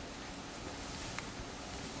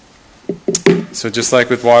 So just like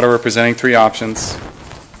with water, we're presenting 3 options.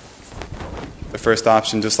 The first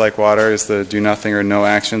option, just like water, is the do nothing or no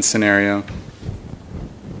action scenario.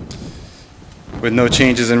 With no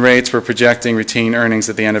changes in rates, we're projecting retained earnings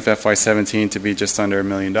at the end of FY17 to be just under $1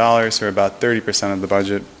 million, or about 30% of the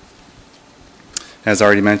budget. As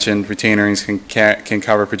already mentioned, retained earnings can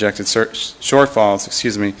cover projected shortfalls,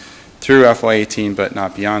 through FY18, but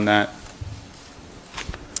not beyond that.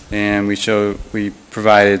 And we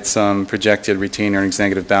provided some projected retained earnings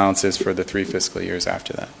negative balances for the 3 fiscal years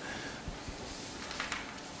after that.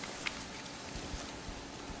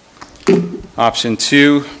 Option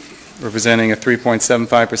 2, representing a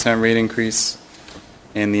 3.75% rate increase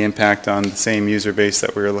and the impact on the same user base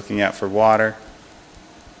that we were looking at for water.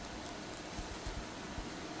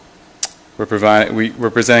 We're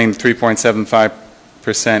presenting the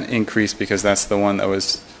 3.75% increase because that's the one that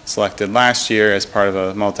was selected last year as part of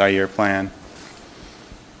a multi-year plan.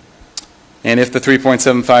 And if the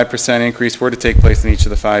 3.75% increase were to take place in each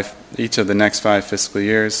of the next 5 fiscal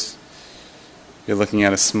years, you're looking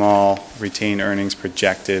at a small retained earnings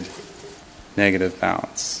projected negative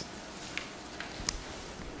balance.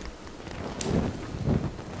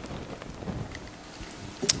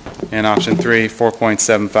 And option 3,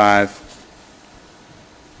 4.75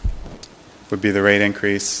 would be the rate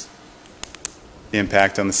increase. The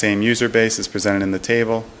impact on the same user base is presented in the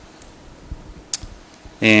table.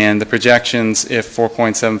 And the projections, if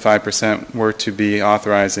 4.75% were to be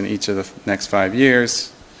authorized in each of the next 5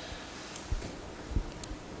 years,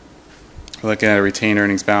 we're looking at a retained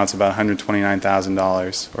earnings balance of about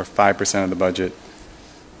 $129,000, or 5% of the budget,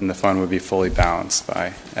 and the fund would be fully balanced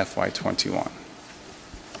by FY21.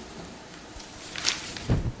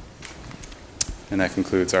 And that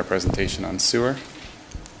concludes our presentation on sewer.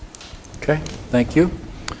 Okay, thank you.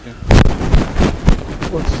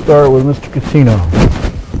 Let's start with Mr. Catino.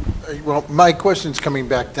 Well, my question's coming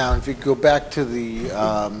back down. If you go back to the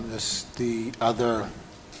other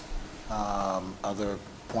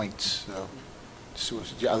points,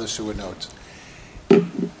 other sewer notes.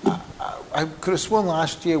 I could have sworn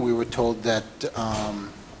last year we were told that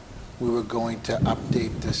we were going to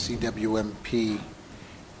update the CWMP,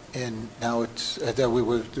 and now it's, that we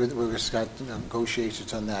were got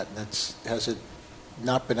negotiations on that. Has it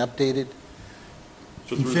not been updated?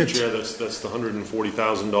 So through the chair, that's the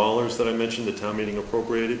 $140,000 that I mentioned the town meeting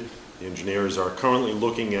appropriated. The engineers are currently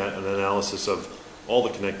looking at an analysis of all the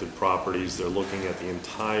connected properties. They're looking at the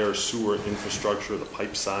entire sewer infrastructure, the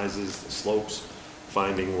pipe sizes, the slopes,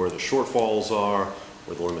 finding where the shortfalls are,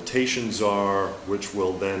 where the limitations are, which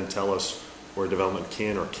will then tell us where development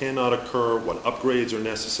can or cannot occur, what upgrades are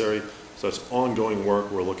necessary. So that's ongoing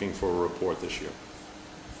work. We're looking for a report this year.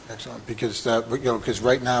 Excellent, because because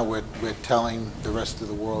right now we're telling the rest of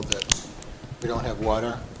the world that we don't have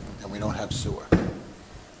water and we don't have sewer,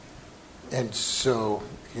 and so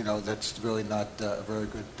that's really not a very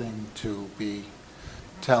good thing to be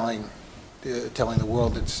telling the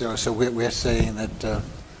world that. So we're saying that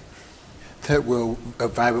that we're a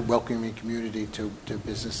vibrant, welcoming community to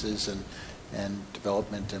businesses and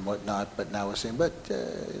development and whatnot, but now we're saying, but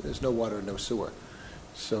there's no water and no sewer,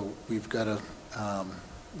 so we've got to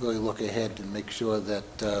really look ahead and make sure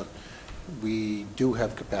that we do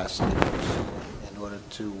have capacity for sewer in order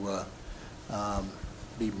to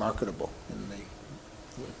be marketable in the.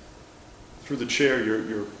 Through the chair,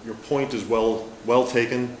 your point is well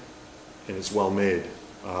taken, and it's well made.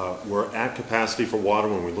 We're at capacity for water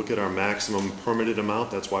when we look at our maximum permitted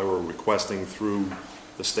amount. That's why we're requesting through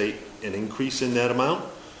the state an increase in that amount.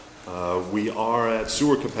 We are at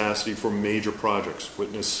sewer capacity for major projects.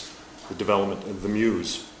 Witness the development of the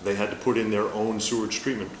Muse. They had to put in their own sewage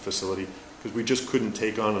treatment facility because we just couldn't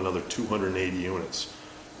take on another 280 units.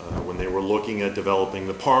 When they were looking at developing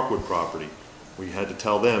the Parkwood property, we had to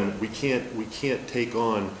tell them we can't take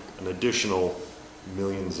on an additional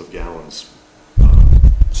millions of gallons.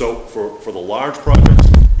 So for the large projects,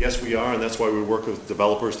 yes, we are, and that's why we work with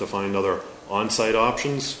developers to find other on-site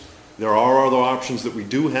options. There are other options that we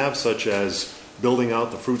do have, such as building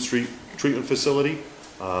out the Fruit Street treatment facility.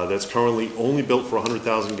 That's currently only built for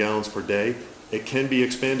 100,000 gallons per day. It can be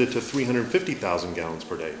expanded to 350,000 gallons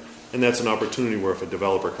per day. And that's an opportunity where if a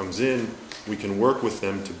developer comes in, we can work with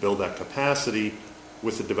them to build that capacity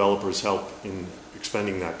with the developer's help in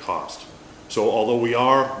expending that cost. So although we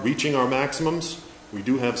are reaching our maximums, we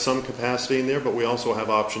do have some capacity in there, but we also have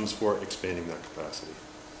options for expanding that capacity.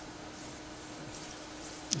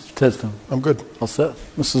 Mr. Tedston. I'm good. All set.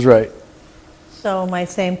 Mrs. Wright. So my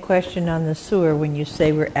same question on the sewer, when you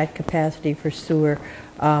say we're at capacity for sewer,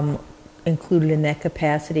 included in that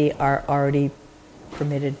capacity are already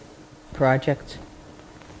permitted projects?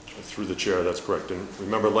 Through the chair, that's correct. And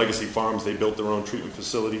remember, Legacy Farms, they built their own treatment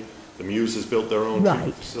facility. The Muse has built their own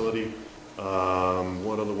treatment facility.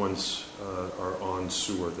 What other ones are on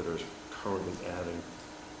sewer that are currently adding?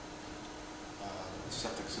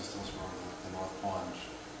 Septic systems for the North Pond.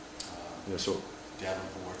 Yeah, so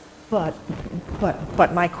Davenport.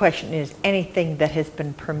 But my question is, anything that has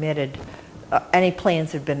been permitted, any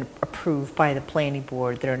plans have been approved by the planning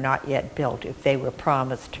board that are not yet built, if they were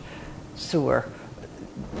promised sewer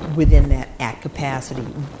within that at capacity,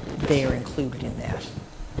 they are included in that.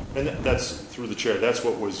 And that's through the chair. That's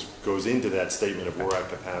what goes into that statement of we're at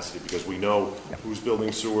capacity, because we know who's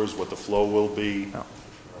building sewers, what the flow will be.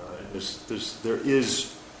 There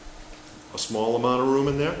is a small amount of room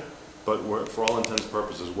in there, but for all intents and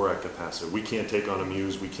purposes, we're at capacity. We can't take on a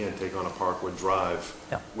Muse, we can't take on a Parkwood Drive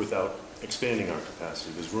without expanding our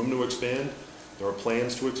capacity. There's room to expand. There are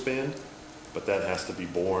plans to expand, but that has to be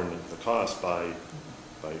borne the cost by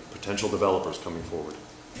potential developers coming forward.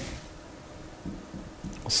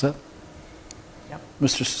 All set? Yep.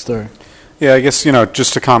 Mr. Sestari. Yeah, I guess,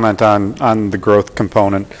 just to comment on the growth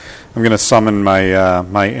component, I'm going to summon my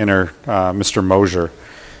inner Mr. Mosier.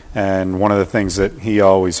 And one of the things that he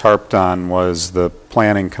always harped on was the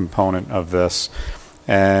planning component of this.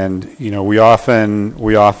 And, we often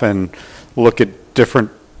look at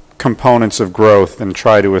different components of growth and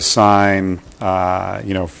try to assign,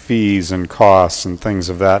 fees and costs and things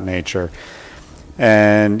of that nature.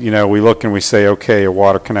 And, we look and we say, okay, a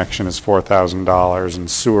water connection is $4,000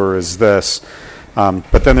 and sewer is this.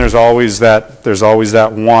 But then there's always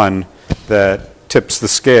that one that tips the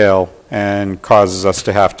scale and causes us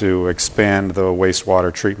to have to expand the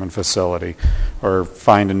wastewater treatment facility or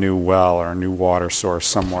find a new well or a new water source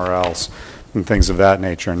somewhere else and things of that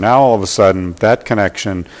nature. Now all of a sudden that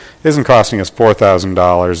connection isn't costing us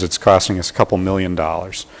 $4,000, it's costing us a couple $1 million.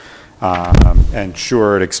 And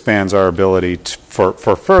sure, it expands our ability for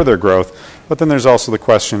further growth, but then there's also the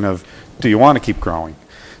question of, do you want to keep growing?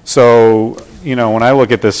 So, when I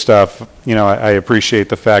look at this stuff, I appreciate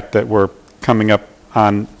the fact that we're coming up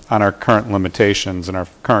on on our current limitations and our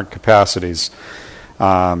current capacities.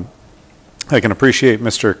 I can appreciate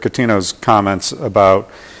Mr. Catino's comments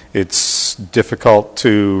about it's difficult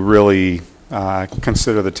to really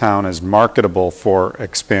consider the town as marketable for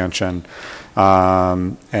expansion.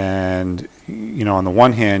 And, you know, on the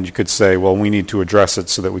one hand, you could say, well, we need to address it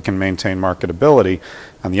so that we can maintain marketability.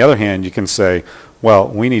 On the other hand, you can say, well,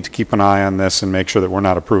 we need to keep an eye on this and make sure that we're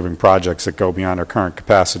not approving projects that go beyond our current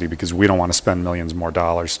capacity because we don't want to spend millions more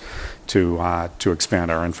dollars to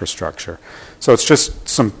expand our infrastructure. So it's just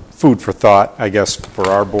some food for thought, I guess, for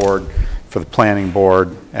our board, for the planning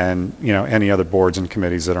board, and, you know, any other boards and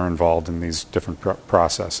committees that are involved in these different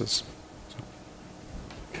processes.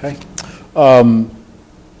 Okay.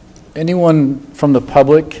 Anyone from the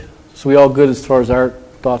public? So we all good as far as our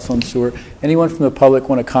thoughts on sewer? Anyone from the public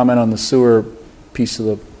want to comment on the sewer piece of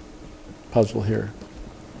the puzzle here?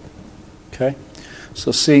 Okay.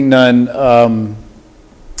 So seeing none,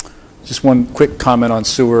 just one quick comment on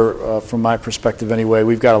sewer from my perspective anyway.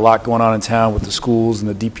 We've got a lot going on in town with the schools and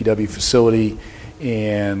the DPW facility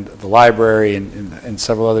and the library and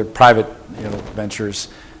several other private, you know, ventures.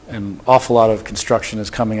 An awful lot of construction is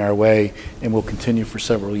coming our way and will continue for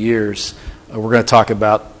several years. We're going to talk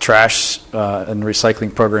about trash and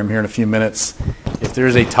recycling program here in a few minutes. If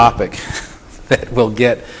there's a topic that will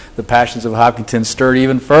get the passions of Hopkinton stirred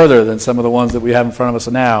even further than some of the ones that we have in front of us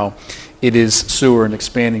now, it is sewer and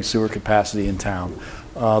expanding sewer capacity in town.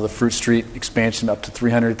 The Fruit Street expansion up to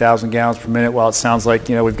 300,000 gallons per minute, while it sounds like,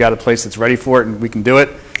 you know, we've got a place that's ready for it and we can do it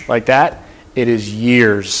like that, it is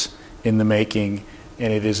years in the making,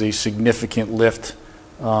 and it is a significant lift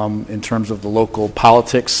in terms of the local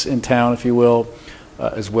politics in town, if you will,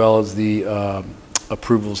 as well as the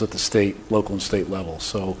approvals at the state, local and state level.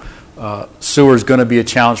 So sewer is going to be a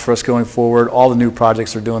challenge for us going forward. All the new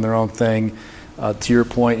projects are doing their own thing. To your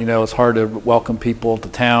point, you know, it's hard to welcome people to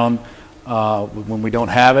town when we don't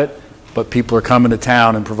have it, but people are coming to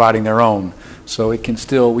town and providing their own. So it can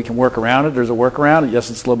still, we can work around it. There's a workaround. Yes,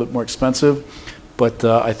 it's a little bit more expensive, but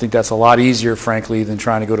I think that's a lot easier, frankly, than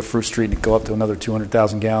trying to go to Fruit Street and go up to another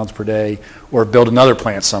 200,000 gallons per day or build another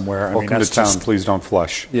plant somewhere. Welcome to town, please don't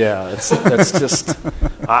flush. Yeah, that's just,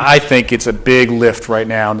 I think it's a big lift right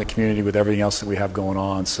now in the community with everything else that we have going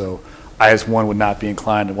on. So I, as one, would not be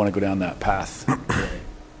inclined to want to go down that path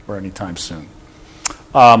or anytime soon.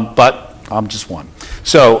 But I'm just one.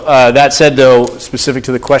 So that said, though, specific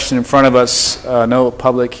to the question in front of us, no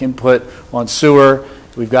public input on sewer.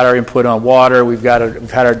 We've got our input on water. We've had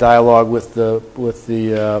our dialogue with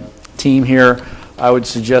the team here. I would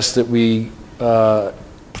suggest that we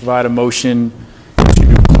provide a motion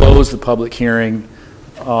to close the public hearing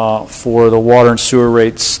for the water and sewer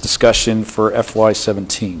rates discussion for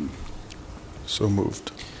FY17. So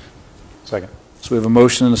moved. Second. So we have a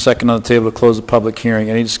motion and a second on the table to close the public hearing.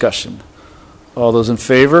 Any discussion? All those in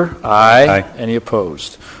favor? Aye. Aye. Any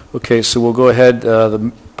opposed? Okay, so we'll go ahead.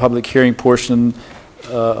 The public hearing portion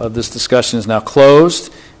of this discussion is now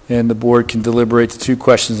closed, and the board can deliberate the two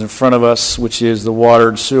questions in front of us, which is the water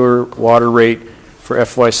and sewer water rate for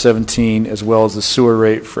FY17 as well as the sewer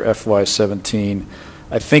rate for FY17.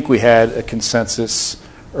 I think we had a consensus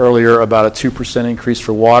earlier about a 2% increase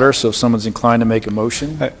for water, so if someone's inclined to make a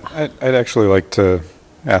motion. I'd actually like to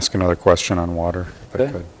ask another question on water, if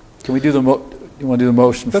I could. Can we do the you want to do the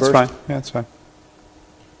motion first? That's fine. Yeah, that's fine.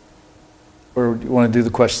 Or do you want to do the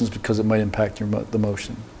questions because it might impact the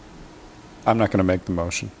motion? I'm not going to make the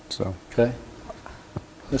motion, so. Okay.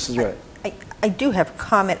 This is right. I do have a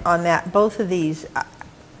comment on that. Both of these,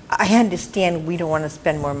 I understand we don't want to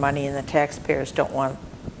spend more money and the taxpayers don't want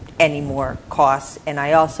any more costs, and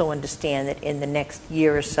I also understand that in the next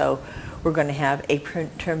year or so we're going to have a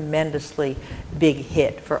tremendously big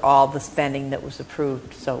hit for all the spending that was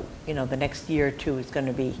approved. So, you know, the next year or two is going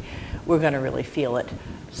to be, we're going to really feel it.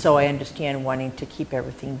 So I understand wanting to keep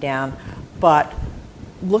everything down. But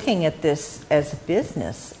looking at this as a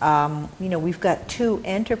business, you know, we've got two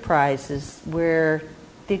enterprises where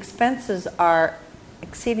the expenses are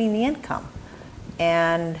exceeding the income.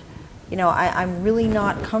 And, you know, I'm really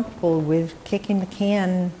not comfortable with kicking the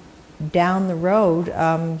can down the road.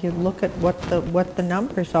 You look at what the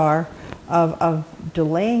numbers are of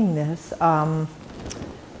delaying this.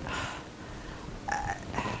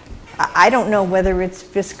 I don't know whether it's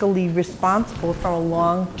fiscally responsible from a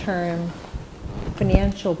long-term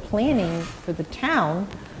financial planning for the town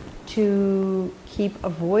to keep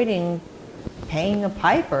avoiding paying a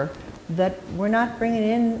piper that we're not bringing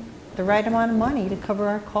in the right amount of money to cover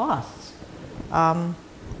our costs.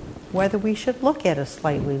 Whether we should look at a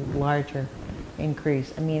slightly larger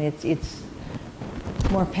increase. I mean, it's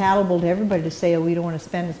more palatable to everybody to say, oh, we don't want to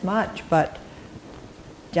spend as much, but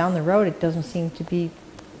down the road, it doesn't seem to be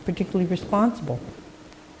particularly responsible.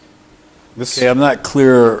 Okay, I'm not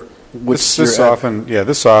clear which this often,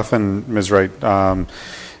 Ms. Wright,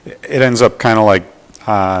 it ends up kind of like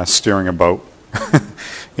steering a boat.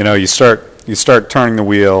 You start turning the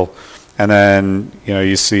wheel, and then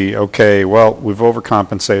you see, okay, well, we've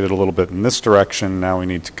overcompensated a little bit in this direction. Now we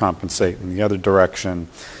need to compensate in the other direction,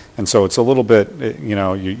 and so it's a little bit,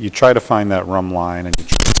 you try to find that run line and you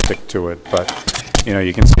try to stick to it. But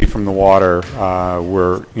you can see from the water,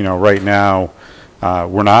 we're right now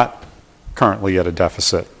we're not currently at a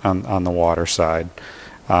deficit on the water side.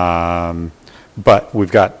 But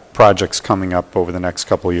we've got projects coming up over the next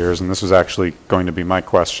couple of years, and this was actually going to be my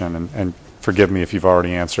question, and forgive me if you've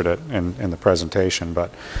already answered it in the presentation,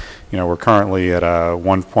 but we're currently at a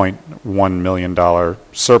 $1.1 million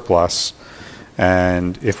surplus,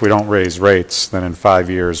 and if we don't raise rates, then in 5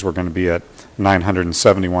 years we're going to be at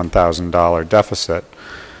 $971,000 deficit.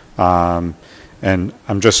 And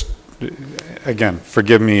I'm just, again,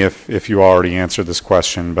 forgive me if you already answered this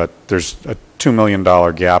question, but there's a $2 million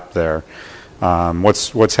gap there.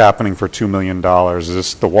 What's happening for $2 million? Is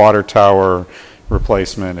this the water tower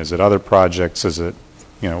replacement? Is it other projects? Is it,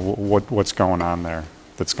 what's going on there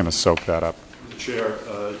that's going to soak that up? Chair,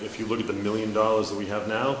 if you look at the $1 million that we have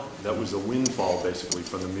now, that was a windfall basically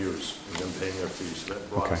from the MERS and them paying their fees. That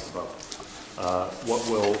brought us up. What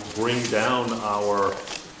will bring down our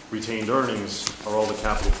retained earnings are all the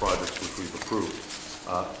capital projects which we've approved,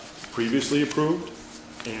 previously approved,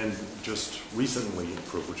 and just recently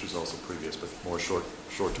approved, which is also previous, but more short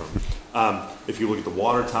term. If you look at the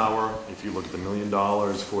water tower, if you look at the $1 million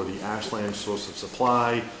for the Ashland source of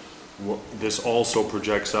supply, this also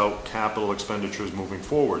projects out capital expenditures moving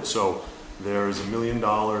forward. So there's $1 million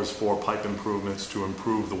for pipe improvements to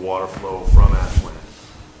improve the water flow from Ashland.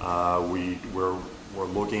 We're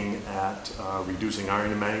looking at reducing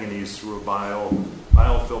iron and manganese through a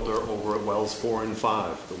biofilter over at wells 4 and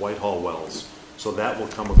 5, the Whitehall wells. So that will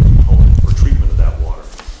come with a component for treatment of that water.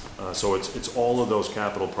 So it's all of those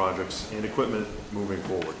capital projects and equipment moving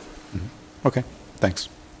forward. Mm-hmm. Okay, thanks.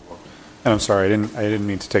 And I'm sorry, I didn't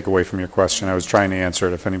mean to take away from your question. I was trying to answer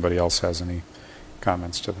it. If anybody else has any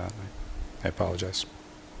comments to that, I apologize.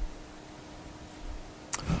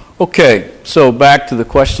 Okay, so back to the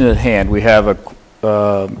question at hand. We have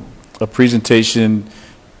a presentation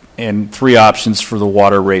and 3 options for the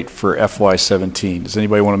water rate for FY17. Does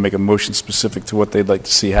anybody want to make a motion specific to what they'd like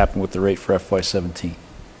to see happen with the rate for FY17?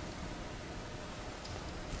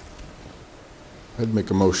 I'd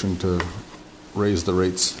make a motion to raise the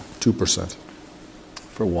rates 2%.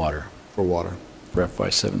 For water? For water. For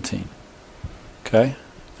FY17. Okay, I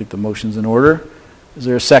think the motion's in order. Is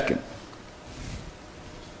there a second?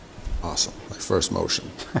 Awesome. My first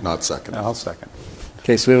motion, not second. I'll second.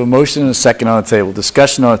 Okay, so we have a motion and a second on the table.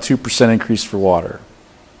 Discussion on a 2% increase for water.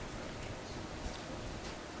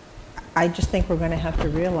 I just think we're going to have to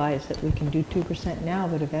realize that we can do 2% now,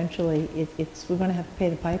 but eventually we're going to have to pay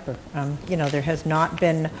the piper. There has not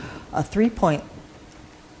been a 3.0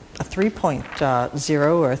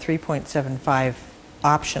 or a 3.75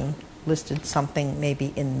 option listed, something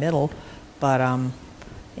maybe in the middle, but I'm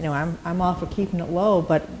all for keeping it low,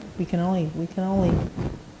 but we can only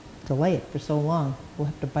delay it for so long. We'll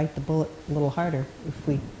have to bite the bullet a little harder if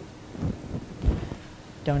we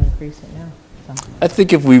don't increase it now. So. I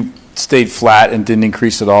think if we stayed flat and didn't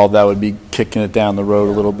increase at all, that would be kicking it down the road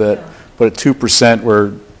a little bit. But at 2%,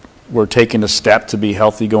 we're taking a step to be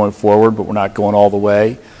healthy going forward, but we're not going all the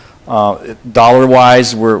way.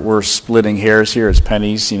 Dollar-wise, we're splitting hairs here as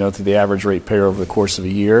pennies, to the average rate payer over the course of a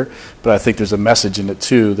year. But I think there's a message in it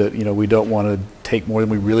too that we don't want to take more than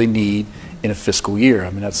we really need in a fiscal year. I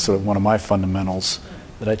mean, that's sort of one of my fundamentals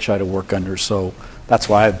that I try to work under. So that's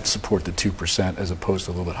why I support the 2% as opposed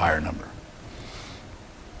to a little bit higher number.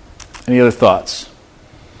 Any other thoughts?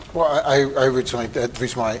 Well, I originally, the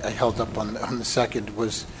reason why I held up on the second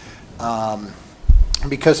was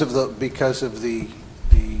because of the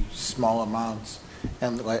small amounts,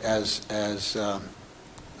 and as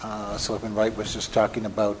Selectman Wright was just talking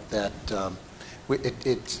about that,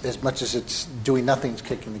 it's as much as it's doing nothing, it's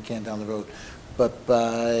kicking the can down the road, but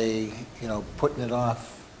by putting it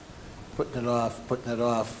off,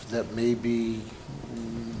 that maybe.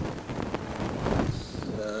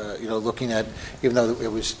 Looking at, even though it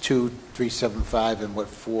was 2,375 and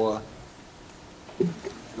 4.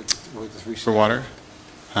 For water?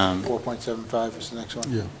 4.75 is the next one?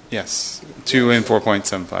 Yeah. Yes, 2 and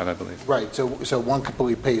 4.75, I believe. Right, so one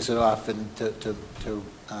completely pays it off, and to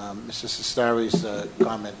Mr. Sestari's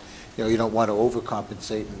comment, you don't want to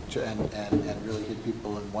overcompensate and really hit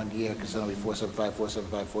people in 1 year, because it'll be 475,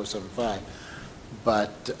 475, 475.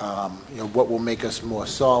 but, what will make us more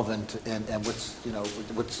solvent, and what's,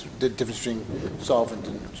 what's the difference between solvent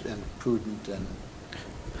and prudent and...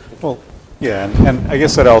 Well, yeah, and I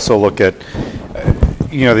guess I'd also look at,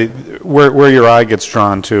 where your eye gets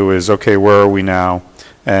drawn to is, okay, where are we now?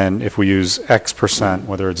 And if we use X percent,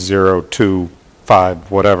 whether it's 0, 2,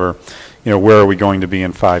 5, whatever, where are we going to be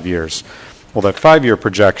in 5 years? Well, that 5-year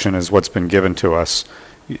projection is what's been given to us.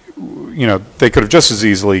 They could have just as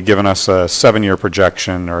easily given us a 7-year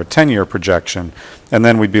projection or a 10-year projection, and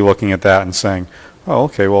then we'd be looking at that and saying, oh,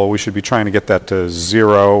 okay, well, we should be trying to get that to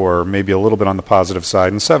 0 or maybe a little bit on the positive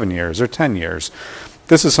side in 7 years or 10 years.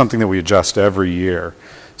 This is something that we adjust every year.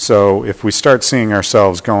 So if we start seeing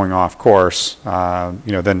ourselves going off course,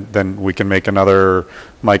 then we can make another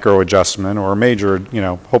micro adjustment or a major,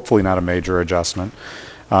 hopefully not a major adjustment,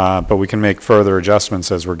 but we can make further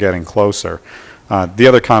adjustments as we're getting closer. The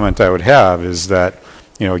other comment I would have is that,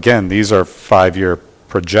 again, these are 5-year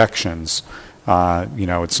projections.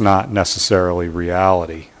 It's not necessarily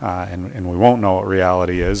reality, and we won't know what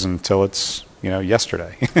reality is until it's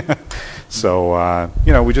yesterday. So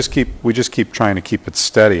we just keep trying to keep it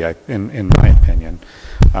steady, in my opinion,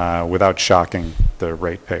 without shocking the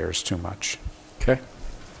ratepayers too much. Okay.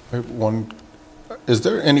 Is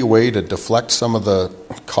there any way to deflect some of the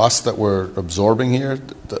costs that we're absorbing here,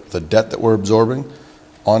 the debt that we're absorbing,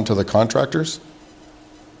 onto the contractors?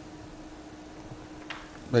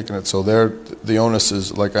 Making it so the onus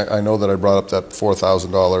is, like, I know that I brought up that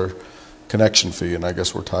 $4,000 connection fee, and I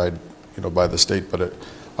guess we're tied, by the state, but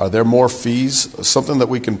are there more fees, something that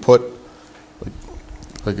we can put,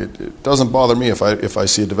 like it doesn't bother me if I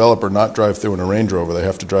see a developer not drive through in a Range Rover, they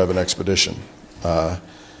have to drive an Expedition.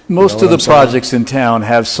 Most of the projects in town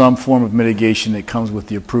have some form of mitigation that comes with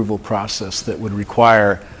the approval process that would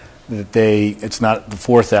require that it's not the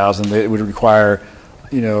 $4,000, it would require,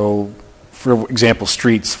 for example,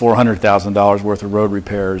 streets, $400,000 worth of road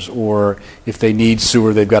repairs, or if they need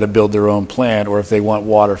sewer, they've got to build their own plant, or if they want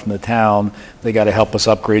water from the town, they got to help us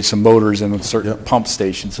upgrade some motors in a certain pump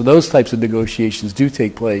station. So those types of negotiations do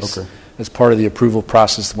take place as part of the approval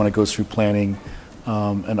process when it goes through planning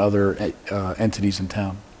and other entities in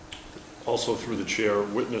town. Also, through the chair,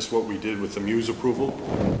 witness what we did with the Muse approval.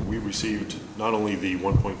 We received not only the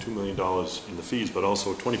 $1.2 million in the fees, but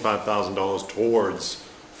also $25,000 towards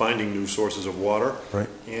finding new sources of water. Right.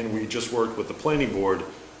 And we just worked with the planning board.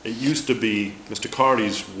 It used to be Mr.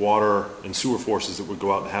 Carty's water and sewer forces that would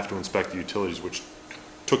go out and have to inspect the utilities, which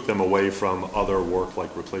took them away from other work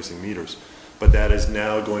like replacing meters. But that is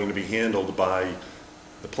now going to be handled by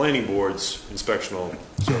the planning board's inspectional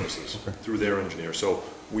services through their engineer. So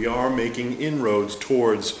we are making inroads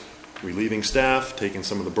towards relieving staff, taking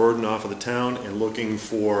some of the burden off of the town, and looking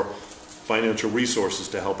for financial resources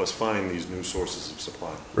to help us find these new sources of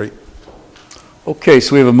supply. Great. Okay,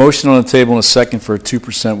 so we have a motion on the table and a second for a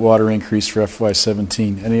 2% water increase for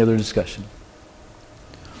FY17. Any other discussion?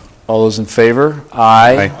 All those in favor?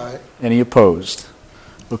 Aye. Aye. Any opposed?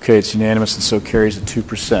 Okay, it's unanimous and so carries at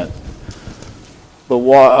 2%.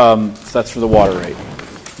 That's for the water rate.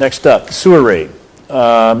 Next up, sewer rate.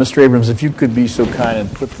 Mr. Abrams, if you could be so kind and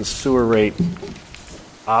put the sewer rate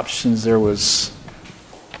options, there was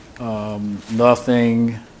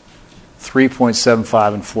nothing,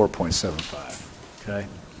 3.75 and 4.75. Okay.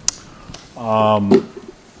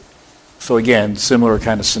 So again, similar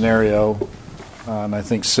kind of scenario, and I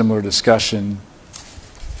think similar discussion.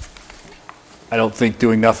 I don't think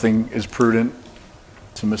doing nothing is prudent.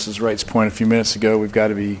 To Mrs. Wright's point a few minutes ago, we've got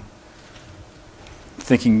to be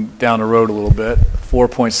thinking down the road a little bit.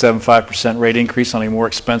 4.75% rate increase on a more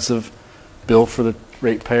expensive bill for the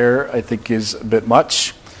ratepayer, I think, is a bit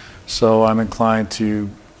much. So I'm inclined to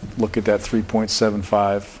look at that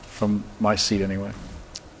 3.75 from my seat anyway.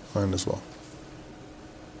 Mine as well.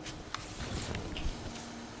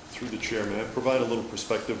 Through the chair, may I provide a little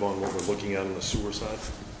perspective on what we're looking at on the sewer side?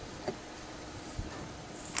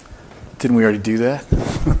 Didn't we already do that?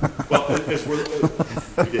 Well, we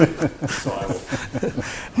did. So I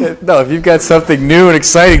will. No, if you've got something new and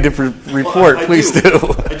exciting to report, well, please do.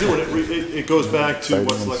 I do, and it goes back to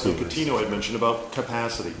what Selectman Coutinho had mentioned about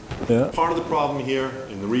capacity. Yeah. Part of the problem here,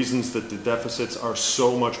 and the reasons that the deficits are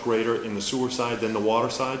so much greater in the sewer side than the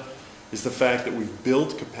water side, is the fact that we've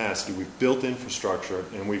built capacity, we've built infrastructure,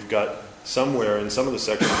 and we've got somewhere in some of the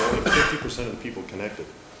sections only 50% of the people connected.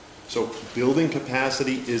 So building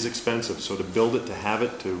capacity is expensive. So to build it, to have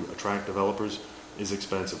it, to attract developers is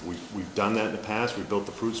expensive. We've done that in the past. We built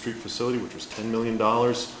the Fruit Street facility, which was $10 million.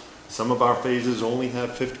 Some of our phases only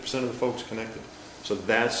have 50% of the folks connected. So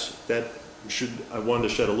I wanted to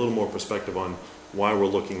shed a little more perspective on why we're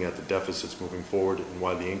looking at the deficits moving forward and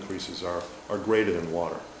why the increases are greater than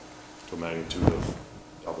water to a magnitude of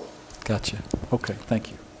double. Gotcha. Okay,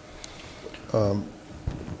 thank you.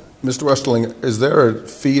 Mr. Westerling, is there a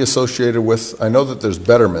fee associated with, I know that there's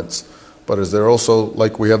betterments, but is there also,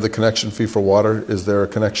 like we have the connection fee for water, is there a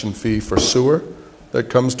connection fee for sewer that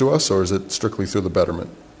comes to us, or is it strictly through the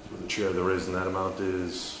betterment? Through the chair, there is, and that amount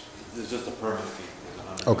is? There's just a permit fee.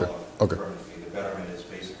 There's Okay, $100 okay. permit fee. The betterment is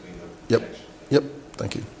basically the Yep, connection. yep,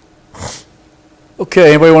 thank you. Okay,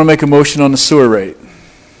 anybody want to make a motion on the sewer rate?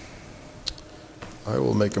 I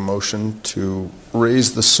will make a motion to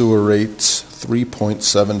raise the sewer rates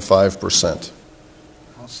 3.75%.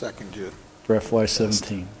 I'll second you. For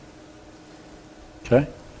FY17. Okay.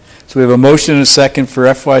 So we have a motion and a second for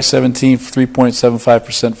FY17 for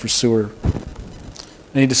 3.75% for sewer.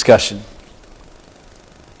 Any discussion?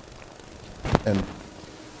 And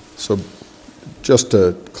so just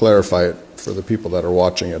to clarify it for the people that are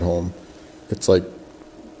watching at home, it's like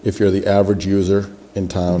if you're the average user in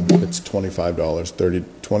town, it's $25,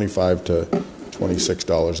 $25 to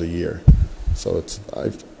 $26 a year. So it's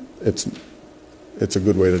a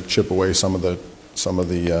good way to chip away some of the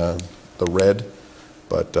red,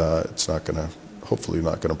 but it's not going to, hopefully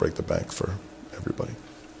not going to break the bank for everybody.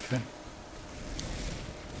 Okay.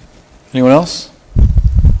 Anyone else?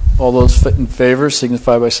 All those in favor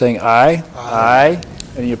signify by saying aye. Aye.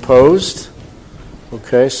 Any opposed?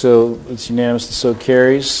 Okay, so it's unanimous and so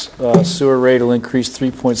carries. Sewer rate will increase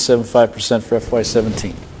 3.75% for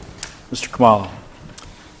FY17. Mr. Kamala.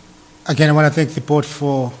 Again, I want to thank the board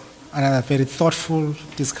for another very thoughtful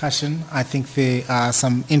discussion. I think there are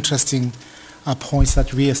some interesting points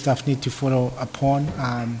that we as staff need to follow upon.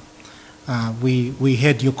 We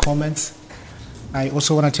heard your comments. I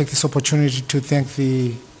also want to take this opportunity to thank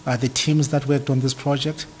the teams that worked on this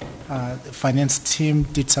project. The finance team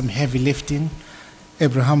did some heavy lifting.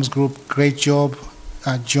 Abraham's group, great job.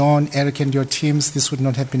 John, Eric, and your teams, this would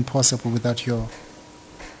not have been possible without your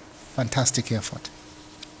fantastic effort.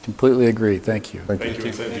 Completely agree. Thank you. Thank you.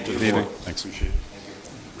 Thank you. Thanks. Appreciate it.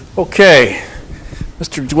 Okay.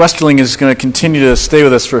 Mr. Westerling is going to continue to stay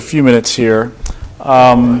with us for a few minutes here.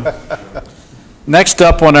 Next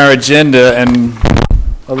up on our agenda, and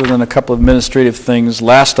other than a couple of administrative things,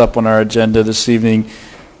 last up on our agenda this evening,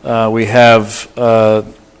 we have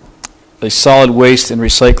a solid waste and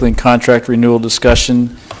recycling contract renewal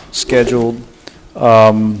discussion scheduled.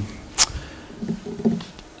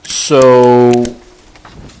 So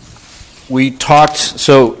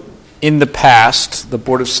in the past, the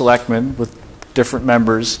Board of Selectmen with different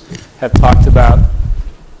members have talked about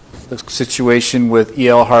the situation with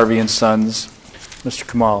E.L. Harvey and Sons. Mr.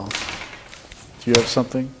 Kamal, do you have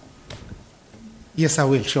something? Yes, I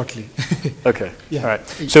will shortly. Okay. Yeah. All right.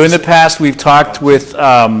 So in the past, we've talked with,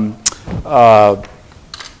 as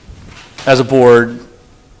a board,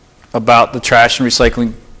 about the trash and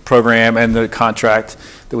recycling program and the contract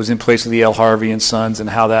that was in place with E.L. Harvey and Sons, and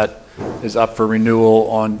how that is up for renewal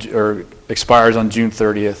or expires on June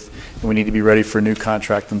 30th, and we need to be ready for a new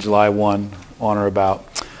contract on July 1, on or about.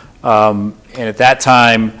 And at that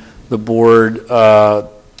time, the board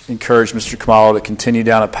encouraged Mr. Kamala to continue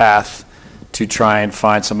down a path to try and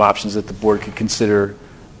find some options that the board could consider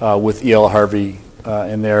with E.L. Harvey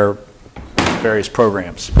and their various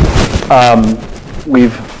programs.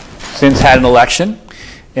 We've since had an election,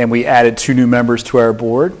 and we added 2 new members to our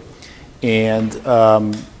board, and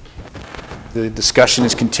the discussion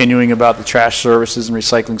is continuing about the trash services and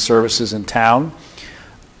recycling services in town.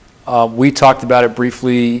 We talked about it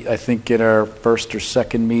briefly, I think, in our first or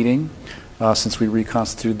second meeting since we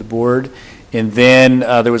reconstituted the board. And then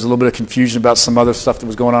there was a little bit of confusion about some other stuff that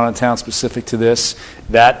was going on in town specific to this.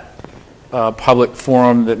 That public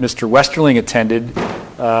forum that Mr. Westerling attended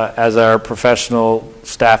as our professional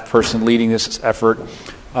staff person leading this effort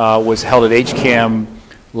was held at HCAM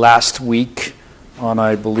last week on,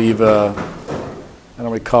 I believe, I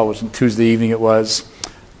don't recall, it was on Tuesday evening it was.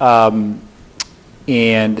 And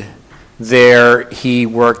there he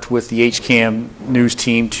worked with the HCAM news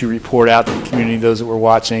team to report out to the community, those that were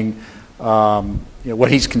watching,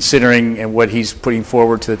 what he's considering and what he's putting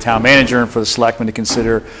forward to the town manager and for the selectmen to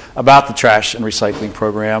consider about the trash and recycling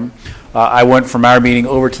program. I went from our meeting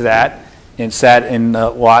over to that and sat and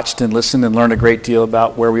watched and listened and learned a great deal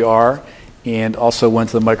about where we are, and also went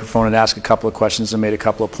to the microphone and asked a couple of questions and made a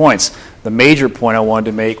couple of points. The major point I wanted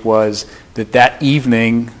to make was that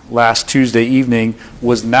evening, last Tuesday evening,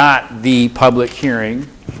 was not the public hearing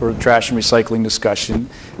for trash and recycling discussion.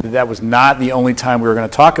 That was not the only time we were going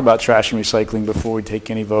to talk about trash and recycling before we take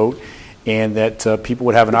any vote, and that people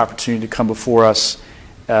would have an opportunity to come before us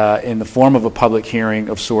in the form of a public hearing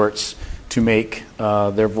of sorts to make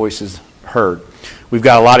their voices heard. We've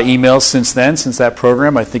got a lot of emails since then, since that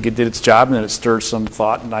program. I think it did its job and it stirred some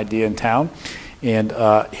thought and idea in town. And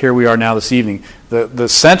here we are now this evening. The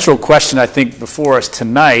central question I think before us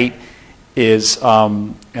tonight is,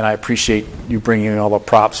 and I appreciate you bringing in all the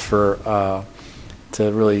props for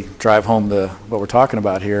to really drive home what we're talking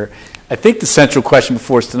about here. I think the central question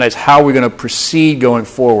before us tonight is how we're going to proceed going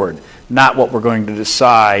forward, not what we're going to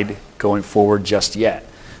decide going forward just yet.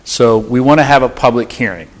 So we want to have a public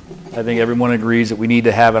hearing. I think everyone agrees that we need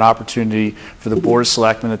to have an opportunity for the Board of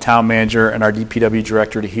Selectmen, the town manager, and our DPW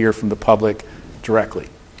director to hear from the public directly.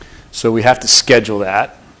 So we have to schedule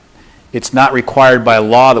that. It's not required by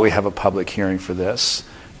law that we have a public hearing for this,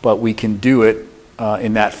 but we can do it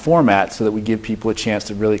in that format so that we give people a chance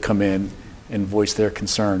to really come in and voice their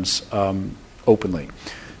concerns openly.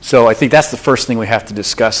 So I think that's the first thing we have to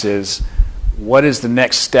discuss is what is the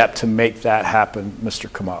next step to make that happen, Mr.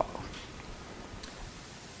 Khumalo?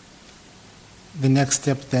 The next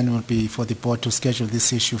step then will be for the board to schedule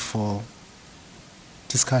this issue for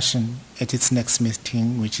discussion at its next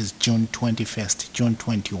meeting, which is June 21st, June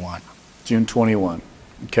 21. June 21,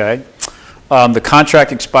 okay. The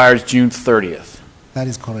contract expires June 30th. That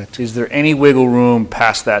is correct. Is there any wiggle room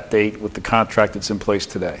past that date with the contract that's in place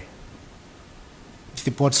today? If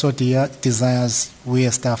the board so desires, we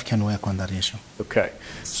as staff can work on that issue. Okay.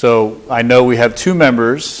 So I know we have two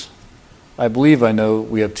members. I believe I know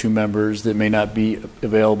we have two members that may not be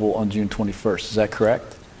available on June 21st. Is that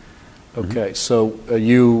correct? Okay. So are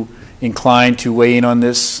you inclined to weigh in on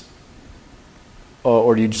this,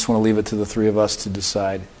 or do you just want to leave it to the three of us to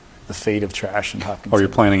decide the fate of trash in Hopkins? Are you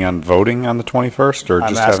planning on voting on the 21st, or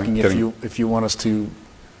I'm just asking having, if you want us to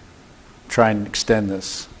try and extend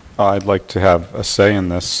this. I'd like to have a say in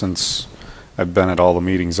this since I've been at all the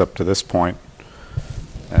meetings up to this point.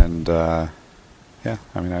 And, yeah,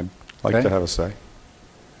 I mean, I'd like to have a say.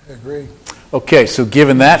 I agree. Okay, so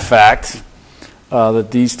given that fact,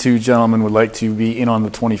 that these two gentlemen would like to be in on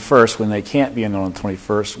the 21st when they can't be in on the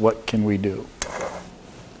 21st, what can we do?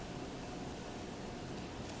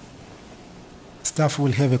 Staff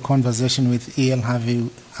will have a conversation with EL,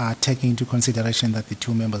 taking into consideration that the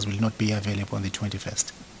two members will not be available on the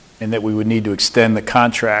 21st. And that we would need to extend the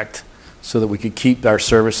contract so that we could keep our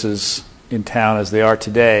services in town as they are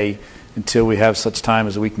today until we have such time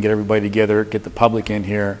as we can get everybody together, get the public in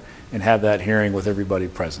here, and have that hearing with everybody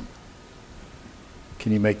present.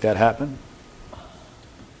 Can you make that happen?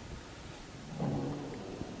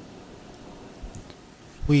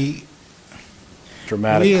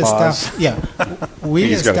 Dramatic pause. Staff, yeah.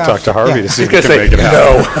 He's got to talk to Harvey to see if he can say, make it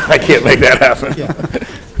happen. No, I can't make that happen. Yeah.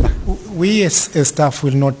 We as staff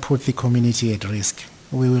will not put the community at risk.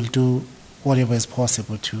 We will do whatever is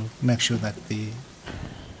possible to make sure that the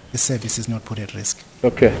service is not put at risk.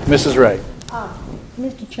 Okay. Mrs. Wright.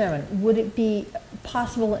 Mr. Chairman, would it be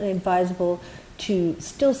possible and advisable to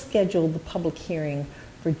still schedule the public hearing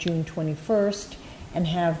for June 21st and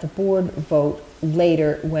have the board vote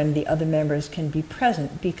later when the other members can be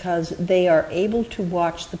present, because they are able to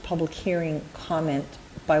watch the public hearing comment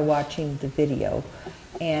by watching the video.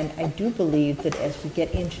 And I do believe that as we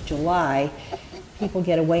get into July, people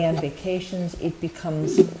get away on vacations, it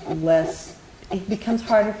becomes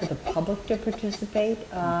harder for the public to participate.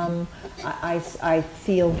 I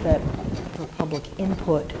feel that for public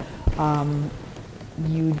input,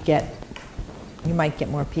 you might get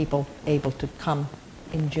more people able to come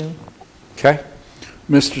in June. Okay.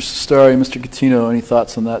 Mr. Sestari, Mr. Catino, any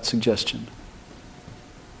thoughts on that suggestion?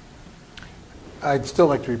 I'd still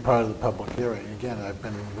like to be part of the public hearing. Again,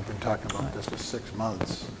 we've been talking about this for 6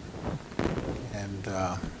 months, and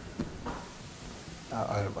I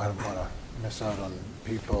don't want to miss out on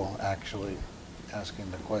people actually asking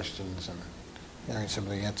the questions and hearing some of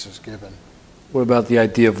the answers given. What about the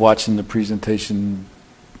idea of watching the presentation,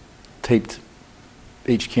 taped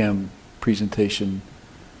HCAM presentation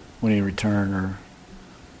when you return, or?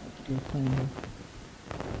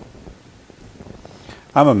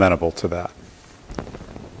 I'm amenable to that.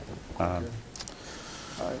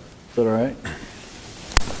 Is that all right?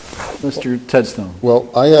 Mr. Tedstone. Well,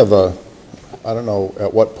 I don't know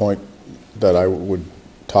at what point that I would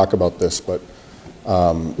talk about this, but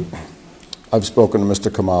I've spoken to Mr.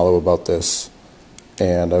 Khumalo about this,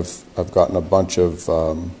 and I've gotten a bunch of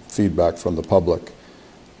feedback from the public.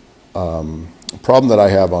 The problem that I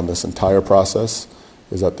have on this entire process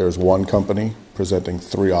is that there's one company presenting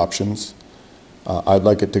 3 options. I'd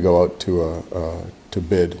like it to go out to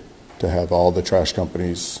bid, to have all the trash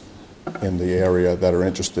companies in the area that are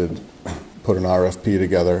interested put an RFP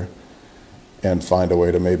together and find a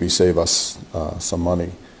way to maybe save us some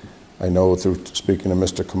money. I know through speaking to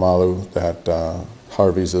Mr. Kamalu that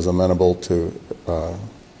Harvey's is amenable to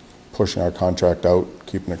pushing our contract out,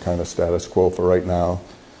 keeping it kind of status quo for right now.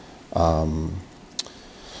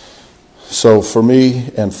 So for me,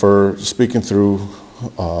 and for speaking through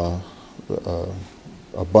a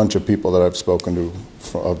bunch of people that I've spoken to,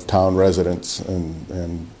 of town residents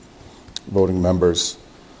and voting members,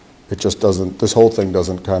 it just doesn't, this whole thing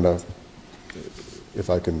doesn't kind of, if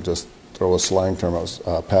I can just throw a slang term,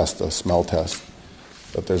 pass the smell test.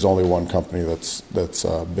 That there's only one company that's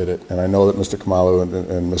bid it. And I know that Mr. Kamalu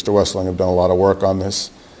and Mr. Wessling have done a lot of work on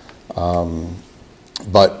this.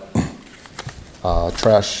 But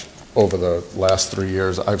trash over the last 3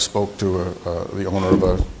 years, I've spoke to the owner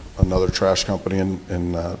of another trash company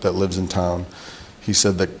that lives in town. He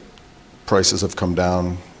said that prices have come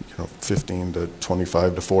down, 15 to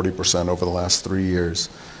 25 to 40% over the last 3 years.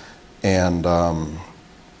 And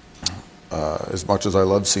as much as I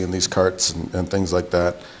love seeing these carts and things like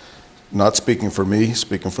that, not speaking for me,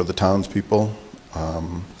 speaking for the townspeople,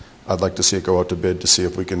 I'd like to see it go out to bid to see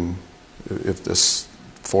if we can, if this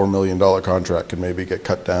 $4 million contract can maybe get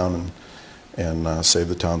cut down and save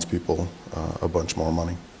the townspeople a bunch more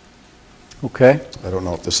money. Okay. I don't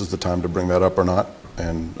know if this is the time to bring that up or not,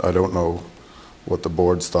 and I don't know what the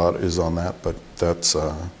board's thought is on that, but that's,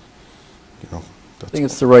 I think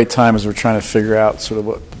it's the right time as we're trying to figure out sort of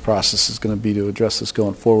what the process is going to be to address this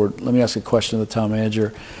going forward. Let me ask a question to the town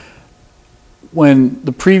manager. When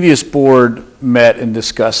the previous board met and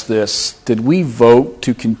discussed this, did we vote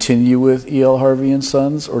to continue with E.L. Harvey and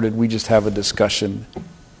Sons, or did we just have a discussion?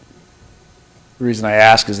 The reason I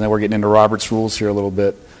ask is now we're getting into Robert's rules here a little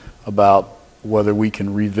bit about whether we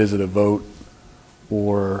can revisit a vote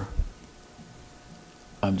or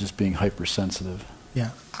I'm just being hypersensitive.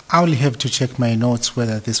 Yeah, I will have to check my notes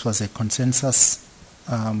whether this was a consensus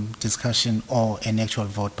discussion or an actual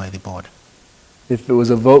vote by the board. If it was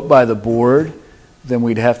a vote by the board, then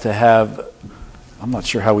we'd have to have, I'm not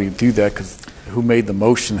sure how we do that because who made the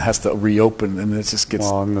motion has to reopen and it just gets...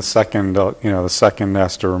 Well, and the second, the second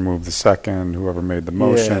has to remove the second, whoever made the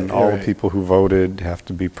motion, Yeah, all right. the people who voted have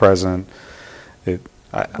to be present.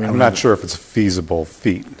 I'm not sure if it's a feasible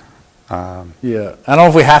feat. Yeah, I don't know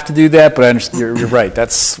if we have to do that, but I understand, you're right.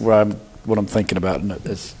 That's what I'm thinking about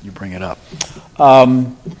as you bring it up.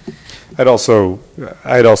 I'd also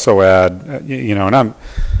add, and I'm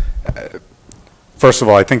first of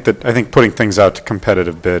all, I think putting things out to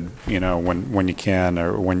competitive bid, when you can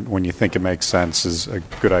or when you think it makes sense is a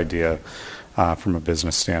good idea from a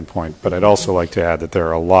business standpoint. But I'd also like to add that there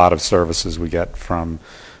are a lot of services we get from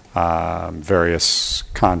various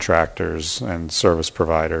contractors and service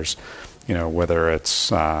providers. Whether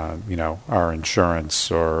it's, our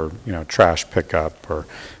insurance or, trash pickup or,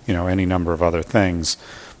 any number of other things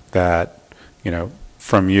that,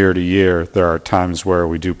 from year to year, there are times where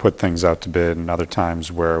we do put things out to bid and other times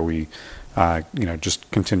where we, just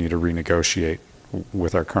continue to renegotiate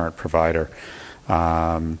with our current provider.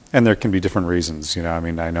 And there can be different reasons,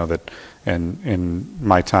 I know that in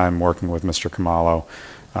my time working with Mr. Kamalu,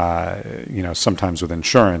 sometimes with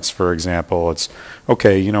insurance, for example, it's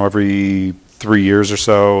okay, every 3 years or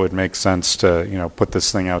so, it makes sense to, put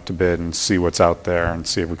this thing out to bid and see what's out there and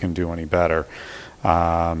see if we can do any better.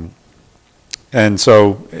 And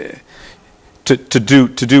so to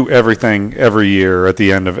do everything every year at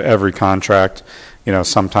the end of every contract,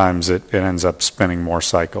 sometimes it ends up spinning more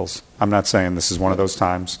cycles. I'm not saying this is one of those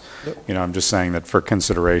times, I'm just saying that for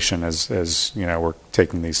consideration as we're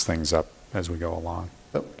taking these things up as we go along.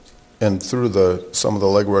 And through some of the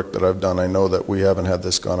legwork that I've done, I know that we haven't had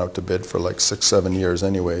this gone out to bid for like 6-7 years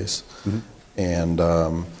anyways. Mm-hmm.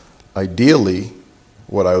 And ideally,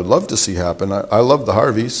 what I would love to see happen, I love the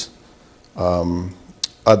Harveys.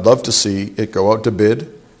 I'd love to see it go out to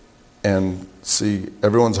bid and see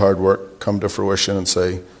everyone's hard work come to fruition and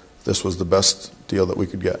say, this was the best deal that we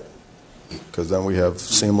could get. Because then we have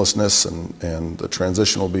seamlessness and the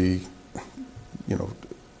transition will be,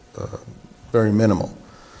 very minimal.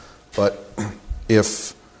 But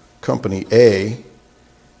if Company A,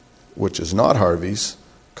 which is not Harvey's,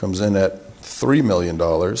 comes in at $3 million,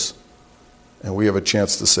 and we have a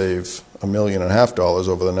chance to save $1.5 million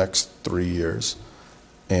over the next 3 years,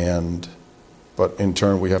 but in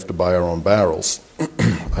turn we have to buy our own barrels,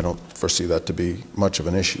 I don't foresee that to be much of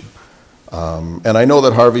an issue. And I know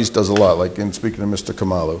that Harvey's does a lot, like in speaking to Mr.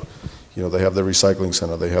 Kamalu, they have the recycling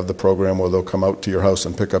center, they have the program where they'll come out to your house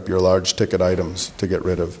and pick up your large ticket items to get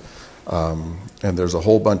rid of. And there's a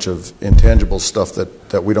whole bunch of intangible stuff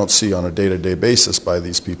that we don't see on a day-to-day basis by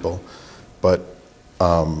these people. But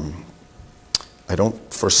I I don't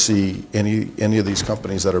foresee any of these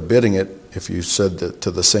companies that are bidding it, if you said that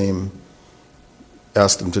to the same,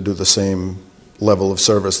 asked them to do the same level of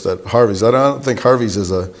service that Harvey's. I don't think Harvey's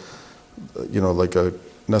is like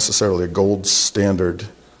necessarily a gold standard,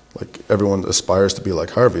 like everyone aspires to be like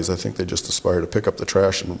Harvey's. I think they just aspire to pick up the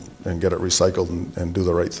trash and get it recycled and do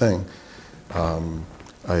the right thing.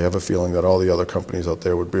 I have a feeling that all the other companies out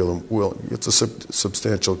there would be willing. It's a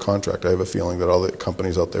substantial contract. I have a feeling that all the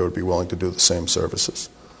companies out there would be willing to do the same services.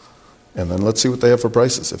 And then let's see what they have for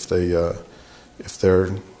prices. If they're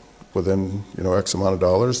within X amount of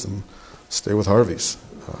dollars, then stay with Harvey's.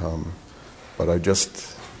 But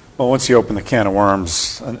well, once you open the can of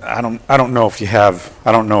worms, I don't know if you have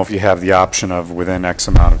the option of within X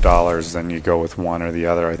amount of dollars, then you go with one or the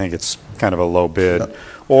other. I think it's kind of a low bid. Yeah.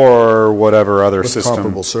 Or whatever other with system,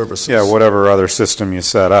 comparable services. Yeah, whatever other system you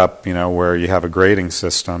set up, where you have a grading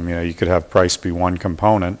system, you could have price be one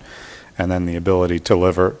component, and then the ability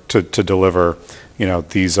to deliver,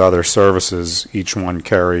 these other services, each one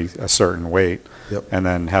carry a certain weight, yep. And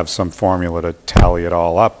then have some formula to tally it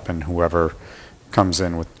all up, and whoever comes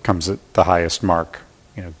at the highest mark,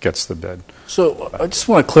 gets the bid. So I just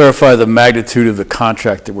want to clarify the magnitude of the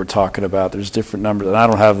contract that we're talking about. There's different numbers, and I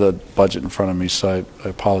don't have the budget in front of me, so I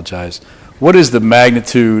apologize. What is the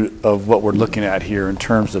magnitude of what we're looking at here in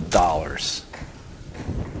terms of dollars?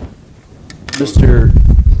 Mr.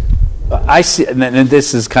 I see, and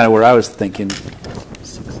this is kind of where I was thinking.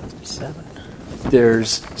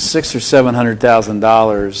 There's $600,000 or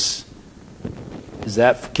 $700,000. Is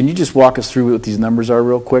that? Can you just walk us through what these numbers are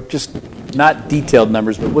real quick? Just not detailed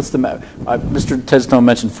numbers, but what's the Mr. Tedstone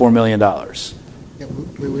mentioned $4 million. Yeah,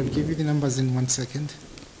 we will give you the numbers in 1 second.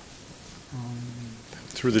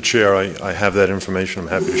 Through the chair, I have that information. I'm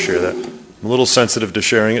happy to share that. I'm a little sensitive to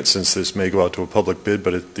sharing it since this may go out to a public bid,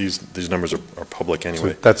 but these numbers are public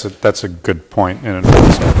anyway. So that's a good point in and of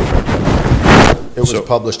itself. It was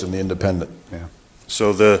published in the Independent. Yeah.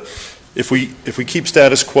 So if we keep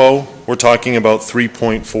status quo, we're talking about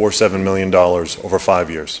 $3.47 million over 5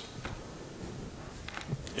 years.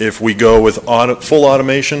 If we go with full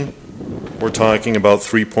automation, we're talking about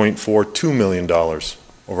 $3.42 million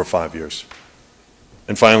over 5 years.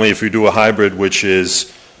 And finally, if we do a hybrid, which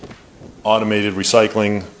is automated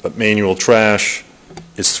recycling but manual trash,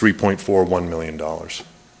 it's $3.41 million.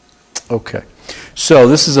 Okay. So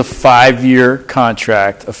this is a 5-year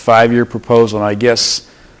contract, a 5-year proposal, and I guess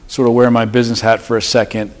sort of wear my business hat for a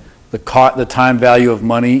second. The time value of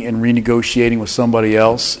money in renegotiating with somebody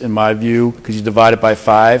else, in my view, because you divide it by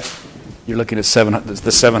 5, you're looking at the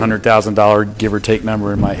 $700,000 give or take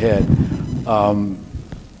number in my head.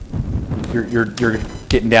 You're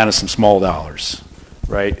getting down to some small dollars,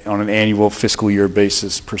 right, on an annual fiscal year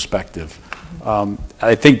basis perspective.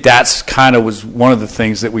 I think that's kind of was one of the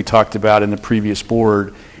things that we talked about in the previous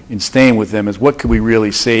board in staying with them is what could we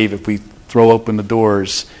really save if we throw open the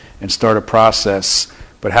doors and start a process.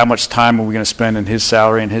 But how much time are we going to spend in his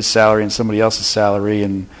salary and somebody else's salary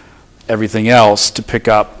and everything else to pick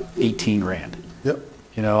up 18 grand? Yep.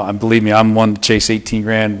 Believe me, I'm one to chase 18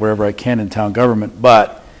 grand wherever I can in town government,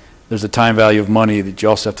 but there's a time value of money that you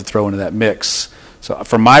also have to throw into that mix. So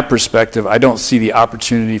from my perspective, I don't see the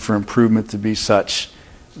opportunity for improvement to be such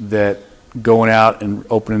that going out and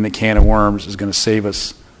opening the can of worms is going to save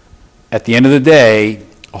us, at the end of the day,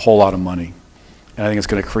 a whole lot of money. And I think it's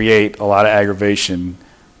going to create a lot of aggravation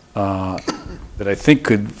that I think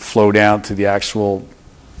could flow down to the actual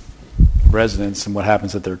residents and what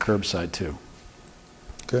happens at their curbside too.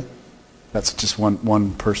 Okay. That's just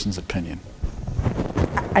one person's opinion.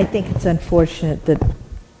 I think it's unfortunate that,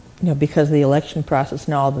 because of the election process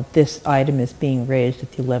and all, that this item is being raised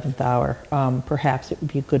at the 11th hour. Perhaps it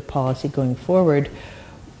would be a good policy going forward,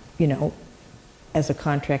 as a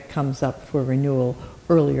contract comes up for renewal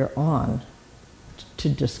earlier on, to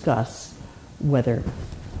discuss whether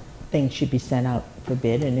things should be sent out for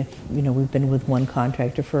bid. And if, we've been with one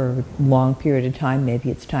contractor for a long period of time, maybe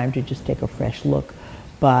it's time to just take a fresh look.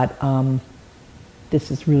 But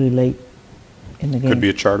this is really late in the game. Could be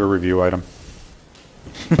a charter review item.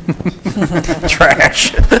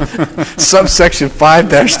 Trash. Subsection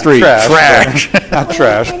 5-3. Trash. Not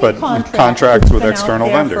trash, but contracts with external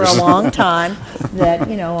vendors. For a long time, that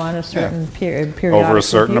on a certain periodic over a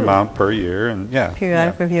certain review. amount per year, and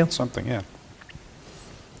periodic review. Something, yeah.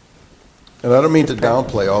 And I don't mean to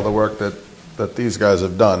downplay all the work that these guys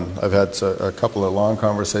have done. I've had a couple of long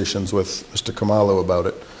conversations with Mr. Kamalu about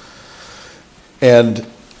it. And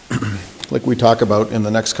like we talk about in the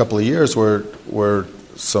next couple of years, we're going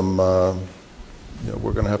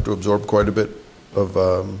to have to absorb quite a bit of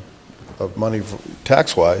money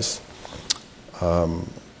tax-wise.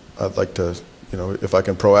 I'd like to if I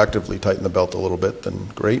can proactively tighten the belt a little bit, then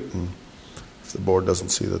great. And if the board doesn't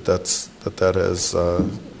see that that has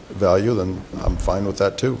value, then I'm fine with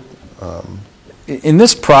that too. In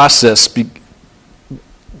this process,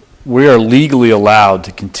 we are legally allowed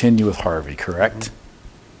to continue with Harvey, correct?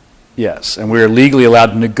 Yes, and we are legally allowed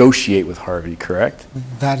to negotiate with Harvey, correct?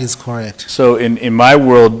 That is correct. So in my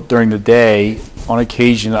world during the day, on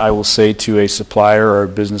occasion I will say to a supplier or a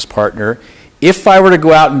business partner, if I were to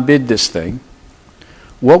go out and bid this thing,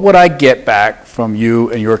 what would I get back from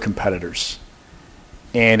you and your competitors?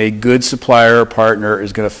 And a good supplier or partner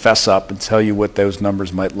is going to fess up and tell you what those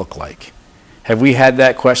numbers might look like. Have we had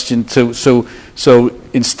that question? So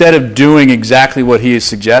instead of doing exactly what he is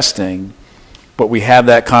suggesting, but we have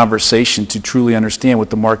that conversation to truly understand what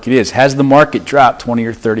the market is. Has the market dropped 20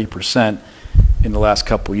 or 30% in the last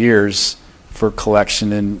couple of years for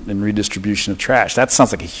collection and redistribution of trash? That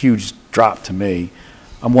sounds like a huge drop to me.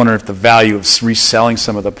 I'm wondering if the value of reselling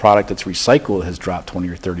some of the product that's recycled has dropped 20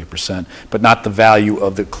 or 30%, but not the value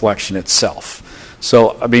of the collection itself.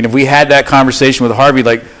 So, I mean, if we had that conversation with Harvey,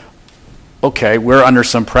 like, okay, we're under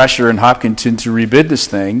some pressure in Hopkinton to rebid this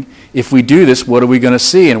thing. If we do this, what are we going to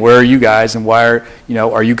see? And where are you guys? And why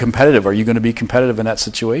are you competitive? Are you going to be competitive in that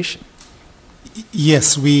situation?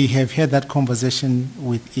 Yes, we have had that conversation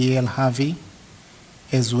with E.L. Harvey,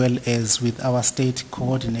 as well as with our state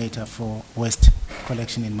coordinator for waste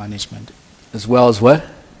collection and management. As well as what?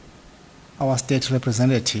 Our state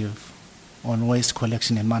representative on waste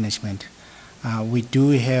collection and management. We do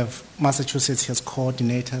have, Massachusetts has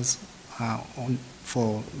coordinators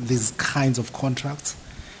for these kinds of contracts.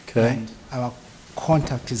 Okay. And our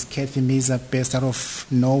contact is Kathy Meza, based out of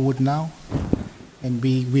Norwood now. And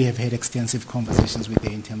we have had extensive conversations with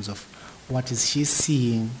her in terms of what is she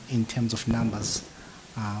seeing in terms of numbers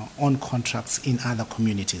on contracts in other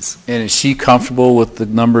communities. And is she comfortable with the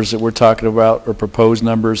numbers that we're talking about, or proposed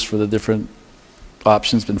numbers for the different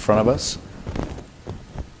options in front of us?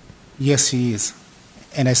 Yes, she is.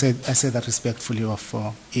 And I say that respectfully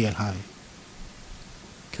of E.L. Harvey.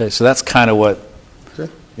 Okay, so that's kind of what,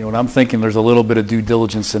 when I'm thinking there's a little bit of due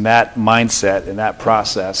diligence in that mindset, in that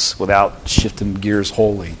process, without shifting gears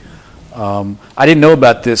wholly. I didn't know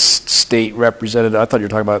about this state representative. I thought you were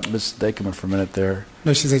talking about Ms. Dakeman for a minute there.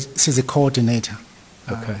 No, she's a coordinator.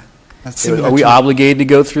 Okay. Are we obligated to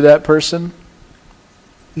go through that person?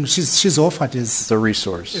 She's offered as a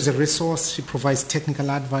resource. As a resource, she provides technical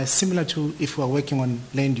advice, similar to if we're working on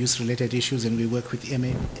land use related issues and we work with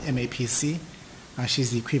MAPC.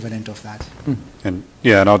 She's the equivalent of that. And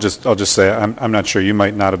I'll just say I'm not sure, you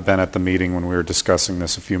might not have been at the meeting when we were discussing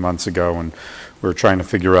this a few months ago, and we were trying to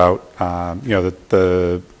figure out that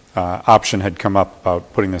the option had come up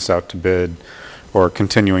about putting this out to bid or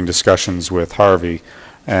continuing discussions with Harvey,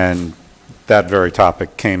 and that very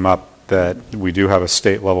topic came up, that we do have a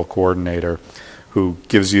state level coordinator who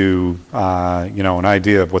gives you an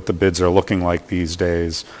idea of what the bids are looking like these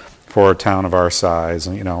days for a town of our size,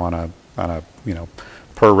 on a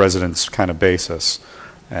per residence kind of basis.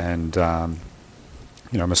 And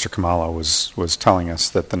Mr. Kamala was telling us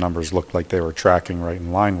that the numbers looked like they were tracking right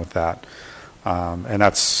in line with that, and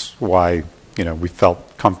that's why we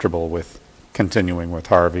felt comfortable with continuing with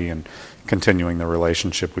Harvey and continuing the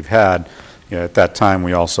relationship we've had. At that time,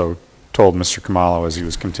 we also told Mr. Kamala, as he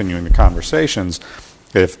was continuing the conversations,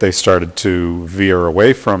 if they started to veer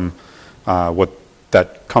away from what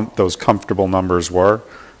those comfortable numbers were,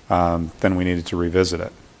 then we needed to revisit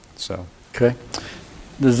it. So. Okay.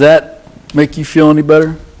 Does that make you feel any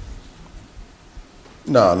better?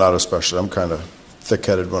 No, not especially. I'm kind of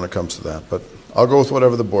thick-headed when it comes to that, but I'll go with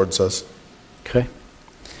whatever the board says. Okay.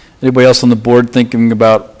 Anybody else on the board thinking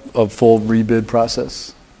about a full rebid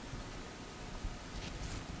process?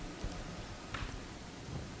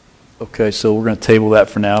 Okay, so we're going to table that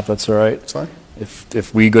for now, if that's all right. That's fine.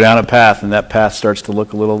 If we go down a path and that path starts to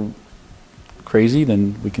look a little crazy,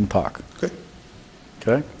 then we can talk. Okay.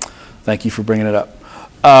 Okay. Thank you for bringing it up.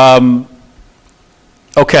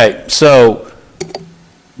 Okay, so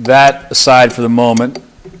that aside for the moment,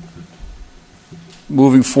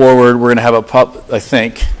 moving forward, we're going to have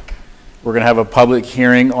we're going to have a public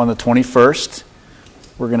hearing on the 21st.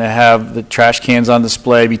 We're going to have the trash cans on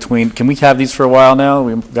display can we have these for a while now?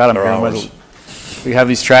 We've got them here. We have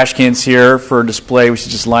these trash cans here for display. We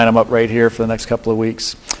should just line them up right here for the next couple of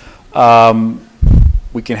weeks.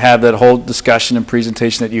 We can have that whole discussion and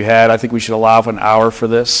presentation that you had. I think we should allow an hour for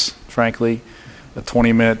this, frankly. A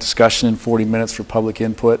 20-minute discussion and 40 minutes for public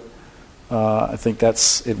input. I think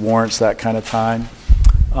it warrants that kind of time.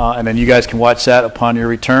 And then you guys can watch that upon your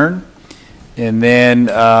return. And then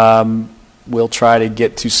we'll try to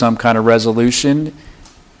get to some kind of resolution.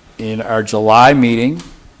 in our July meeting.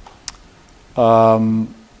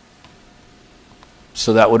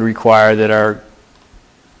 So that would require that our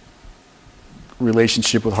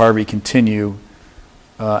relationship with Harvey continue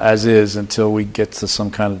as is until we get to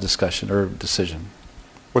some kind of discussion or decision.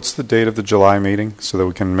 What's the date of the July meeting so that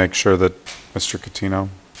we can make sure that Mr. Catino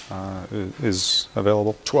is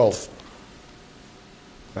available? 12th.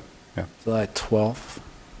 Yeah. July 12th.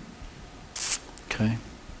 Okay.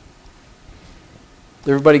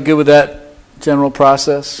 Everybody good with that general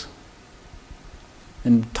process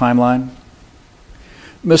and timeline?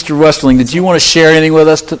 Mr. Westling, did you want to share anything with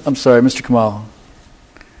us? I'm sorry, Mr. Kamal.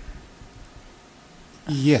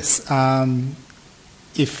 Yes.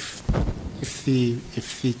 If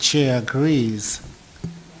the chair agrees,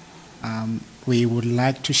 we would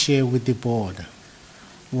like to share with the board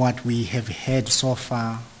what we have heard so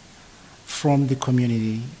far from the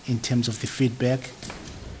community in terms of the feedback,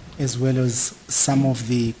 as well as some of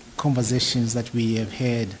the conversations that we have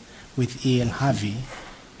had with E.L. Harvey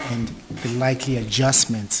and the likely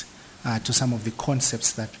adjustments to some of the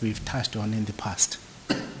concepts that we've touched on in the past.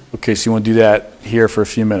 Okay, so you want to do that here for a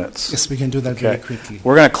few minutes? Yes, we can do that very quickly.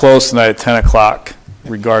 We're going to close tonight at 10 o'clock,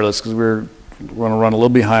 regardless, because we're going to run a little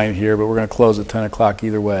behind here, but we're going to close at 10 o'clock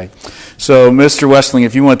either way. So, Mr. Westling,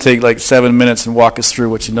 if you want to take like 7 minutes and walk us through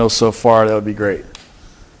what you know so far, that would be great.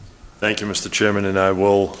 Thank you, Mr. Chairman, and I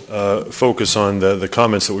will focus on the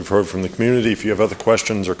comments that we've heard from the community. If you have other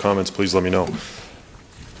questions or comments, please let me know.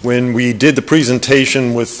 When we did the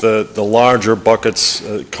presentation with the larger buckets,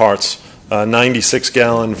 carts,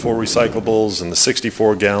 96-gallon for recyclables and the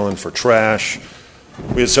 64-gallon for trash,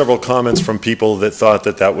 we had several comments from people that thought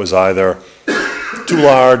that that was either too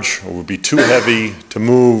large or would be too heavy to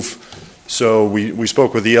move. So we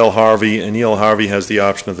spoke with E.L. Harvey, and E.L. Harvey has the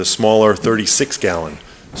option of the smaller 36-gallon.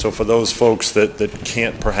 So for those folks that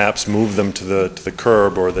can't perhaps move them to the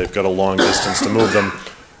curb, or they've got a long distance to move them,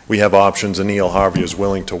 we have options, and E.L. Harvey is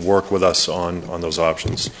willing to work with us on those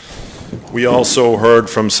options. We also heard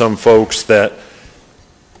from some folks that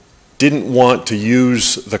didn't want to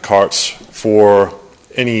use the carts for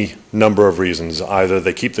any number of reasons. Either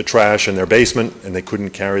they keep the trash in their basement and they couldn't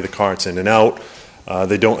carry the carts in and out,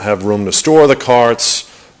 they don't have room to store the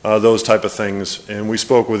carts, those type of things. And we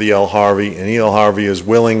spoke with E.L. Harvey, and E.L. Harvey is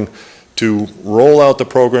willing to roll out the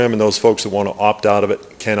program, and those folks that want to opt out of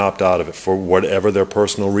it can opt out of it for whatever their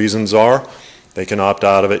personal reasons are. They can opt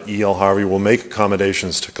out of it. E.L. Harvey will make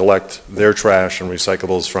accommodations to collect their trash and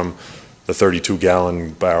recyclables from the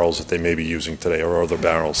 32-gallon barrels that they may be using today, or other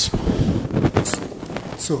barrels.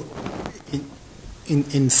 So,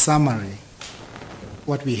 in summary,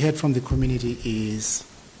 what we heard from the community is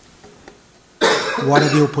what are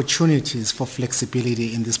the opportunities for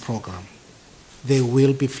flexibility in this program? There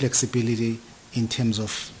will be flexibility in terms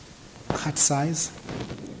of cut size.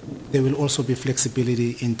 There will also be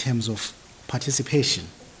flexibility in terms of participation.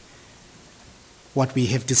 What we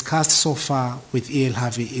have discussed so far with E.L.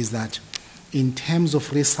 Harvey is that in terms of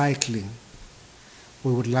recycling,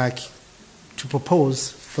 we would like to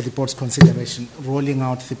propose for the board's consideration rolling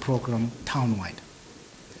out the program townwide.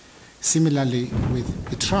 Similarly, with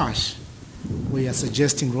the trash, we are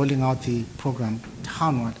suggesting rolling out the program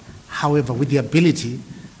townwide, however, with the ability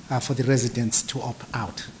for the residents to opt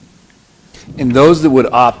out. And those that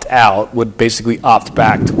would opt out would basically opt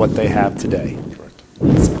back to what they have today. Correct.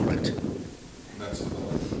 That's correct. That's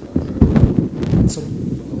so,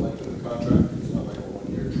 from the length of the contract, it's not like a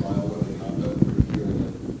one-year trial where they opt out for a year, and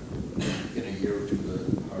then in a year or two, the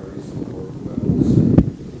Harveys or whoever will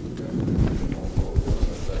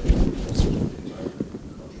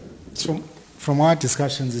say, from our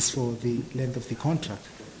discussions is for the length of the contract.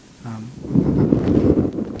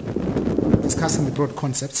 Discussing the broad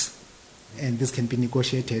concepts, and this can be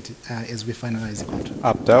negotiated as we finalize the contract.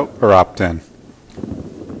 Opt out or opt in?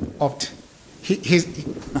 Opt.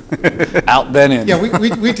 Out then in. Yeah,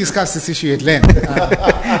 we discussed this issue at length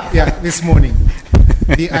this morning.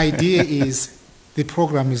 The idea is the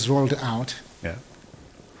program is rolled out,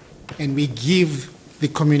 and we give the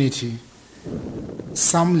community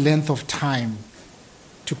some length of time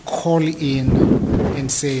to call in and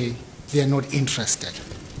say they are not interested.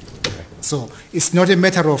 So it's not a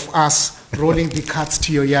matter of us rolling the carts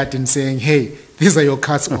to your yard and saying, hey, these are your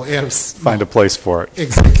carts or else. Find a place for it.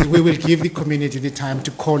 Exactly. We will give the community the time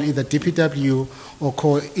to call either DPW or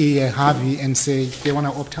call E.L. Harvey and say they want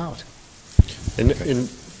to opt out. And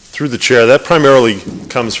through the chair, that primarily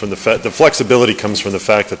comes from the flexibility comes from the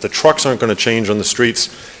fact that the trucks aren't going to change on the streets,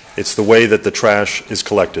 It's the way that the trash is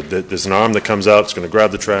collected. There's an arm that comes out, it's going to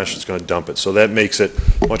grab the trash, it's going to dump it. So that makes it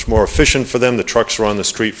much more efficient for them. The trucks are on the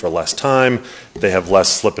street for less time. They have less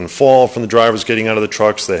slip and fall from the drivers getting out of the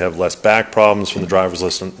trucks. They have less back problems from the drivers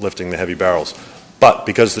lifting the heavy barrels. But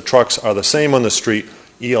because the trucks are the same on the street,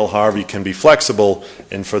 E.L. Harvey can be flexible,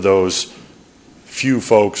 and for those few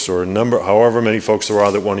folks or however many folks there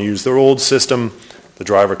are that want to use their old system, the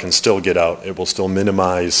driver can still get out. It will still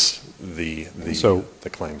minimize the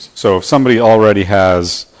claims. So if somebody already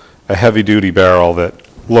has a heavy-duty barrel that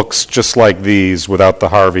looks just like these without the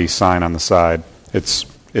Harvey sign on the side, it's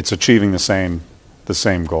achieving the same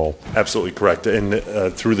goal. Absolutely correct. And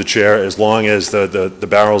through the chair, as long as the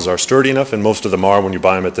barrels are sturdy enough, and most of them are when you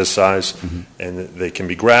buy them at this size, and they can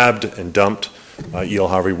be grabbed and dumped, E.L.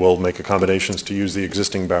 Harvey will make accommodations to use the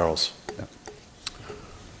existing barrels. Yeah.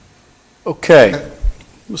 Okay.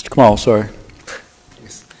 Mr. Kamal, sorry.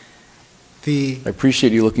 I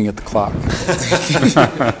appreciate you looking at the clock.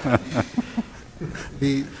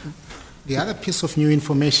 The other piece of new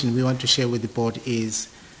information we want to share with the board is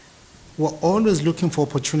we're always looking for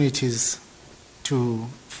opportunities to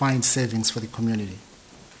find savings for the community.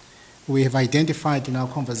 We have identified in our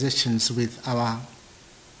conversations with our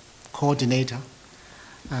coordinator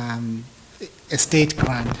a state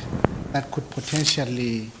grant that could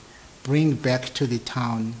potentially bring back to the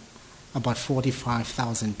town about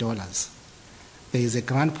 $45,000. There is a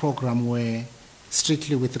grant program where,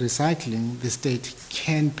 strictly with recycling, the state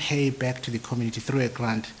can pay back to the community through a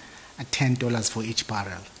grant at $10 for each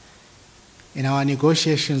barrel. In our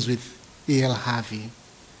negotiations with E.L. Harvey,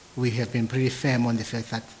 we have been pretty firm on the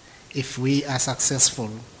fact that if we are successful,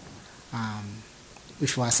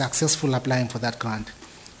 applying for that grant,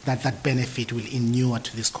 that benefit will inure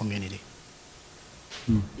to this community.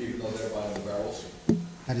 Even though they're buying the barrels?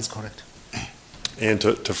 That is correct. And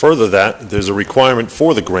to further that, there's a requirement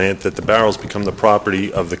for the grant that the barrels become the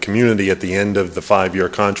property of the community at the end of the 5-year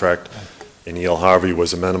contract, and E.L. Harvey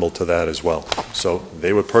was amenable to that as well. So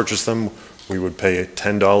they would purchase them, we would pay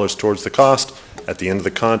 $10 towards the cost. At the end of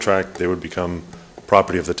the contract, they would become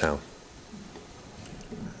property of the town.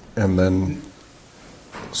 And then,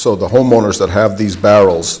 so the homeowners that have these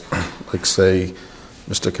barrels, like say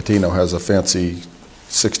Mr. Catino has a fancy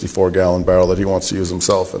 64-gallon barrel that he wants to use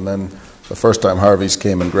himself, and then the first time Harvey's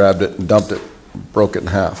came and grabbed it and dumped it, broke it in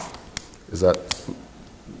half. Is that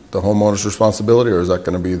the homeowner's responsibility, or is that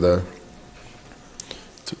going to be the...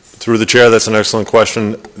 Through the chair, that's an excellent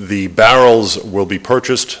question. The barrels will be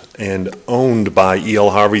purchased and owned by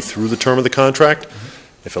E.L. Harvey through the term of the contract.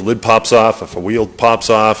 If a lid pops off, if a wheel pops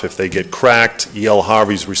off, if they get cracked, E.L.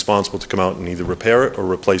 Harvey's responsible to come out and either repair it or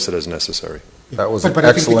replace it as necessary. That was an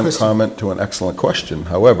excellent comment to an excellent question.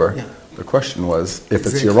 However, the question was, if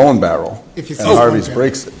it's your own barrel and Harvey's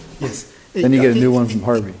breaks it. Yes. Then you get a new one from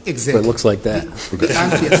Harvey. Exactly. But it looks like that.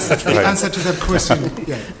 The answer to that question,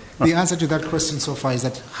 the answer to that question so far is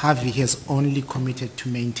that Harvey has only committed to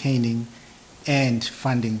maintaining and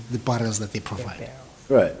funding the barrels that they provide.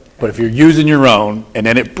 Right. But if you're using your own and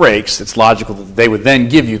then it breaks, it's logical that they would then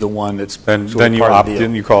give you the one that's then you opt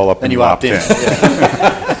in, you call up and you opt in.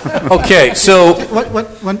 Yeah. Okay, so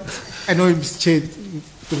I know, Mr. Chair,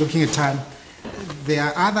 we're looking at time. There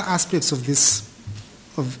are other aspects of this,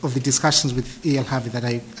 of the discussions with E.L. Harvey that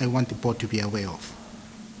I want the board to be aware of.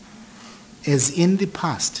 As in the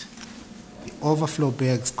past, the overflow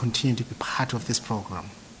bags continue to be part of this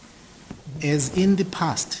program. As in the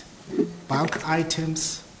past, bulk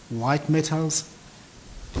items, white metals,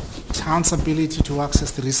 town's ability to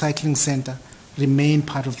access the recycling center remain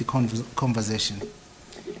part of the conversation.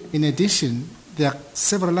 In addition, there are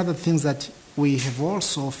several other things that we have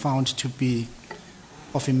also found to be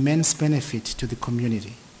of immense benefit to the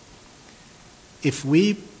community. If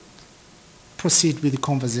we proceed with the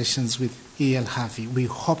conversations with E.L. Harvey, we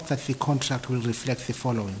hope that the contract will reflect the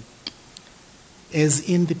following. As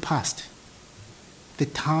in the past, the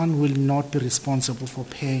town will not be responsible for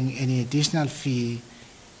paying any additional fee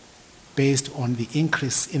based on the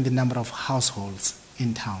increase in the number of households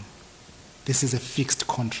in town. This is a fixed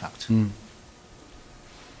contract.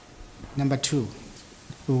 Number two,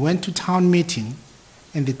 we went to town meeting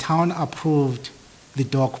and the town approved the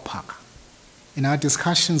dog park. In our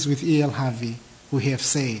discussions with E.L. Harvey, we have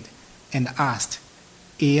said and asked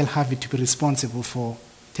E.L. Harvey to be responsible for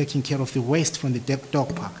taking care of the waste from the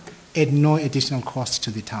dog park at no additional cost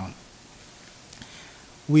to the town.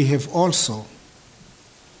 We have also...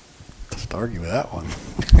 Let's argue with that one.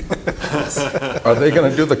 Are they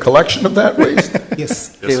going to do the collection of that waste?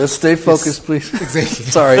 Yes. Okay, let's stay focused, please. Exactly.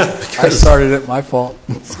 Sorry, I started it, my fault.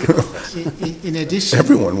 In addition...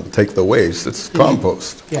 Everyone will take the waste. It's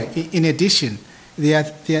compost. Yeah, in addition, There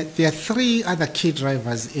are three other key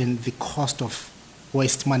drivers in the cost of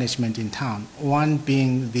waste management in town. One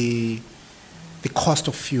being the cost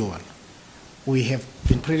of fuel. We have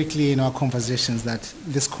been pretty clear in our conversations that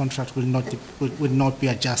this contract will not be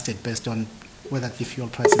adjusted based on whether the fuel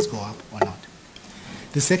prices go up or not.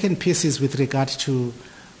 The second piece is with regard to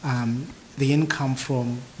the income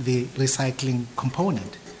from the recycling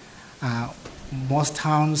component. Most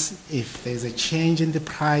towns, if there's a change in the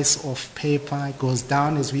price of paper, it goes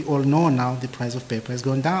down. As we all know now, the price of paper has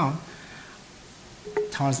gone down.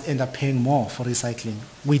 Towns end up paying more for recycling.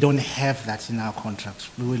 We don't have that in our contract.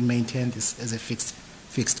 We will maintain this as a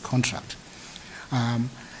fixed contract.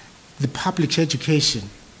 The public education,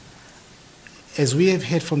 as we have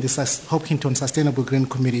heard from the Hopkinton Sustainable Green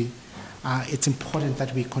Committee, it's important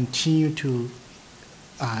that we continue to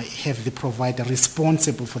have the provider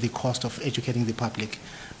responsible for the cost of educating the public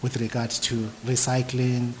with regards to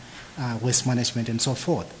recycling, waste management, and so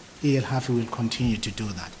forth. ELHAFI will continue to do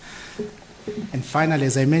that. And finally,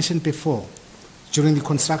 as I mentioned before, during the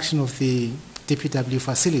construction of the DPW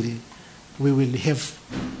facility, we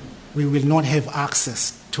will not have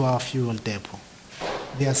access to our fuel depot.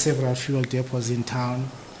 There are several fuel depots in town.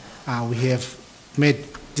 We have made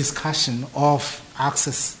discussion of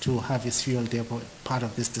access to Harvest Fuel Depot part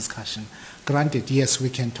of this discussion. Granted, yes, we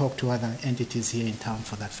can talk to other entities here in town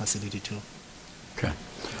for that facility too. Okay.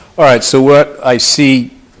 All right, so what I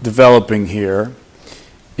see developing here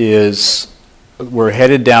is we're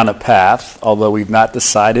headed down a path, although we've not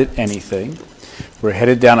decided anything. We're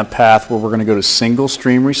headed down a path where we're going to go to single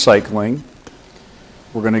stream recycling.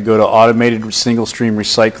 We're going to go to automated single stream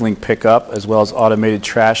recycling pickup as well as automated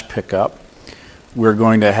trash pickup. We're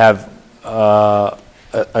going to have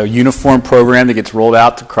a uniform program that gets rolled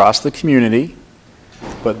out across the community,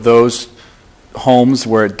 but those homes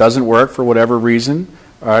where it doesn't work for whatever reason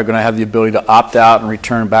are going to have the ability to opt out and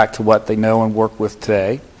return back to what they know and work with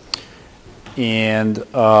today. And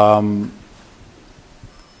I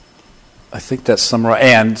think that's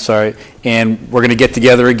summarized. And we're going to get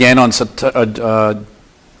together again on June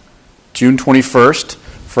 21st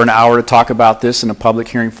for an hour to talk about this in a public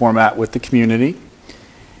hearing format with the community.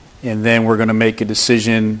 And then we're going to make a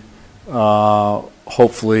decision,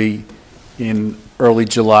 hopefully in early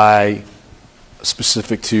July,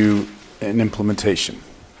 specific to an implementation.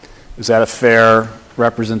 Is that a fair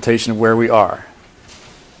representation of where we are?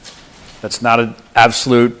 That's not an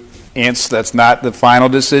absolute answer. That's not the final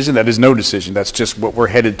decision. That is no decision. That's just what we're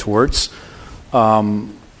headed towards.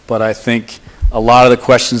 But I think a lot of the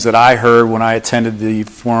questions that I heard when I attended the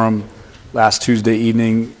forum last Tuesday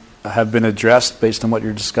evening have been addressed based on what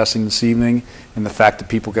you're discussing this evening and the fact that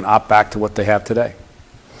people can opt back to what they have today.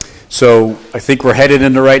 So I think we're headed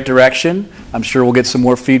in the right direction. I'm sure we'll get some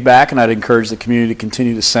more feedback, and I'd encourage the community to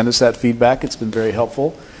continue to send us that feedback. It's been very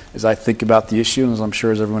helpful as I think about the issue, and as I'm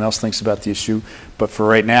sure as everyone else thinks about the issue. But for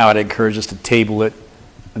right now, I'd encourage us to table it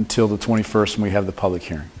until the 21st when we have the public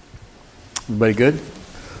hearing. Everybody good?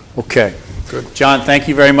 Okay. Good. John, thank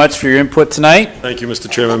you very much for your input tonight. Thank you,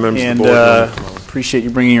 Mr. Chairman, members and, of the board. Appreciate you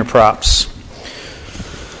bringing your props.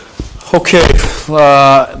 Okay,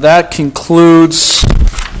 that concludes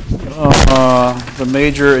the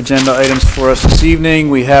major agenda items for us this evening.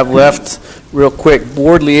 We have left, real quick,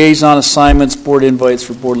 board liaison assignments, board invites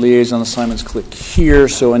for board liaison assignments. Click here.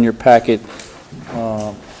 So in your packet,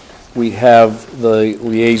 we have the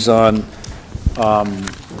liaison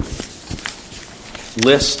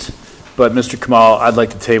list. But Mr. Kamal, I'd like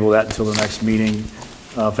to table that until the next meeting.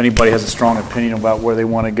 If anybody has a strong opinion about where they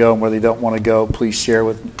want to go and where they don't want to go, please share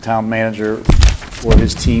with the town manager or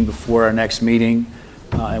his team before our next meeting,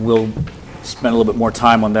 and we'll spend a little bit more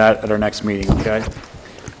time on that at our next meeting, okay?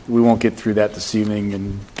 We won't get through that this evening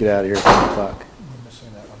and get out of here at 10 o'clock.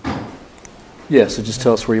 Yeah, so just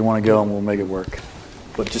tell us where you want to go and we'll make it work.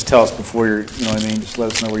 But just tell us before you're, you know what I mean? Just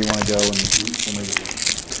let us know where you want to go and we'll make it work.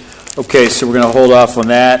 Okay, so we're going to hold off on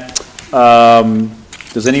that.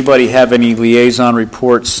 Does anybody have any liaison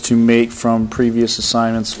reports to make from previous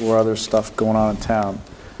assignments or other stuff going on in town?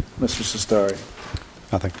 Mr. Sestari?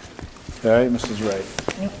 Nothing. Okay, Mrs. Wright?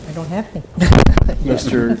 No, I don't have any.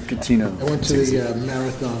 Mr. Catino? I went to the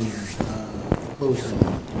marathon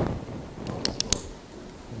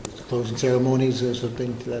closing ceremonies or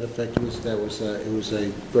something to that effect. It was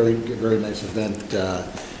a very, very nice event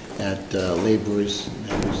at Laborers.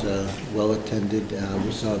 It was well attended.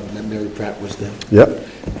 We saw Mary Pratt was there. Yep.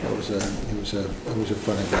 It was a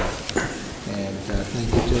fun event. And thank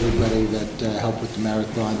you to everybody that helped with the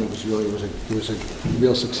marathon. It was a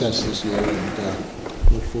real success this year, and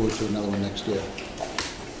look forward to another one next year.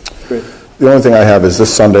 Great. The only thing I have is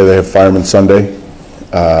this Sunday they have Fireman Sunday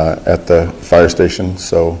at the fire station,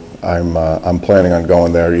 so I'm planning on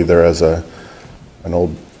going there either as an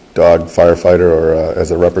old dog firefighter or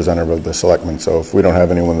as a representative of the Selectmen. So if we don't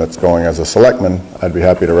have anyone that's going as a Selectman, I'd be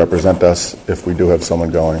happy to represent us. If we do have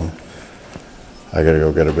someone going, I got to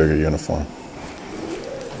go get a bigger uniform.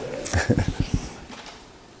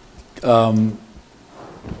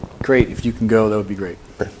 Great, if you can go, that would be great.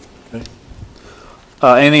 Okay.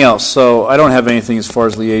 Anything else? So I don't have anything as far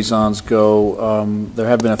as liaisons go. There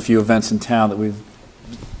have been a few events in town that we've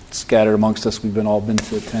scattered amongst us. We've all been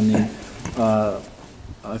to attending.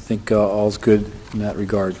 I think all's good in that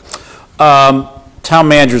regard. Town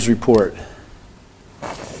manager's report.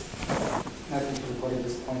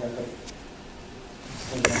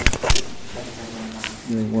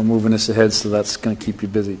 We're moving this ahead, so that's going to keep you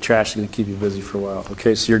busy. Trash is going to keep you busy for a while.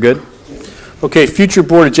 Okay, so you're good? Okay, future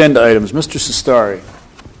board agenda items. Mr. Sestari.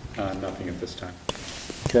 Nothing at this time.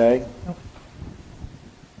 Okay.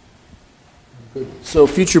 So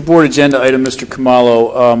future board agenda item, Mr.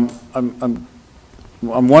 Kamalo.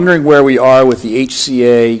 I'm wondering where we are with the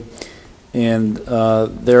HCA and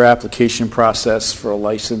their application process for a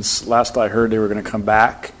license. Last I heard, they were going to come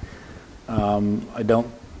back.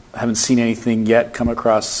 I haven't seen anything yet come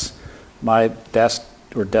across my desk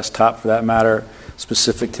or desktop, for that matter,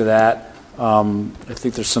 specific to that. I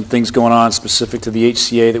think there's some things going on specific to the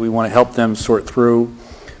HCA that we want to help them sort through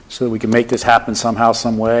so that we can make this happen somehow,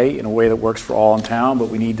 some way, in a way that works for all in town, but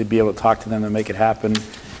we need to be able to talk to them and make it happen.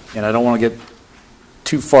 And I don't want to get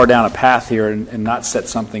too far down a path here and not set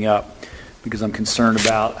something up, because I'm concerned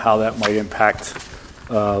about how that might impact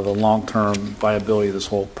the long-term viability of this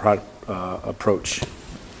whole approach.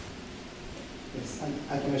 Yes,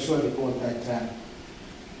 I can assure the board that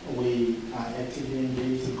we are actively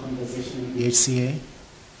engaged in conversation with the HCA.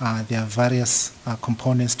 There are various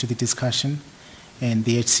components to the discussion, and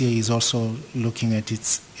the HCA is also looking at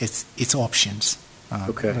its options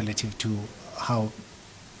relative to how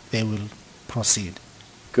they will proceed.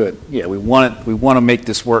 Good. Yeah, we want to make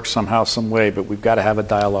this work somehow, some way, but we've got to have a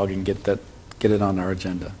dialogue and get it on our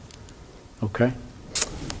agenda. Okay.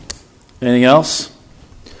 Anything else?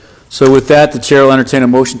 So with that, the chair will entertain a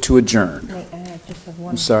motion to adjourn. I just have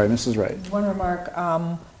one. I'm sorry, Mrs. Wright. One remark.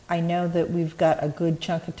 I know that we've got a good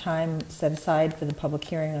chunk of time set aside for the public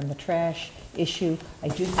hearing on the trash issue. I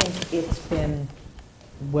do think it's been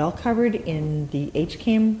well covered in the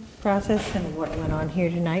HCAM process and what went on here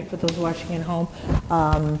tonight for those watching at home.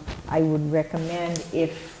 I would recommend,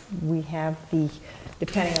 if we have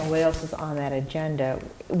depending on what else is on that agenda,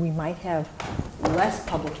 we might have less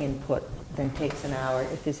public input than takes an hour.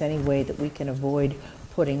 If there's any way that we can avoid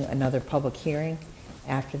putting another public hearing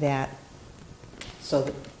after that, so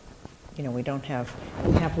that we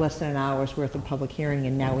have less than an hour's worth of public hearing,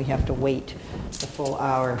 and now we have to wait the full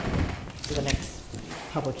hour for the next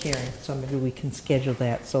public hearing. So maybe we can schedule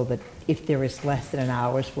that so that if there is less than an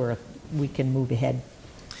hour's worth, we can move ahead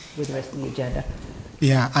with the rest of the agenda.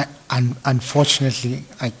 Yeah, unfortunately,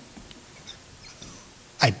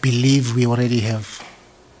 I believe we already have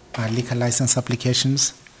liquor license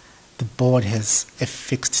applications. The board has a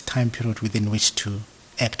fixed time period within which to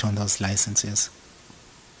act on those licenses.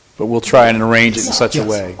 But we'll try and arrange it in such a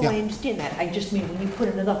way. Oh, I understand that. I just mean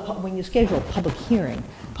when you schedule a public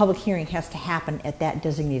hearing has to happen at that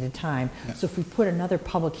designated time. Yeah. So if we put another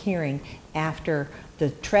public hearing after the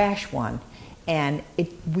trash one, and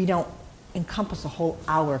we don't encompass a whole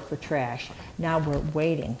hour for trash, now we're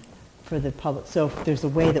waiting for the public. So if there's a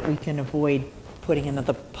way that we can avoid putting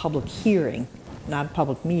another public hearing, not a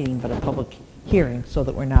public meeting, but a public hearing, so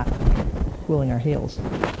that we're not cooling our heels.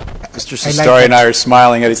 Mr. Sestari and I are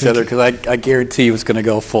smiling at each other because I guarantee it was going to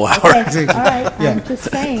go a full hour. Okay. All right, yeah. I'm just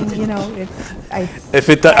saying,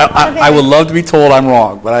 I would love to be told I'm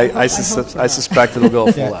wrong, but I suspect it'll go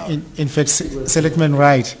a full hour. In fact, Selectmen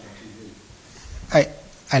Wright,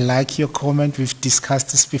 I like your comment. We've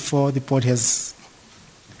discussed this before. The board has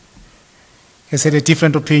had a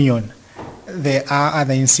different opinion. There are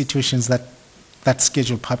other institutions that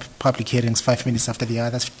schedule public hearings 5 minutes after the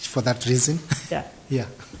others for that reason. Yeah. Yeah.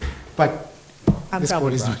 But this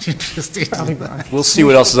board is not interested. We'll see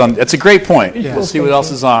what else is on. That's a great point. Yeah. We'll see what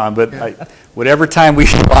else is on. But whatever time we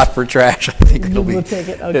allot for trash, I think it will be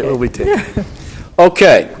taken.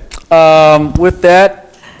 Okay. With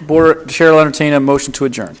that, board chair will entertain a motion to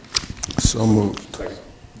adjourn. So moved.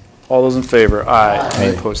 All those in favor? Aye.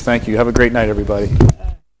 Any opposed? Thank you. Have a great night, everybody.